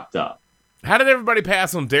fucked up. How did everybody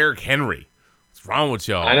pass on Derrick Henry? What's wrong with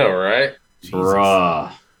y'all? I know, right? Jesus.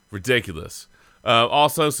 Bruh. Ridiculous.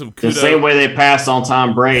 Also, some kudos. The same way they passed on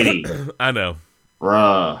Tom Brady. I know.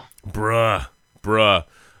 Bruh. bruh.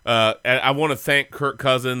 And I want to thank Kirk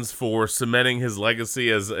Cousins for cementing his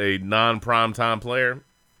legacy as a non-primetime player.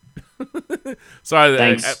 Sorry,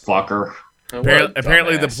 Thanks, fucker.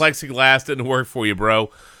 Apparently the plexiglass didn't work for you, bro.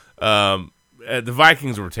 The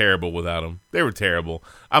Vikings were terrible without him. They were terrible.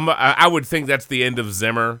 I would think that's the end of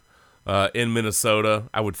Zimmer in Minnesota.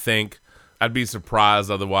 I would think. I'd be surprised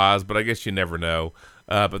otherwise, but I guess you never know.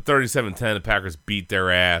 But 37-10, the Packers beat their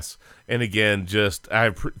ass. And again,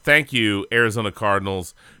 thank you, Arizona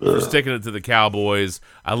Cardinals, for sticking it to the Cowboys.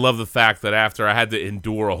 I love the fact that after I had to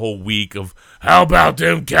endure a whole week of, how about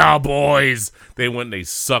them Cowboys? They went and they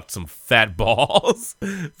sucked some fat balls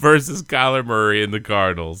versus Kyler Murray and the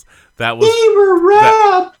Cardinals. That was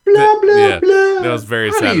blah. That was very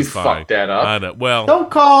How satisfying. Do you fuck that up? I know. Well,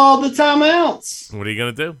 don't call the timeouts. What are you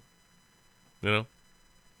gonna do?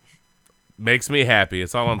 Makes me happy.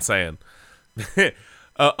 That's all I'm saying. You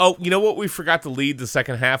know what we forgot to lead the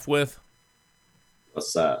second half with?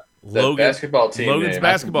 What's that? Logan's basketball team. Logan's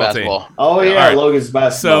basketball team. Oh yeah, right. Logan's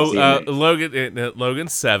basketball team. So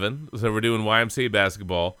Logan's 7. So we're doing YMCA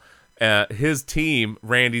basketball. His team,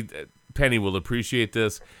 Randy Penny will appreciate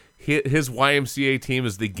this. His YMCA team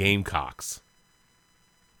is the Gamecocks.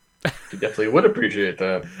 He definitely would appreciate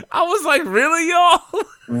that. I was like, really, y'all?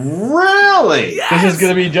 Really? Yes. This is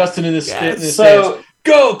going to be Justin in his stance.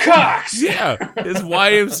 Go Cox! Yeah, his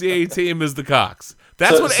YMCA team is the Cox.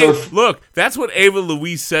 That's what Ava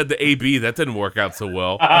Louise said to AB. That didn't work out so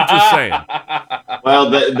well. I'm just saying. Well,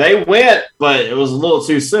 they went, but it was a little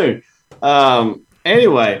too soon.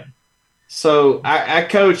 Anyway, so I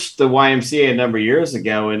coached the YMCA a number of years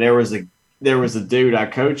ago, and there was a dude I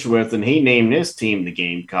coached with, and he named his team the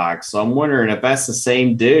Gamecocks. So I'm wondering if that's the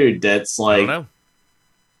same dude that's like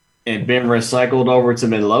and been recycled over to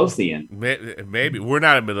Midlothian. Maybe we're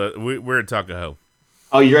not at Midlothian. We're at Tuckahoe.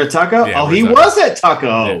 Oh, you're at Tuckahoe? Yeah, he was at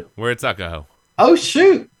Tuckahoe. Yeah, we're at Tuckahoe. Oh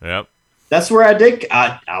shoot! Yep. That's where I did.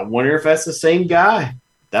 I wonder if that's the same guy.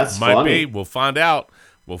 That's might funny. be. We'll find out.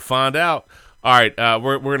 All right,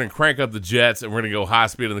 we're gonna crank up the Jets, and we're gonna go high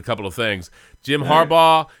speed on a couple of things. Jim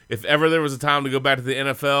Harbaugh, if ever there was a time to go back to the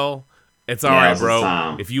NFL, it's all right,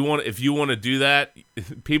 bro. If you want to do that,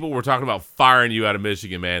 people were talking about firing you out of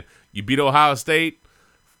Michigan, man. You beat Ohio State,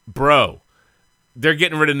 bro. They're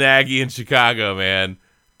getting rid of Nagy in Chicago, man.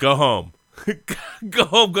 Go home. Go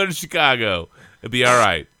home. Go to Chicago. It'll be all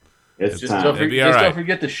right. Just don't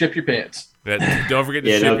forget to ship your pants. Don't forget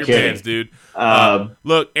to ship your pants, dude.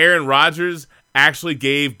 Look, Aaron Rodgers actually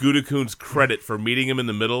gave Gutekunst credit for meeting him in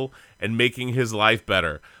the middle and making his life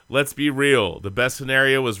better. Let's be real. The best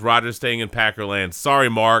scenario was Rodgers staying in Packerland. Sorry,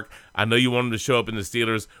 Mark. I know you want him to show up in the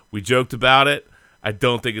Steelers. We joked about it. I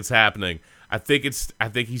don't think it's happening. I think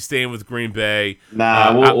he's staying with Green Bay.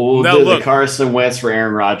 Nah, we'll do the Carson Wentz for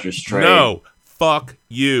Aaron Rodgers trade. No, fuck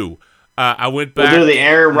you. I went back. We'll do the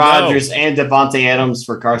Aaron Rodgers and Devontae Adams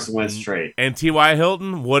for Carson Wentz trade. And T.Y.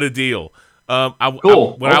 Hilton, what a deal.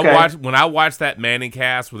 Cool. When I watched that Manning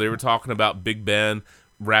cast where they were talking about Big Ben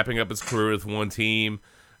wrapping up his career with one team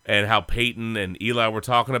and how Peyton and Eli were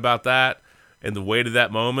talking about that and the weight of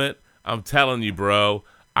that moment, I'm telling you, bro,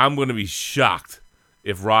 I'm going to be shocked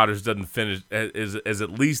if Rodgers doesn't finish, is at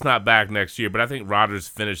least not back next year. But I think Rodgers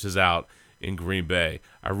finishes out in Green Bay.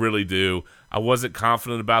 I really do. I wasn't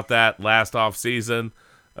confident about that last offseason.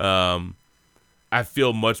 I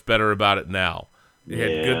feel much better about it now. He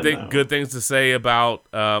had good things to say about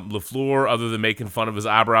LaFleur other than making fun of his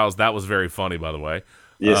eyebrows. That was very funny, by the way.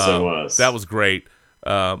 Yes, it was. That was great.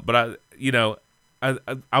 But I'm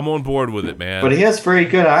on board with it, man. But he has very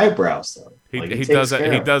good eyebrows, though. He does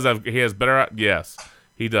has better. Yes,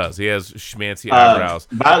 he does. He has schmancy eyebrows.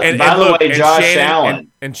 By the way, Josh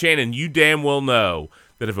Allen and Shannon, you damn well know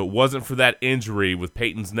that if it wasn't for that injury with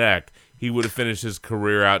Peyton's neck, he would have finished his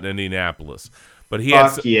career out in Indianapolis. But he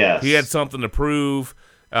had something to prove.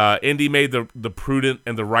 Indy made the prudent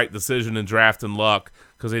and the right decision in drafting Luck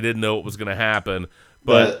because they didn't know what was going to happen.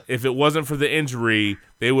 But if it wasn't for the injury,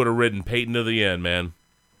 they would have ridden Peyton to the end, man.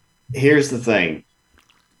 Here's the thing.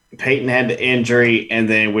 Peyton had the injury, and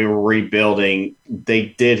then we were rebuilding. They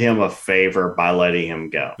did him a favor by letting him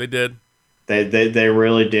go. They did. They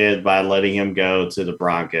really did by letting him go to the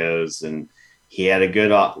Broncos, and he had a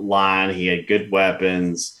good line. He had good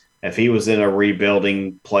weapons. If he was in a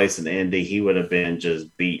rebuilding place in Indy, he would have been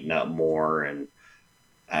just beaten up more. And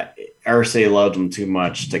Irsay loved him too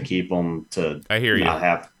much to keep him to not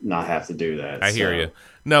have to do that. I hear you.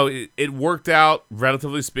 No, it worked out.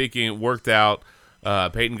 Relatively speaking, it worked out.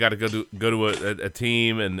 Peyton got to go to a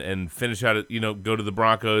team and finish out. Go to the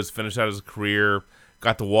Broncos, finish out his career.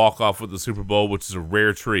 Got to walk off with the Super Bowl, which is a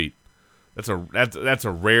rare treat. That's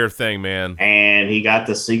a rare thing, man. And he got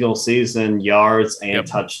the single season yards and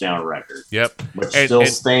touchdown record. Yep. Which still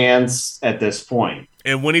stands at this point.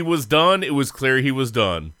 And when he was done, it was clear he was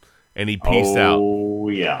done. And he peaced out. Oh,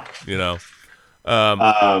 yeah. You know.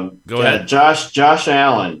 Go ahead. Josh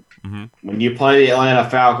Allen. Mm-hmm. When you play the Atlanta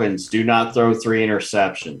Falcons, do not throw 3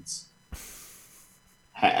 interceptions.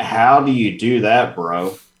 How do you do that,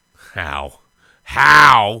 bro? How?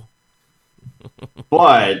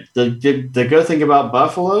 But the good thing about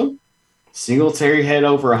Buffalo, Singletary had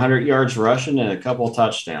over 100 yards rushing and a couple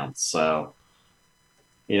touchdowns. So,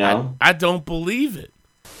 you know. I don't believe it.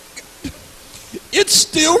 It's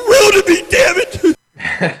still real to me, damn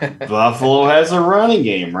it! Buffalo has a running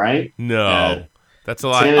game, right? No. That's a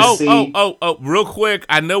lie. Tennessee. Oh, real quick.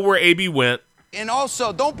 I know where AB went. And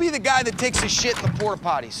also, don't be the guy that takes his shit in the porta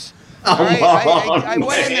potties. Oh, All right? I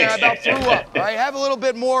went in there, I about threw up. All right? Have a little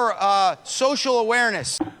bit more social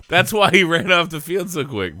awareness. That's why he ran off the field so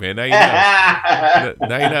quick, man. Now you know.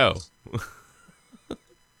 Now you know.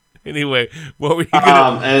 Anyway, what were you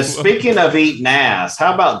gonna? Speaking of eating ass,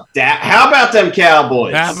 how about that? How about them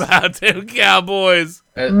Cowboys? How about them Cowboys?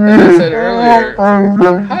 As I said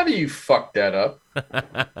earlier, how do you fuck that up?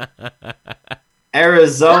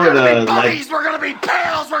 Arizona, We're gonna be buddies. We're gonna be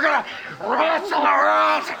pals. We're gonna wrestle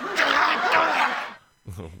around.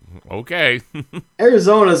 Okay.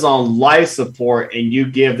 Arizona's on life support, and you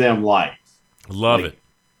give them life. Love it.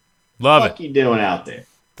 Love what it. What you doing out there?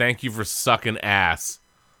 Thank you for sucking ass.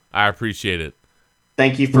 I appreciate it.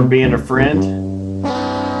 Thank you for being a friend.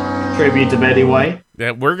 Tribute to Betty White.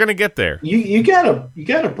 Yeah, we're gonna get there. You gotta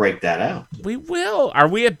break that out. We will. Are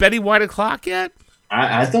we at Betty White o'clock yet?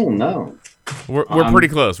 I don't know. We're pretty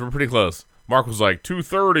close. We're pretty close. Mark was like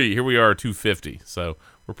 2:30. Here we are, 2:50. So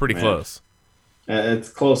we're pretty close. It's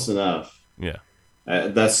close enough. Yeah.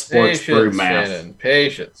 That's sports brew math. Shannon.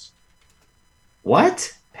 Patience.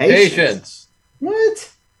 What? Patience.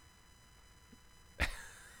 What?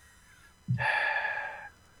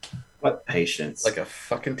 What patience? Like a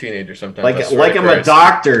fucking teenager sometimes. Like I'm a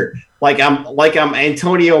doctor. Like I'm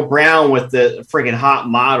Antonio Brown with the freaking hot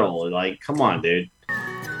model. Like, come on, dude.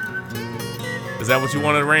 Is that what you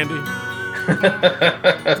wanted, Randy?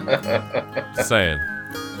 Just saying.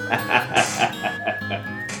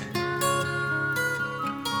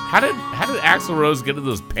 How did Axl Rose get into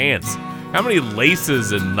those pants? How many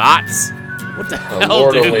laces and knots? What the hell,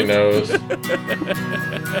 Lord dude? only knows.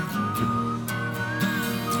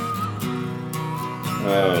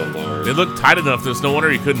 Oh, Lord. They looked tight enough. There's no wonder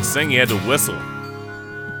he couldn't sing. He had to whistle.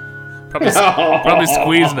 Probably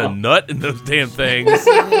squeezing a nut in those damn things.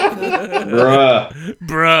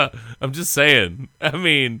 Bruh. I'm just saying. I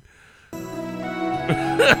mean...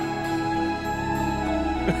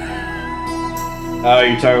 Oh,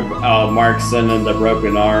 you're talking about Mark sending the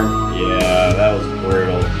broken arm? Yeah, that was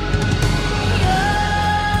brutal.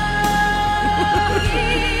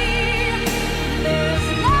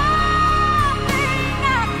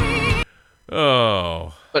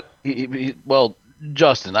 Oh. But, well,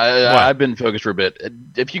 Justin, I've been focused for a bit.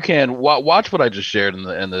 If you can, watch what I just shared in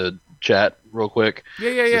the chat real quick.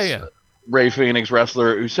 Yeah. Ray Phoenix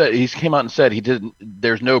wrestler who said he came out and said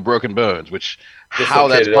there's no broken bones, which how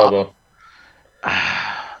that's possible.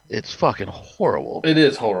 It's fucking horrible. It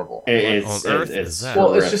is horrible. It's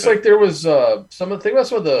just like there was some of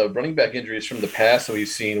the running back injuries from the past that we've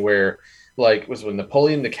seen where like was when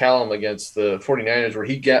Napoleon McCallum against the 49ers where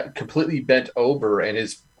he got completely bent over and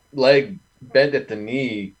his leg bent at the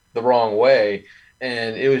knee the wrong way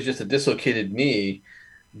and it was just a dislocated knee,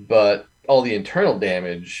 but all the internal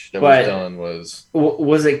damage that was done was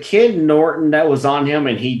it Kid Norton that was on him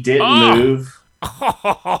and he didn't move?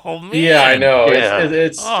 Oh man! Yeah, I know. Yeah.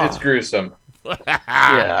 It's gruesome.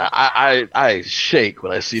 Yeah, I shake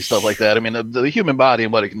when I see stuff like that. I mean, the human body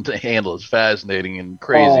and what it can handle is fascinating and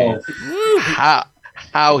crazy.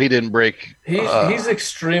 How he didn't break? He's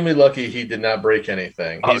extremely lucky he did not break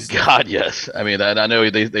anything. God, yes. I mean, I know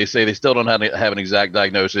they say they still don't have an exact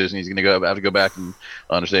diagnosis, and he's going to have to go back and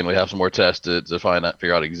understandably have some more tests to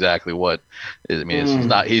figure out exactly what. I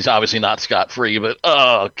mean, he's obviously not scot-free, but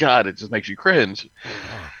oh God, it just makes you cringe.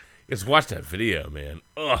 Just watch that video, man.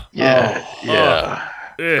 Ugh. Yeah.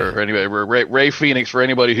 For anybody, Ray Phoenix, for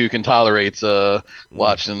anybody who can tolerate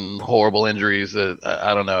watching horrible injuries,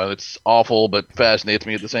 I don't know, it's awful, but fascinates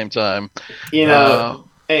me at the same time. You know,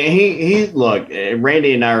 he look.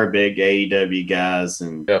 Randy and I are big AEW guys,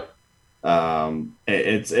 and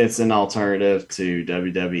it's an alternative to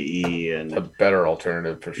WWE and a better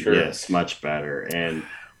alternative for sure. Yes, much better. And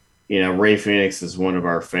Ray Phoenix is one of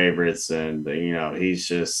our favorites, and he's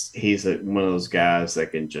one of those guys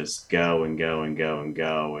that can just go and go and go and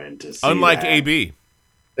go, and to see unlike that, AB.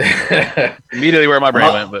 Immediately where my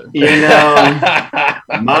brain went, but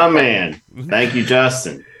my man. Thank you,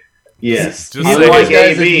 Justin. Yes, Just unlike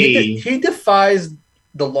saying. AB, he defies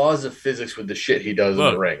the laws of physics with the shit he does in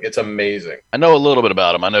the ring. It's amazing. I know a little bit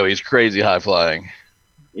about him. I know he's crazy high flying.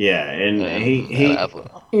 yeah, and he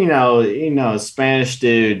a Spanish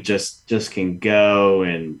dude just can go,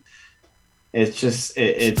 and it's just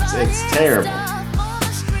it's terrible.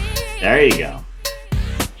 There you go.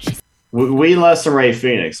 We lost some Ray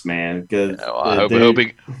Phoenix, man. Because I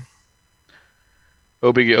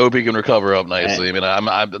hope he can recover up nicely. I mean,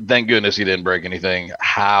 I'm thank goodness he didn't break anything.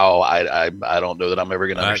 How I don't know that I'm ever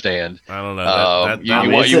going to understand. I don't know.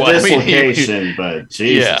 It's a dislocation, but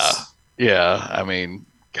Jesus. Yeah. I mean,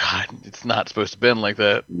 God, it's not supposed to bend like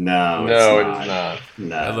that. No, it is not.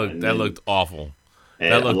 No, that looked awful.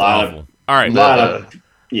 And That looked awful. All right,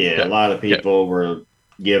 a lot of people were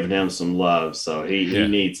giving him some love, so he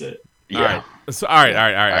needs it. Yeah. All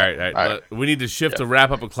right. We need to shift to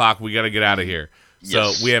wrap up a clock. We got to get out of here.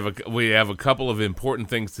 So Yes. we have a couple of important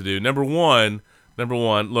things to do. Number one,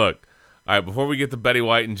 look. All right, before we get to Betty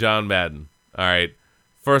White and John Madden. All right.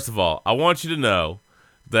 First of all, I want you to know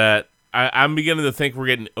that I'm beginning to think we're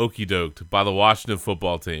getting okey doked by the Washington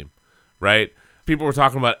football team. Right? People were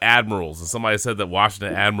talking about Admirals, and somebody said that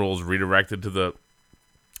Washington Admirals redirected to the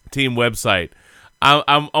team website.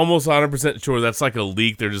 I'm almost 100% sure that's like a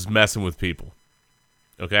leak. They're just messing with people.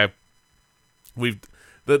 Okay?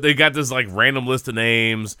 They got this like random list of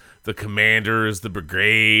names, the Commanders, the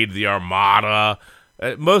Brigade, the Armada.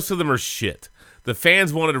 Most of them are shit. The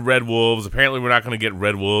fans wanted Red Wolves. Apparently we're not going to get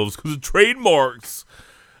Red Wolves because of trademarks.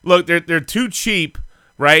 Look, they're too cheap,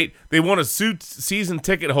 right? They want to suit season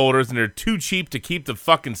ticket holders, and they're too cheap to keep the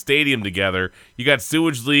fucking stadium together. You got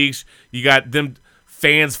sewage leaks. You got them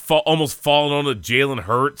fans almost falling on to Jalen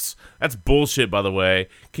Hurts. That's bullshit, by the way.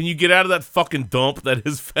 Can you get out of that fucking dump that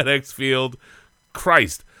is FedEx Field?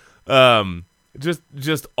 Christ.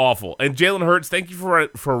 Just awful. And Jalen Hurts, thank you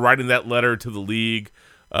for writing that letter to the league.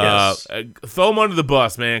 Yes. Throw him under the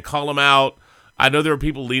bus, man. Call him out. I know there were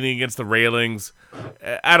people leaning against the railings.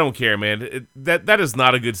 I don't care, man. That is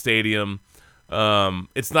not a good stadium.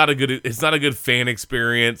 It's not a good fan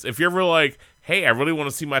experience. If you're ever like, hey, I really want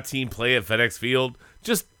to see my team play at FedEx Field,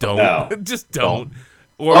 just don't. No. Just don't.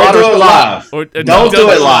 Do it live. Don't do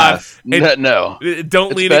it live. No.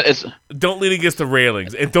 Don't lean against the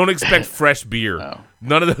railings, and don't expect fresh beer. No.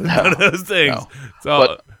 None of those things. No.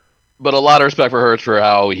 So, But a lot of respect for Hurts for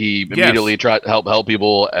how he immediately tried to help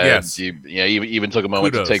people, and he even took a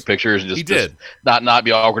moment to take pictures and just not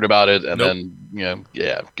be awkward about it, and then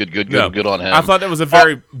good on him. I thought that was a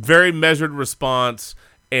very very measured response,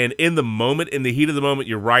 and in the heat of the moment,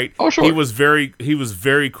 you're right. Oh, sure. He was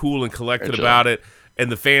very cool and collected about it,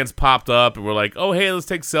 and the fans popped up and were like, "Oh, hey, let's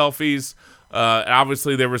take selfies."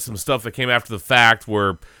 Obviously, there was some stuff that came after the fact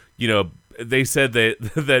where they said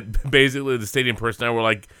that basically the stadium personnel were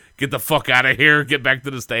like, get the fuck out of here, get back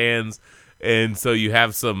to the stands. And so you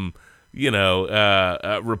have some,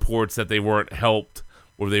 reports that they weren't helped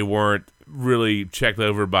or they weren't really checked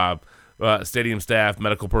over by stadium staff,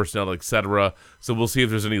 medical personnel, etc. So we'll see if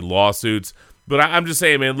there's any lawsuits. But I'm just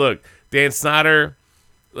saying, man, look, Dan Snyder,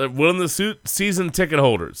 one of the season ticket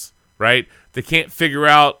holders, right? They can't figure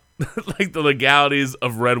out the legalities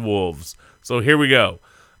of Red Wolves. So here we go.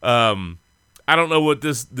 I don't know what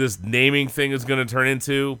this naming thing is going to turn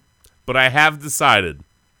into, but I have decided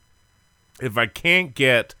if I can't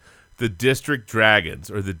get the District Dragons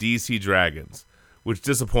or the DC Dragons, which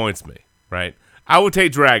disappoints me, right? I would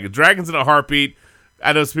take Dragons. Dragons in a heartbeat.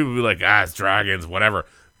 I know some people will be like, it's Dragons, whatever.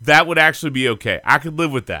 That would actually be okay. I could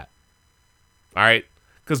live with that. All right?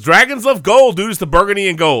 Because Dragons love gold, dude. It's the burgundy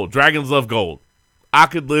and gold. Dragons love gold. I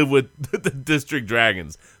could live with the District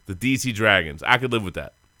Dragons, the DC Dragons. I could live with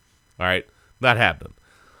that. All right? Not happening.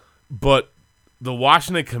 But the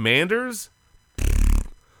Washington Commanders,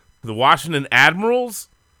 the Washington Admirals,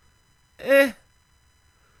 the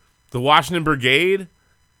Washington Brigade,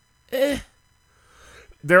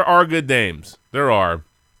 there are good names. There are.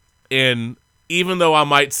 And even though I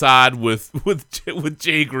might side with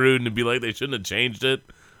Jay Gruden and be like, they shouldn't have changed it,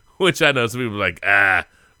 which I know some people are like,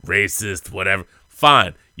 racist, whatever.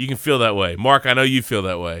 Fine. You can feel that way. Mark, I know you feel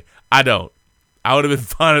that way. I don't. I would have been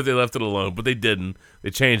fine if they left it alone, but they didn't. They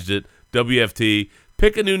changed it. WFT.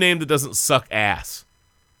 Pick a new name that doesn't suck ass.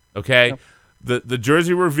 Okay? Yep. The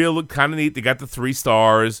jersey reveal looked kind of neat. They got the 3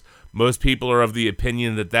 stars. Most people are of the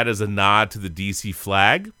opinion that is a nod to the DC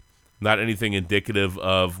flag, not anything indicative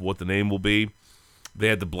of what the name will be. They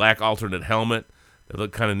had the black alternate helmet. They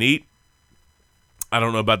look kind of neat. I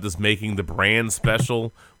don't know about this making the brand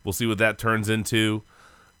special. We'll see what that turns into.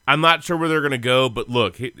 I'm not sure where they're going to go, but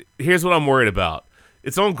look, here's what I'm worried about.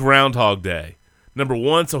 It's on Groundhog Day. Number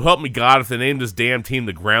one, so help me God, if they name this damn team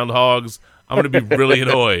the Groundhogs, I'm going to be really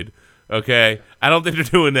annoyed. Okay? I don't think they're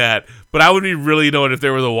doing that, but I would be really annoyed if they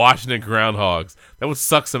were the Washington Groundhogs. That would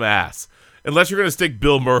suck some ass. Unless you're going to stick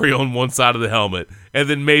Bill Murray on one side of the helmet, and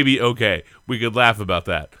then maybe, okay, we could laugh about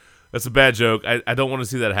that. That's a bad joke. I don't want to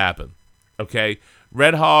see that happen. Okay?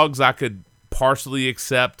 Red Hogs, I could partially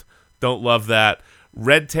accept. Don't love that.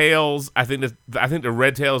 Red Tails, I think the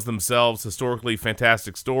Red Tails themselves, historically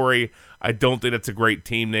fantastic story. I don't think that's a great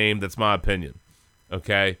team name. That's my opinion.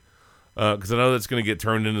 Okay? Because I know that's going to get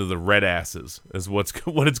turned into the Red Asses is what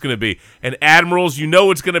it's going to be. And Admirals, you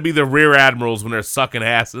know it's going to be the Rear Admirals when they're sucking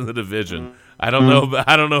ass in the division. I don't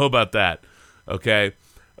know about that. Okay?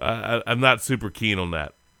 I'm not super keen on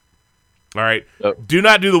that. All right? Do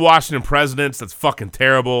not do the Washington Presidents. That's fucking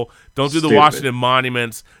terrible. Don't do the Washington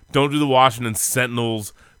Monuments. Don't do the Washington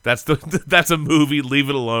Sentinels. That's a movie. Leave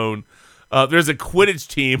it alone. There's a Quidditch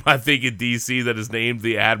team, I think, in D.C. that is named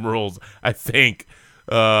the Admirals, I think.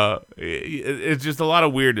 It's just a lot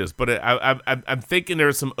of weirdness, but I'm thinking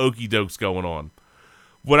there's some Okey Dokes going on.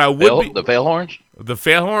 What I would the Failhorns? The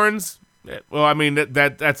Failhorns? Well, I mean,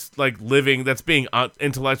 that's like living, that's being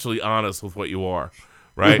intellectually honest with what you are,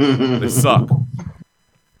 right? They suck.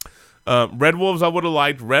 Red Wolves I would have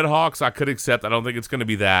liked. Red Hawks I could accept. I don't think it's going to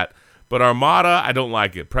be that. But Armada, I don't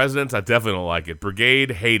like it. Presidents, I definitely don't like it.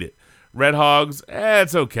 Brigade, hate it. Red Hogs,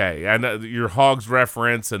 it's okay. I know your Hogs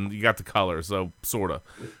reference, and you got the color, so sort of.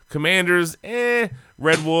 Commanders,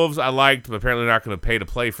 Red Wolves, I liked, but apparently not going to pay to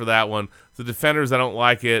play for that one. The Defenders, I don't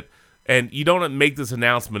like it. And you don't make this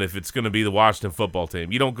announcement if it's going to be the Washington football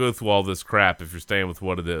team. You don't go through all this crap if you're staying with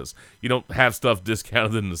what it is. You don't have stuff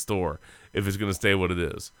discounted in the store if it's going to stay what it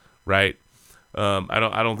is, right? I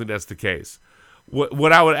don't think that's the case.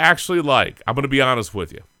 What I would actually like, I'm going to be honest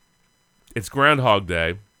with you. It's Groundhog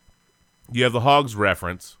Day. You have the Hogs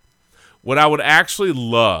reference. What I would actually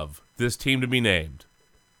love this team to be named,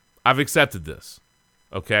 I've accepted this,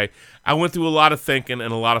 okay? I went through a lot of thinking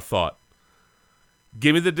and a lot of thought.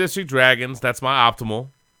 Give me the District Dragons. That's my optimal.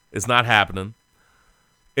 It's not happening.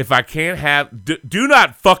 If I can't have... Do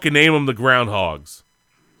not fucking name them the Groundhogs.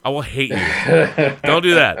 I will hate you. Don't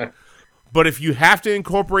do that. But if you have to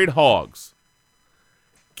incorporate Hogs,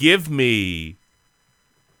 give me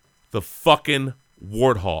the fucking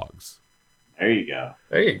Warthogs. There you go.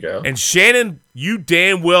 There you go. And Shannon, you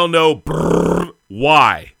damn well know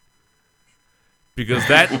why. Because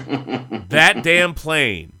that damn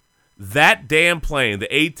plane, the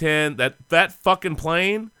A-10, that fucking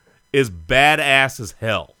plane is badass as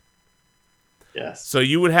hell. Yes. So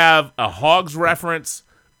you would have a Hogs reference,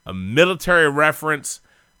 a military reference,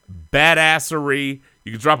 badassery.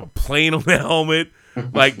 You could drop a plane on the helmet.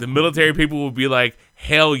 Like, the military people would be like,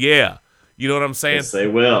 hell yeah. You know what I'm saying? Yes, they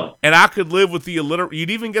will. And I could live with the you'd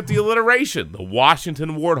even get the alliteration, the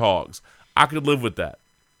Washington Warthogs. I could live with that.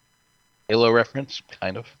 Halo reference,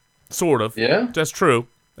 kind of. Sort of. Yeah. That's true.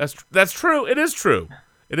 That's true. It is true.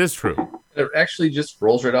 It is true. It actually just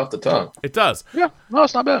rolls right off the tongue. It does. Yeah. No,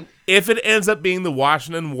 it's not bad. If it ends up being the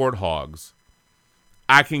Washington Warthogs,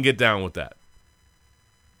 I can get down with that.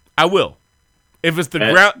 I will. If it's the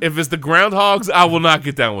Groundhogs, I will not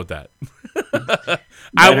get down with that.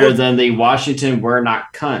 Better than the Washington We're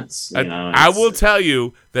Not Cunts. You know, I will tell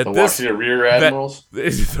you that the Washington Rear Admirals.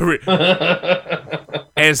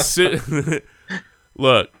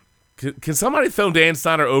 Look, can somebody throw Dan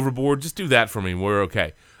Snyder overboard? Just do that for me. We're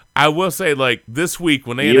okay. I will say, like, this week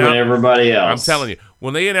when they announced, and everybody else. I'm telling you,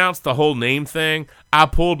 when they announced the whole name thing, I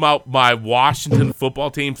pulled my Washington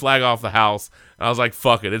football team flag off the house. I was like,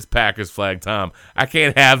 fuck it, it's Packers flag time. I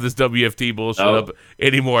can't have this WFT bullshit up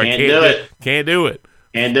anymore. Can't do it. Can't do it.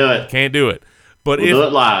 Can't do it. But we'll do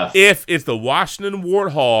it live. If it's the Washington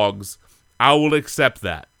Warthogs, I will accept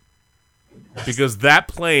that. Because that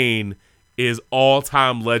plane is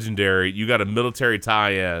all-time legendary. You got a military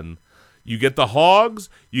tie-in. You get the Hogs,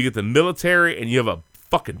 you get the military, and you have a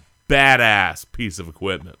fucking badass piece of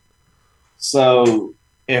equipment. So,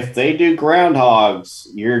 if they do Groundhogs,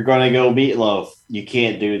 you're going to go Meatloaf. You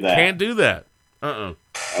can't do that. Can't do that.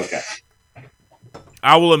 Okay.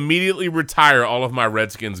 I will immediately retire all of my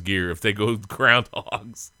Redskins gear if they go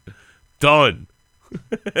Groundhogs. Done.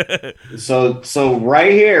 So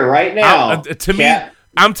right here, right now.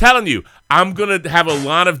 I'm telling you, I'm going to have a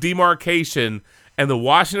line of demarcation, and the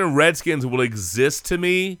Washington Redskins will exist to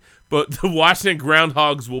me, but the Washington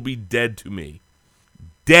Groundhogs will be dead to me.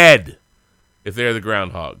 Dead if they're the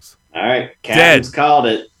Groundhogs. All right, Captain's called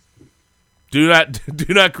it. Do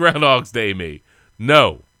not Groundhog's Day me.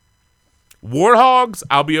 No. Warthogs,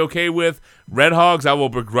 I'll be okay with. Red Hogs, I will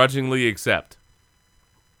begrudgingly accept.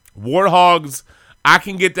 Warthogs, I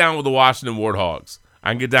can get down with the Washington Warthogs.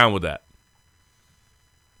 I can get down with that.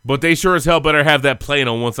 But they sure as hell better have that plane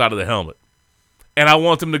on one side of the helmet. And I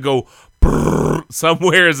want them to go brrr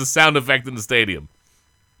somewhere as a sound effect in the stadium.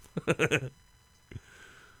 Because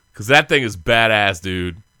that thing is badass,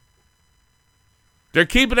 dude. They're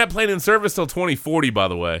keeping that plane in service till 2040, by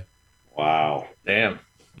the way. Wow. Damn.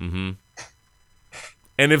 Mm-hmm.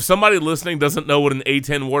 And if somebody listening doesn't know what an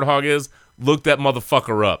A-10 Warthog is, look that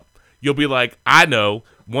motherfucker up. You'll be like, I know.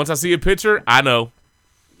 Once I see a picture, I know.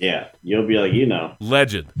 Yeah, you'll be like, you know.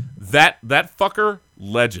 Legend. That fucker,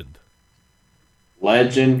 legend.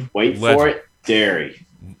 Legend. Wait for it. Dairy.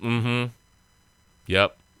 Mm-hmm.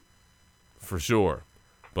 Yep. For sure.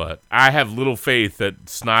 But I have little faith that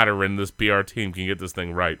Snyder and this PR team can get this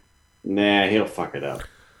thing right. Nah, he'll fuck it up.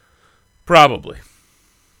 Probably.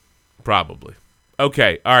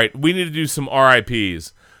 Okay, all right. We need to do some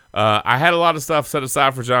RIPs. I had a lot of stuff set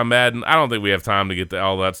aside for John Madden. I don't think we have time to get to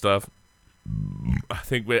all that stuff. I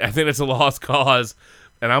think it's a lost cause.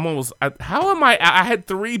 And I'm almost... how am I... I had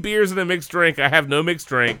 3 beers and a mixed drink. I have no mixed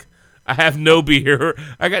drink. I have no beer.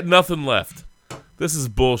 I got nothing left. This is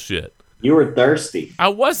bullshit. You were thirsty. I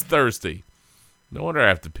was thirsty. No wonder I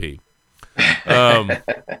have to pee.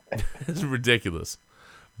 It's ridiculous.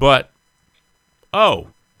 But,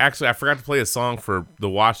 actually, I forgot to play a song for the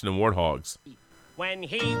Washington Warthogs. When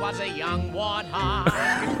he was a young warthog.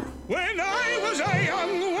 When I was a young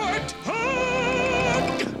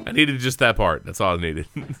warthog. I needed just that part. That's all I needed.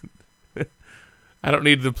 I don't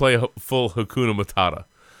need to play full Hakuna Matata.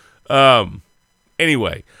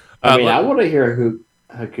 Anyway. I want to hear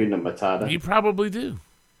Hakuna Matata. You probably do.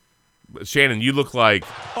 Shannon, you look like...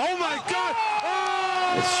 Oh, my God.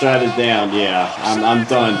 Oh! Let's shut it down. Yeah, I'm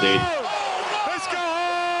done, dude. Let's go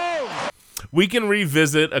home. We can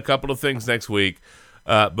revisit a couple of things next week,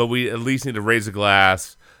 but we at least need to raise a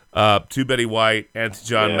glass to Betty White and to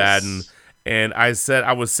John Madden. And I said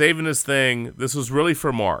I was saving this thing. This was really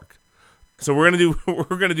for Mark. So we're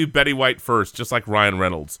gonna do Betty White first, just like Ryan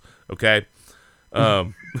Reynolds. Okay.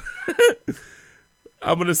 I'm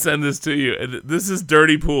gonna send this to you. And this is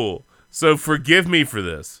Dirty Pool. So forgive me for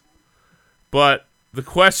this. But the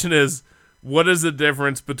question is, what is the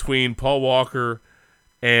difference between Paul Walker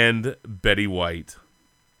and Betty White?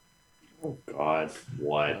 Oh, God.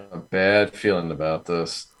 What? A bad feeling about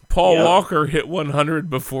this. Paul Walker hit 100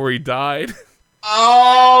 before he died.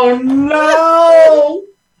 Oh, no!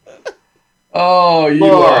 Oh, you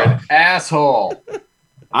are an asshole.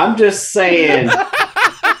 I'm just saying...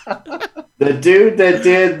 The dude that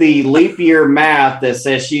did the leap year math that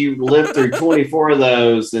says she lived through 24 of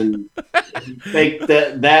those and think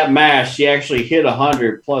that math, she actually hit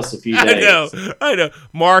 100 plus a few days. I know.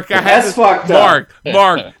 Mark, that's fucked up.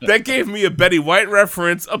 Mark, that gave me a Betty White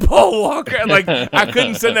reference, a Paul Walker. Like, I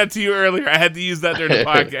couldn't send that to you earlier. I had to use that during the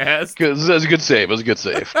podcast. That was a good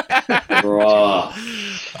save. Bruh.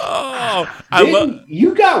 Oh,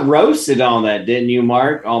 you got roasted on that, didn't you,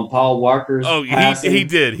 Mark? On Paul Walker's passing? He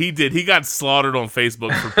did. He got slaughtered on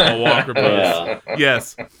Facebook for Paul Walker posts.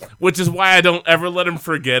 Yes. Which is why I don't ever let him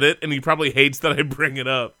forget it, and he probably hates that I bring it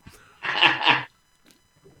up.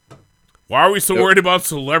 Why are we so worried about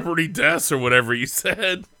celebrity deaths or whatever you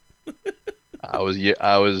said? I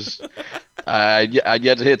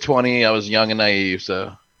yet to hit 20. I was young and naive,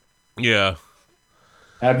 so. Yeah.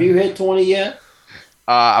 Have you hit 20 yet?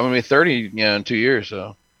 I'm gonna be 30, in 2 years.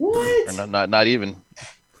 So what? Or not even.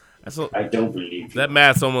 I don't believe you. That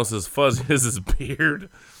math's almost as fuzzy as his beard.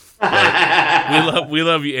 We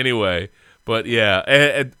love you anyway. But yeah,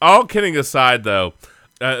 and all kidding aside, though,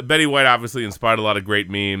 Betty White obviously inspired a lot of great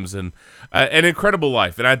memes and an incredible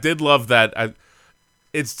life. And I did love that.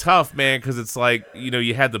 It's tough, man, because it's like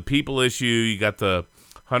you had the People issue, you got the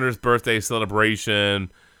 100th birthday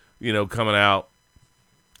celebration, coming out.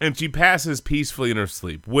 And she passes peacefully in her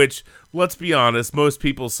sleep, which, let's be honest, most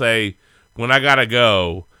people say, when I gotta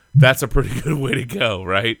go, that's a pretty good way to go,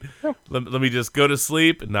 right? Let me just go to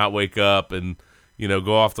sleep and not wake up and,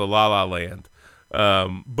 go off to La La Land.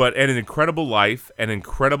 But an incredible life, an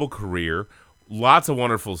incredible career, lots of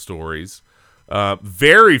wonderful stories,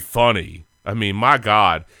 very funny. I mean, my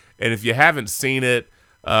God. And if you haven't seen it,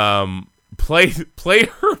 play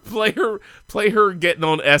her getting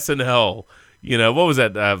on SNL. What was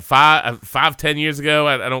that, 5-10 years ago?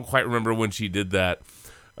 I don't quite remember when she did that.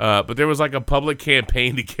 But there was like a public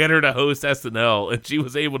campaign to get her to host SNL, and she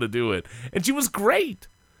was able to do it. And she was great.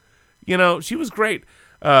 She was great.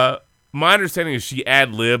 my understanding is she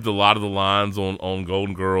ad-libbed a lot of the lines on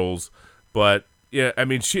Golden Girls, but yeah, I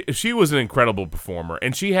mean, she was an incredible performer,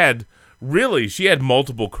 and she had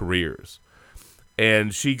multiple careers,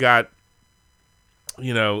 and she got a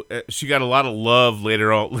lot of love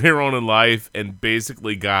later on in life, and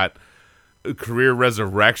basically got a career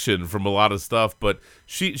resurrection from a lot of stuff, but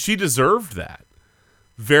she deserved that.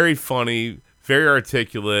 Very funny, very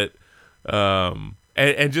articulate, and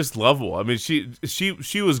just lovable. I mean,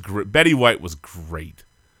 she was great. Betty White was great.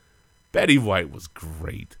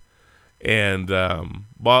 And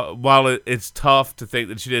while it's tough to think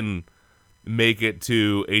that she didn't make it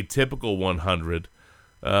to a typical 100,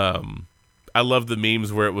 I love the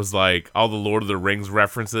memes where it was like all the Lord of the Rings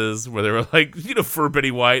references, where they were like, for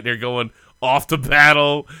Betty White, they're going off to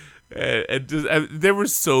battle. There were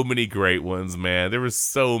so many great ones, man. There were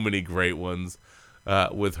so many great ones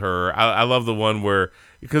with her. I love the one where,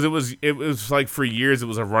 because it was like for years it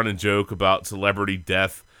was a running joke about celebrity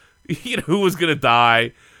death, who was gonna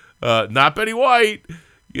die, not Betty White,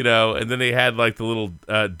 and then they had like the little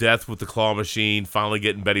death with the claw machine finally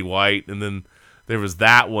getting Betty White, and then there was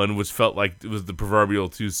that one which felt like it was the proverbial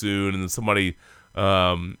too soon, and then somebody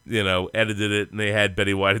edited it and they had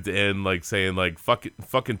Betty White at the end like saying like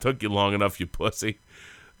fucking took you long enough, you pussy.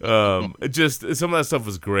 Just some of that stuff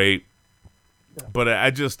was great. But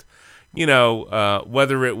I just,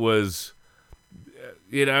 whether it was,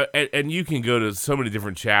 and you can go to so many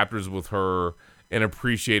different chapters with her and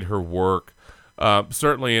appreciate her work.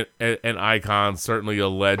 Certainly an icon, certainly a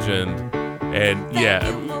legend. And yeah,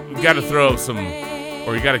 you got to throw up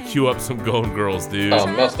you got to queue up some Golden Girls, dude. Oh,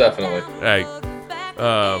 most definitely. Like,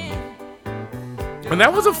 and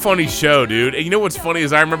that was a funny show, dude. And you know what's funny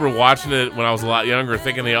is I remember watching it when I was a lot younger,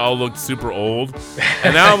 thinking they all looked super old.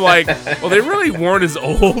 And now I'm like, well, they really weren't as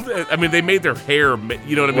old. I mean, they made their hair,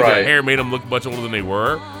 you know what I mean? Right. Their hair made them look much older than they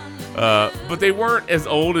were. But they weren't as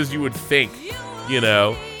old as you would think,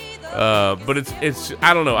 But it's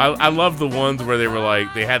I don't know. I love the ones where they were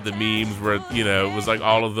like, they had the memes where, it was like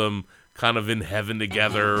all of them kind of in heaven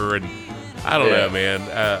together. And I don't know, man.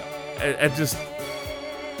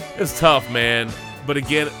 It's tough, man. But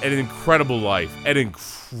again, an incredible life.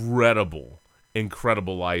 Incredible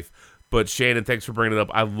life. But Shannon, thanks for bringing it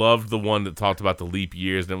up. I loved the one that talked about the leap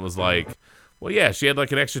years, and it was like, well, yeah, she had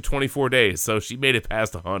like an extra 24 days, so she made it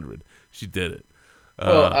past 100. She did it.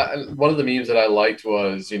 Well, one of the memes that I liked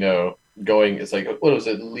was, going, it's like, what was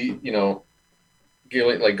it,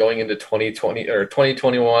 going into 2020 or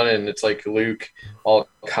 2021, and it's like Luke all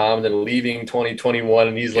calm and then leaving 2021,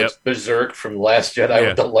 and he's like berserk from Last Jedi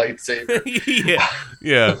with the lightsaber.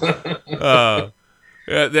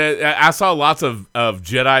 I saw lots of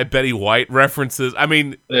Jedi Betty White references. I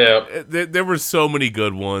mean, there were so many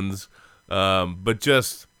good ones, but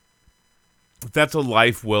just that's a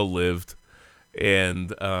life well lived,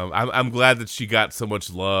 and I'm glad that she got so much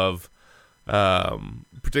love.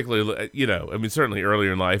 Particularly, certainly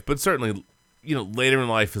earlier in life, but certainly, later in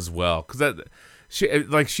life as well. Because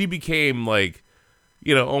she became like,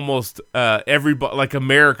 almost everybody, like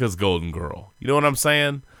America's Golden Girl. You know what I'm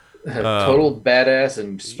saying? Total badass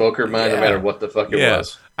and spoke her mind no matter what the fuck it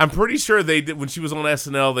was. I'm pretty sure they did when she was on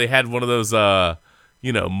SNL. They had one of those,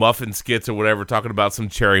 muffin skits or whatever, talking about some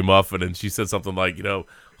cherry muffin, and she said something like,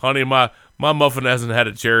 honey, my muffin hasn't had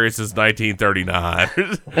a cherry since 1939.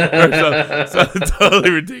 so totally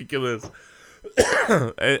ridiculous.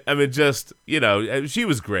 I mean, just, she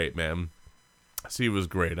was great, man. She was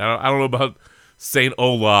great. I don't know about St.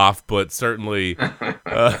 Olaf, but certainly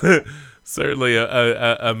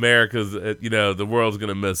America's, the world's going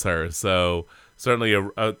to miss her. So certainly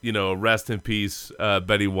a rest in peace,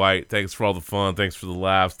 Betty White. Thanks for all the fun. Thanks for the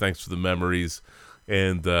laughs. Thanks for the memories.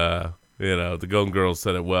 And, the Golden Girls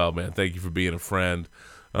said it well, man. Thank you for being a friend.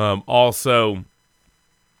 Also,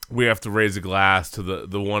 we have to raise a glass to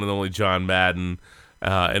the one and only John Madden.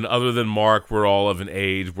 And other than Mark, we're all of an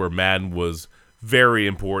age where Madden was very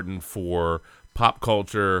important for pop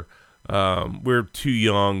culture. We're too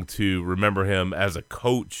young to remember him as a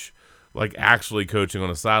coach, like actually coaching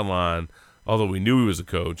on a sideline, although we knew he was a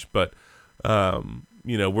coach. But,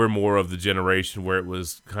 we're more of the generation where it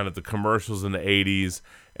was kind of the commercials in the 80s,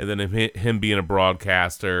 and then him being a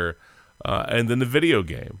broadcaster, and then the video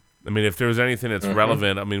game. I mean, if there was anything that's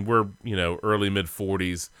relevant, I mean, we're, early,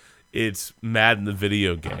 mid-40s. It's Madden, the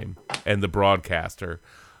video game, and the broadcaster.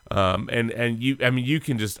 You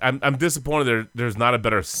can just, I'm disappointed there's not a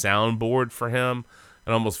better soundboard for him.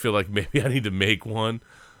 I almost feel like maybe I need to make one,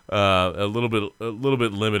 a little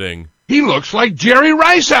bit limiting. He looks like Jerry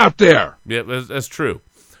Rice out there. Yeah, that's true.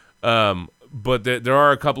 But there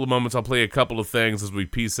are a couple of moments. I'll play a couple of things as we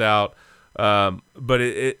peace out. But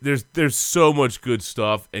there's so much good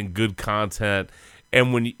stuff and good content.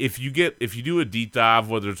 And if you do a deep dive,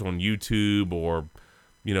 whether it's on YouTube or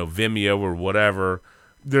Vimeo or whatever,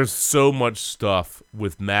 there's so much stuff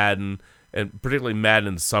with Madden, and particularly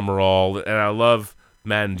Madden Summerall. And I love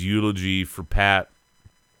Madden's eulogy for Pat.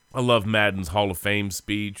 I love Madden's Hall of Fame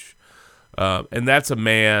speech. And that's a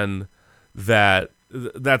man that's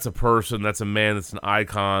a person, that's a man that's an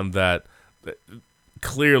icon that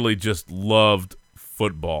clearly just loved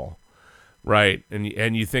football, right?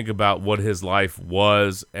 And you think about what his life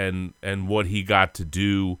was and what he got to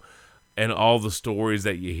do and all the stories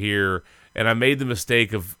that you hear. And I made the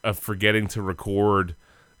mistake of forgetting to record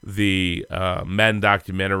the Madden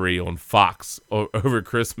documentary on Fox over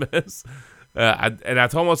Christmas. I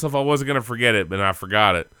told myself I wasn't going to forget it, but I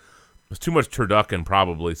forgot it. It was too much turducken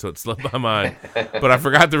probably, so it slipped my mind. But I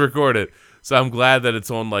forgot to record it. So I'm glad that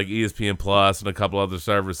it's on like ESPN Plus and a couple other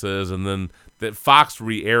services, and then that Fox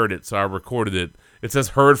re-aired it, so I recorded it. It says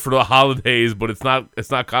heard for the holidays, but it's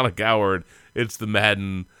not Colin Cowherd. It's the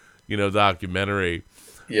Madden, documentary.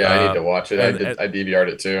 Yeah, I need to watch it. I DVR'd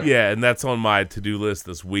it too. Yeah, and that's on my to-do list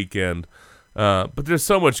this weekend. But there's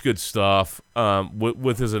so much good stuff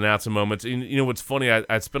with his announcing moments. And, what's funny,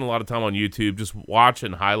 I spent a lot of time on YouTube just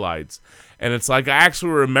watching highlights, and it's like I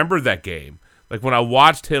actually remember that game. Like when I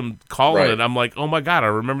watched him calling it, I'm like, oh my God, I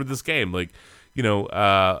remember this game. Like,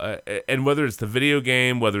 and whether it's the video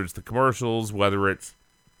game, whether it's the commercials, whether it's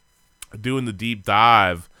doing the deep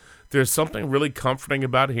dive, there's something really comforting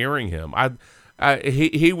about hearing him.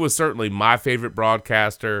 He was certainly my favorite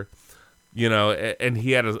broadcaster. And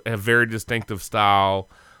he had a very distinctive style,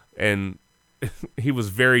 and he was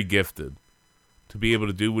very gifted to be able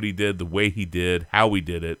to do what he did, the way he did, how he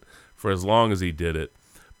did it, for as long as he did it.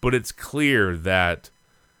 But it's clear that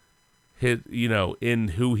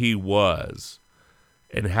in who he was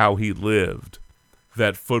and how he lived,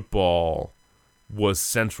 that football was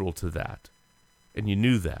central to that, and you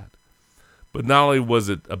knew that. But not only was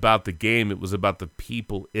it about the game, it was about the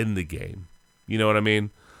people in the game. You know what I mean?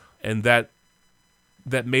 And that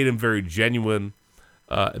made him very genuine.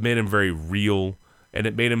 It made him very real, and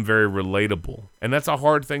it made him very relatable. And that's a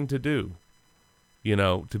hard thing to do,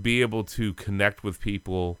 to be able to connect with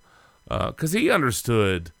people, because he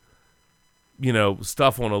understood,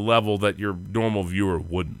 stuff on a level that your normal viewer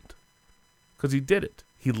wouldn't. Because he did it.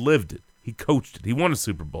 He lived it. He coached it. He won a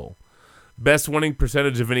Super Bowl. Best winning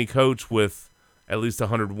percentage of any coach with at least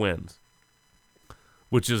 100 wins.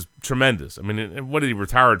 Which is tremendous. I mean, what did he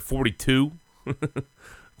retire at 42?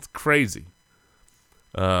 It's crazy.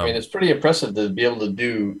 It's pretty impressive to be able to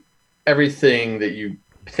do everything that you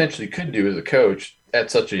potentially could do as a coach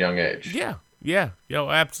at such a young age. Yeah,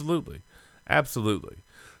 absolutely.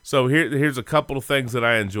 So here's a couple of things that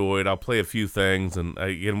I enjoyed. I'll play a few things, and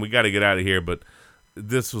again, we got to get out of here, but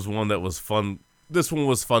this was one that was fun. This one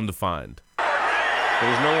was fun to find.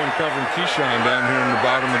 There's no one covering Keyshawn down here in the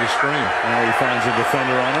bottom of the screen. Now he finds a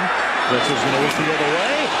defender on him. This is going to whisk the other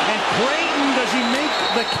way. And Creighton, does he make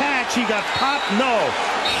the catch? He got popped? No.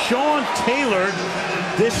 Sean Taylor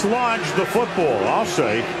dislodged the football. I'll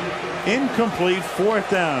say incomplete, fourth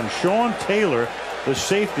down. Sean Taylor, the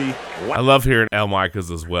safety. I love hearing Al Micah's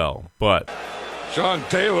as well, but Sean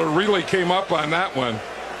Taylor really came up on that one.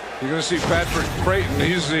 You're going to see Patrick Creighton.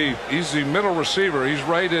 He's the middle receiver. He's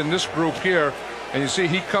right in this group here. And you see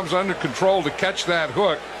he comes under control to catch that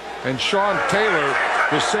hook. And Sean Taylor,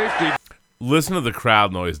 the safety. Listen to the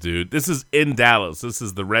crowd noise, dude. This is in Dallas. This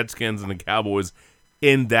is the Redskins and the Cowboys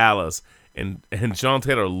in Dallas. And Sean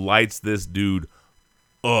Taylor lights this dude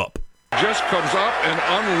up. Just comes up and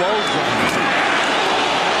unloads on him.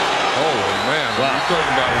 Oh, man. Wow. You're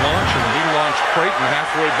talking about launching. He launched Creighton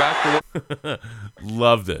halfway back to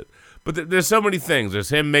Loved it. But there's so many things. There's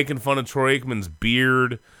him making fun of Troy Aikman's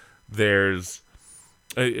beard. There's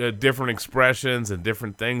different expressions and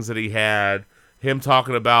different things that he had. Him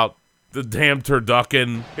talking about the damn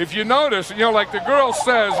turducken. If you notice, like the girl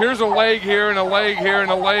says, here's a leg here and a leg here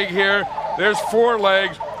and a leg here. There's 4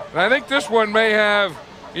 legs. And I think this one may have,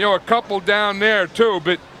 a couple down there too.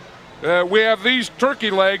 But we have these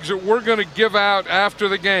turkey legs that we're going to give out after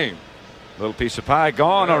the game. Little piece of pie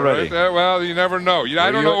gone already. Right there. Well, you never know.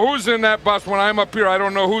 I don't know who's in that bus when I'm up here. I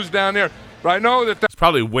don't know who's down there. But I know that it's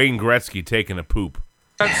probably Wayne Gretzky taking a poop.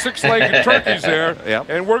 Got 6-legged turkeys there, yep.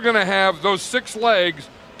 And we're going to have those 6 legs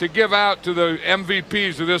to give out to the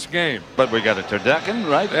MVPs of this game. But we got a turducken,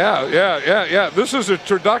 right? Yeah. This is a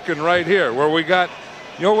turducken right here, where we got,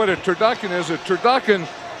 what a turducken is? A turducken,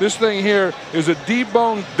 this thing here is a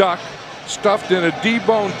deboned duck stuffed in a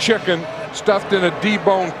deboned chicken stuffed in a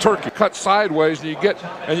deboned turkey, cut sideways, and you get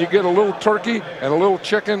a little turkey and a little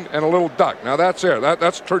chicken and a little duck. Now that's there.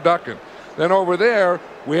 That's turducken. Then over there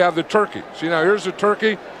we have the turkey. See, now here's the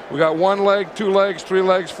turkey. We got 1 leg, 2 legs, 3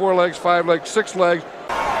 legs, 4 legs, 5 legs, 6 legs.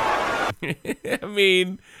 I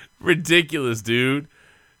mean, ridiculous, dude.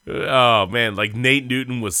 Oh man, like Nate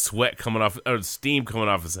Newton with steam coming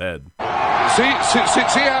off his head. See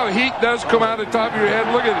how heat does come out of the top of your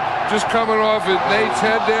head? Look at it, just coming off at Nate's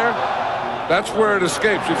head there. That's where it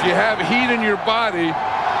escapes. If you have heat in your body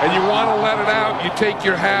and you want to let it out, you take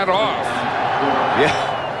your hat off.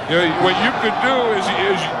 Yeah. You know, what you could do is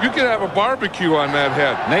you could have a barbecue on that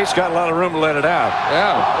head. Nate's got a lot of room to let it out.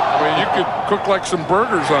 Yeah. I mean, you could cook like some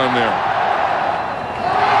burgers on there.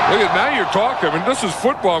 Look at, now you're talking. I mean, this is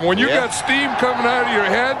football. When you got steam coming out of your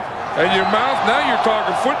head and your mouth, now you're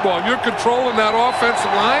talking football. You're controlling that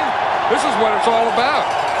offensive line. This is what it's all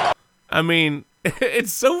about. I mean,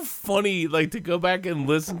 it's so funny, like, to go back and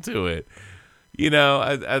listen to it. You know,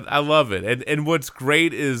 I love it. And what's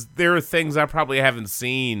great is there are things I probably haven't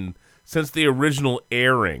seen since the original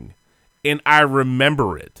airing, and I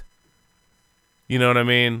remember it. You know what I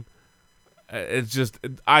mean? It's just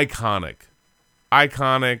iconic.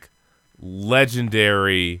 Iconic,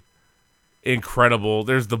 legendary, incredible.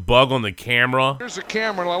 There's the bug on the camera. Here's the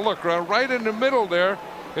camera. Now look, right in the middle there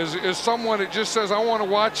is someone that just says, "I want to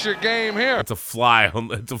watch your game here." It's a fly on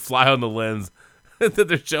the lens that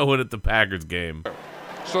they're showing at the Packers game.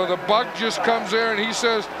 So the bug just comes there and he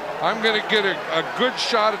says, "I'm going to get a good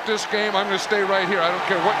shot at this game. I'm going to stay right here. I don't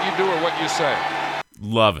care what you do or what you say."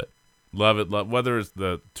 Love it. Love it. Whether it's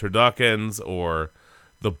the turduckens or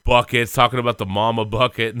the buckets, talking about the mama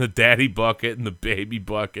bucket and the daddy bucket and the baby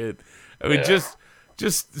bucket. I mean, just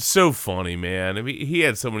so funny, man. I mean, he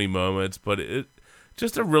had so many moments, but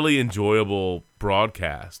just a really enjoyable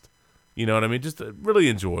broadcast. You know what I mean? Just really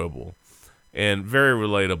enjoyable and very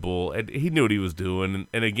relatable. And he knew what he was doing.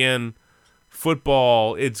 And again,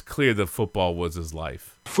 football, it's clear that football was his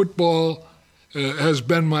life. Football has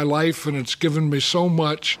been my life, and it's given me so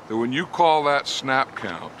much. When you call that snap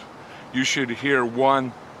count, you should hear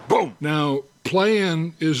one, boom. Now,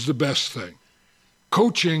 playing is the best thing.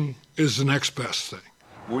 Coaching is the next best thing.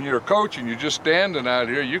 When you're coaching, you're just standing out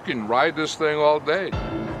here. You can ride this thing all day.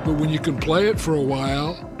 But when you can play it for a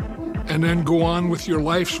while and then go on with your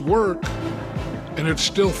life's work, and it's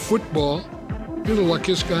still football, you're the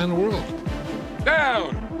luckiest guy in the world.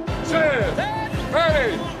 Down, set,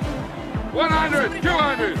 ready, 100,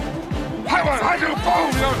 200. I do boom,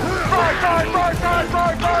 right.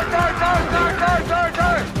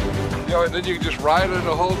 You know, and then you can just ride it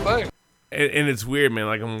the whole thing. And it's weird, man.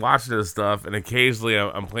 Like, I'm watching this stuff, and occasionally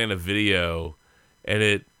I'm playing a video,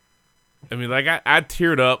 and I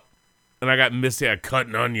teared up, and I got misty at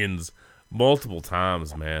cutting onions multiple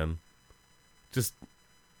times, man. Just,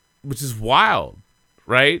 which is wild,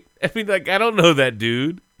 right? I mean, like, I don't know that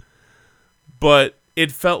dude, but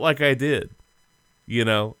it felt like I did. You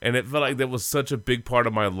know, and it felt like that was such a big part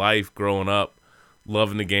of my life growing up,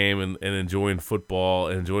 loving the game and enjoying football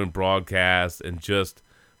and enjoying broadcasts and just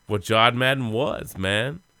what John Madden was,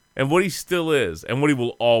 man, and what he still is and what he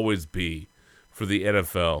will always be for the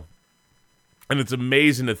NFL. And it's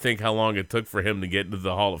amazing to think how long it took for him to get into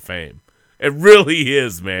the Hall of Fame. It really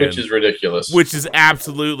is, man. Which is ridiculous. Which is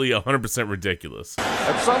absolutely 100% ridiculous.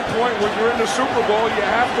 At some point when you're in the Super Bowl, you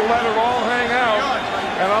have to let it all hang out.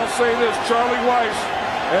 And I'll say this, Charlie Weiss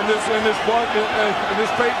and this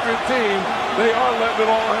Patriot team, they are letting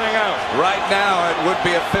it all hang out. Right now, it would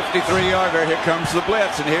be a 53-yarder. Here comes the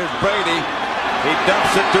blitz, and here's Brady. He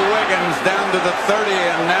dumps it to Wiggins down to the 30,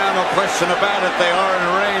 and now no question about it, they are in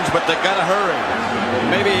range, but they got to hurry.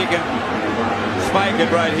 Maybe he can spike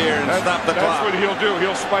it right here and stop the clock. That's what he'll do.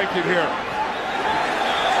 He'll spike it here.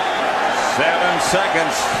 7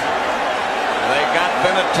 seconds. They got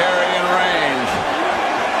Vinatieri in range.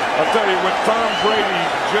 I'll tell you, what Tom Brady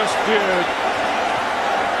just did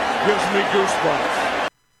gives me goosebumps.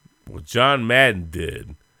 What John Madden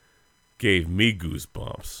did gave me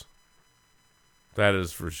goosebumps. That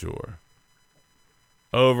is for sure.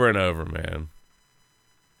 Over and over, man.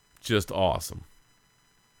 Just awesome.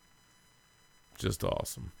 Just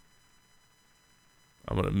awesome.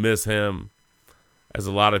 I'm going to miss him, as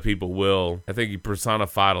a lot of people will. I think he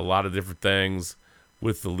personified a lot of different things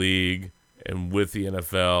with the league and with the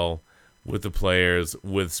NFL, with the players,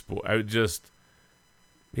 with sport.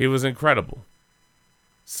 He was incredible.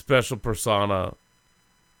 Special persona,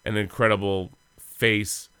 an incredible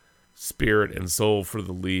face, spirit, and soul for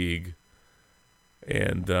the league.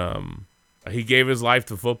 And he gave his life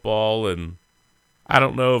to football, and I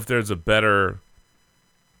don't know if there's a better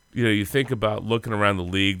you think about looking around the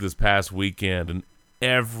league this past weekend, and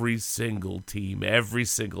every single team, every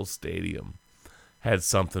single stadium had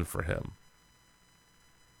something for him.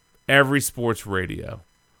 Every sports radio,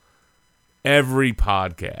 every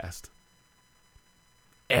podcast,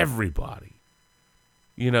 everybody.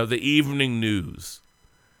 The evening news,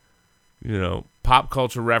 pop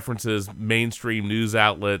culture references, mainstream news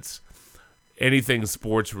outlets, anything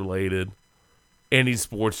sports related, any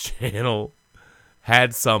sports channel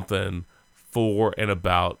had something for and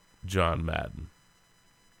about John Madden.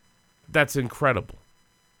 That's incredible.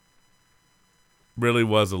 Really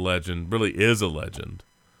was a legend. Really is a legend.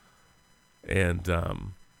 And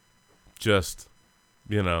that's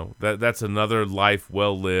another life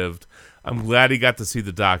well lived. I'm glad he got to see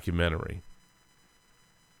the documentary.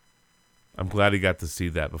 I'm glad he got to see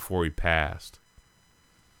that before he passed.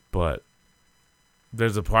 But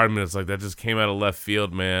there's a part of me that's like, that just came out of left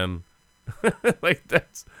field, man. Like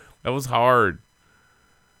that was hard.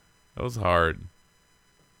 That was hard.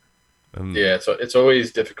 Yeah, so it's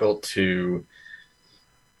always difficult to,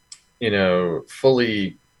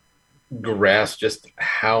 fully grasp just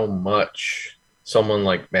how much someone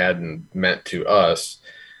like Madden meant to us,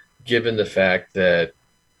 given the fact that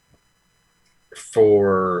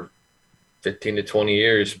for 15 to 20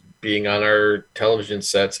 years being on our television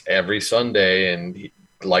sets every Sunday and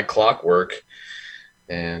like clockwork,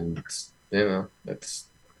 and it's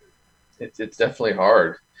definitely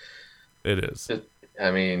hard. It is.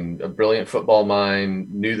 A brilliant football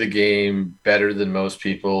mind, knew the game better than most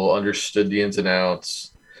people, understood the ins and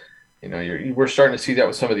outs. We're starting to see that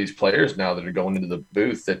with some of these players now that are going into the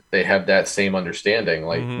booth, that they have that same understanding,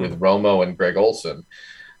 like with Romo and Greg Olsen.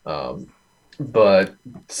 But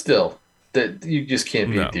still, that you just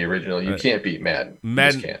can't beat the original. You can't beat Madden. You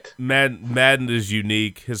just can't. Madden is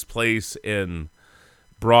unique. His place in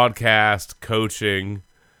broadcast, coaching,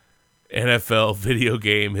 NFL video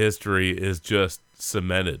game history is just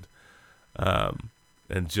cemented.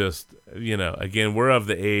 And just, again, we're of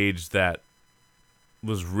the age that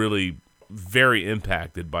was really very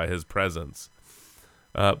impacted by his presence.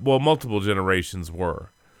 Multiple generations were,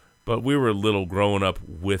 but we were little growing up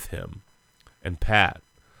with him, and Pat,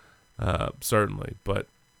 certainly. But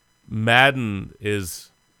Madden is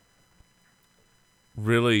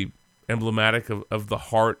really emblematic of the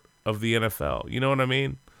heart of the NFL. You know what I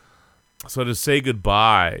mean? So to say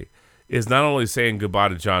goodbye is not only saying goodbye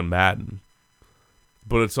to John Madden,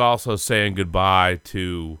 but it's also saying goodbye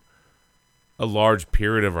to a large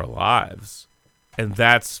period of our lives. And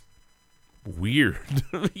that's weird.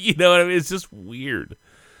 You know what I mean? It's just weird.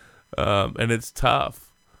 And it's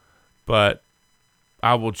tough. But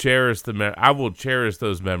I will cherish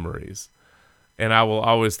those memories. And I will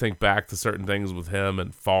always think back to certain things with him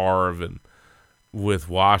and Favre and with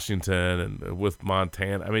Washington and with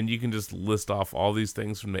Montana. I mean, you can just list off all these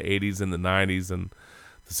things from the 80s and the 90s and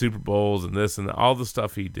the Super Bowls and this and all the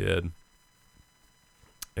stuff he did.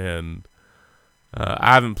 And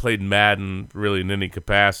I haven't played Madden really in any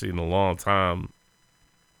capacity in a long time.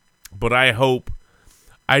 But I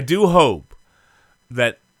do hope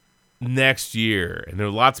that next year, and there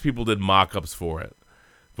are lots of people did mock-ups for it,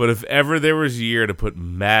 but if ever there was a year to put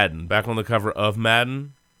Madden back on the cover of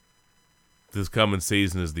Madden, this coming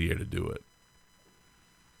season is the year to do it.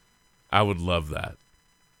 I would love that.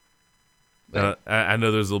 I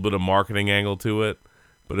know there's a little bit of marketing angle to it,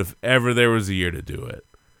 but if ever there was a year to do it,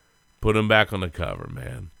 put him back on the cover,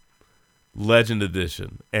 man. Legend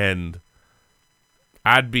Edition. And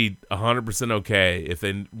I'd be 100% okay if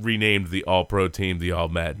they renamed the All-Pro team the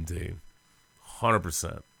All-Madden team.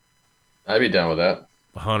 100%. I'd be down with that.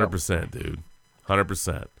 100%, dude.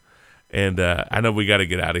 100%. And I know we got to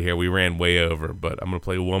get out of here. We ran way over, but I'm going to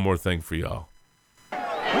play one more thing for y'all.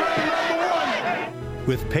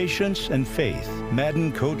 With patience and faith,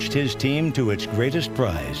 Madden coached his team to its greatest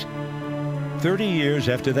prize. 30 years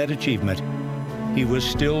after that achievement, he was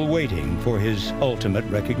still waiting for his ultimate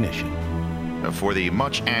recognition. For the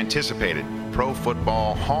much-anticipated Pro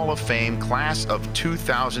Football Hall of Fame Class of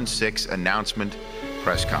 2006 announcement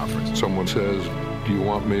press conference. Someone says, do you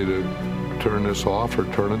want me to turn this off or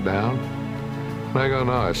turn it down? And I go,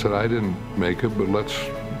 no. I said, I didn't make it, but let's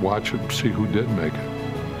watch it and see who did make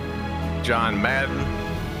it. John Madden.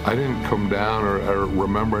 I didn't come down or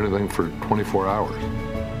remember anything for 24 hours.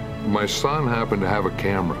 My son happened to have a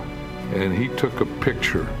camera, and he took a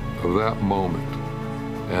picture of that moment.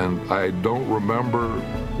 And I don't remember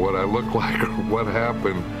what I looked like or what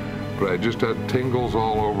happened, but I just had tingles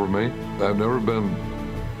all over me. I've never been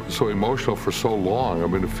so emotional for so long. I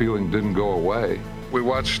mean, the feeling didn't go away. we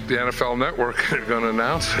watched the NFL Network. They're going to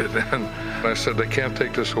announce it. And I said, they can't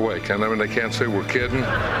take this away. They can't say we're kidding.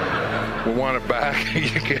 We want it back. You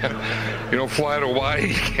can't, fly to Hawaii.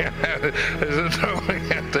 You can't have it. I said, no, we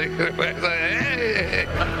can't take it away. I said,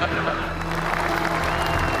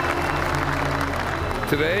 hey.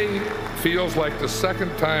 Today feels like the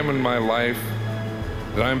second time in my life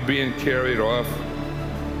that I'm being carried off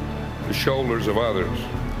the shoulders of others.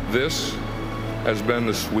 This has been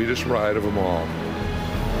the sweetest ride of them all.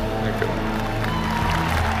 Thank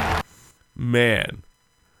you. Man.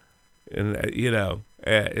 And,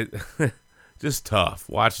 just tough.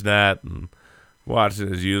 Watching that and watching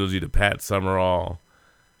his eulogy to Pat Summerall.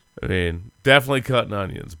 I mean, definitely cutting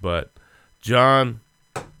onions. But, John,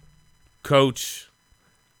 Coach,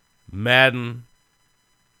 Madden,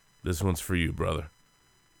 this one's for you, brother.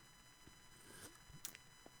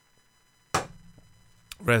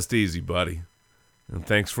 Rest easy, buddy. And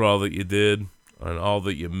thanks for all that you did and all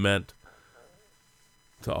that you meant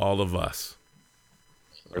to all of us.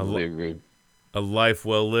 Totally agreed. A life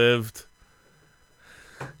well lived.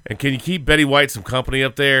 And can you keep Betty White some company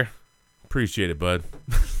up there? Appreciate it, bud.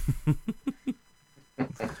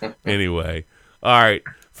 Anyway. All right.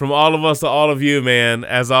 From all of us to all of you, man,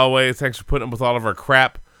 as always, thanks for putting up with all of our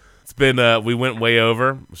crap. It's been, we went way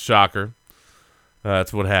over. Shocker.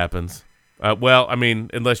 That's what happens. Well, I mean,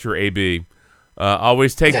 unless you're AB.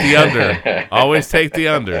 Always take the under. Always take the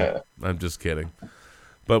under. I'm just kidding.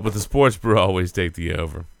 But with the Sports Brew, always take the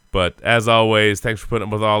over. But as always, thanks for putting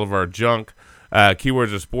up with all of our junk.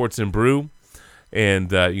 Keywords are sports and brew.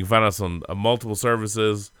 And you can find us on multiple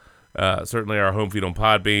services. Certainly our home feed on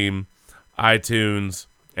Podbean, iTunes,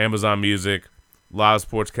 Amazon Music,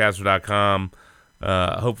 livesportscaster.com.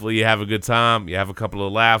 Hopefully you have a good time. You have a couple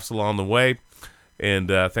of laughs along the way. And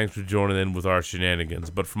thanks for joining in with our shenanigans.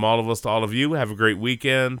 But from all of us to all of you, have a great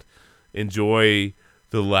weekend. Enjoy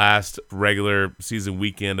the last regular season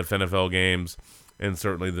weekend of NFL games and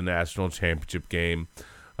certainly the national championship game.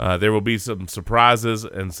 There will be some surprises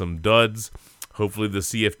and some duds. Hopefully the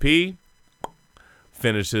CFP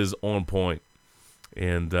finishes on point.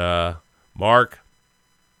 And Mark,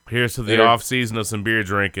 here's to the offseason of some beer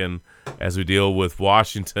drinking as we deal with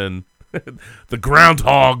Washington, the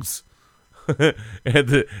Groundhogs,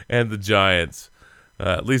 and the Giants.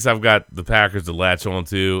 At least I've got the Packers to latch on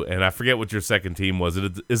to, and I forget what your second team was.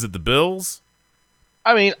 Is it the Bills?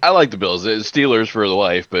 I mean, I like the Bills. It's Steelers for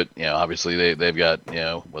life, but obviously they've got I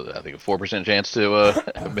think a 4% chance to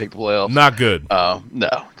make the playoffs. Not good.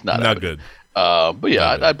 No, not good. But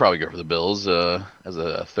yeah, I'd probably go for the Bills as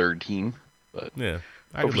a third team. But yeah,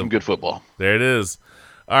 hope for some good football. There it is.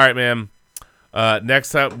 All right, man. Next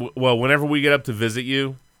time, whenever we get up to visit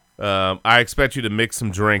you, I expect you to mix some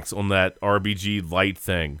drinks on that RBG light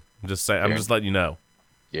thing. I'm just letting you know.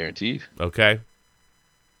 Guaranteed. Okay.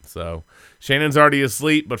 So Shannon's already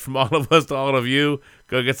asleep, but from all of us to all of you,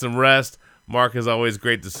 go get some rest. Mark, is always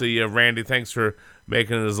great to see you. Randy, thanks for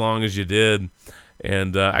making it as long as you did.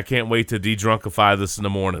 And I can't wait to de-drunkify this in the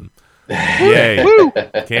morning. Yay.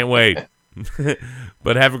 Can't wait.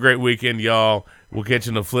 But have a great weekend, y'all. We'll catch you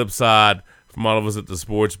on the flip side from all of us at the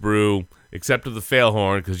Sports Brew. Except for the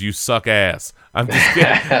Failhorn, because you suck ass. I'm just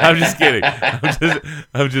kidding.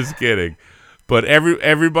 I'm just kidding. But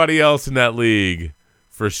everybody else in that league,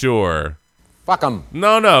 for sure. Fuck them.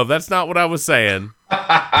 No, that's not what I was saying.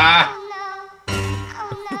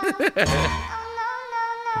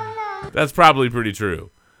 That's probably pretty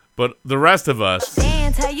true. But the rest of us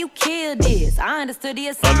How you killed this. I understood the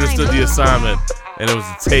assignment, and it was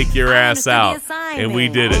to take your ass out, and we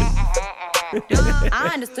did it.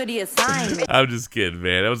 I understood the assignment. I'm just kidding,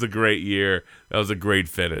 man. That was a great year. That was a great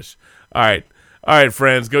finish. All right,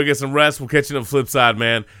 friends. Go get some rest. We'll catch you on the flip side,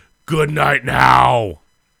 man. Good night now.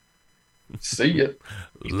 See ya.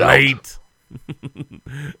 Late. All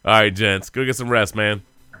right, gents. Go get some rest, man.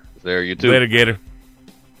 There you too. Later, Gator.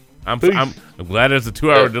 I'm glad there's a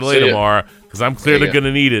 2-hour delay tomorrow because I'm clearly going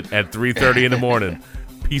to need it at 3:30 in the morning.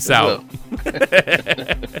 Peace out.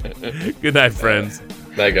 Good night, friends.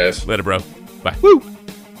 Night, guys. Later, bro. Bye. Woo.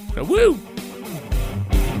 Woo.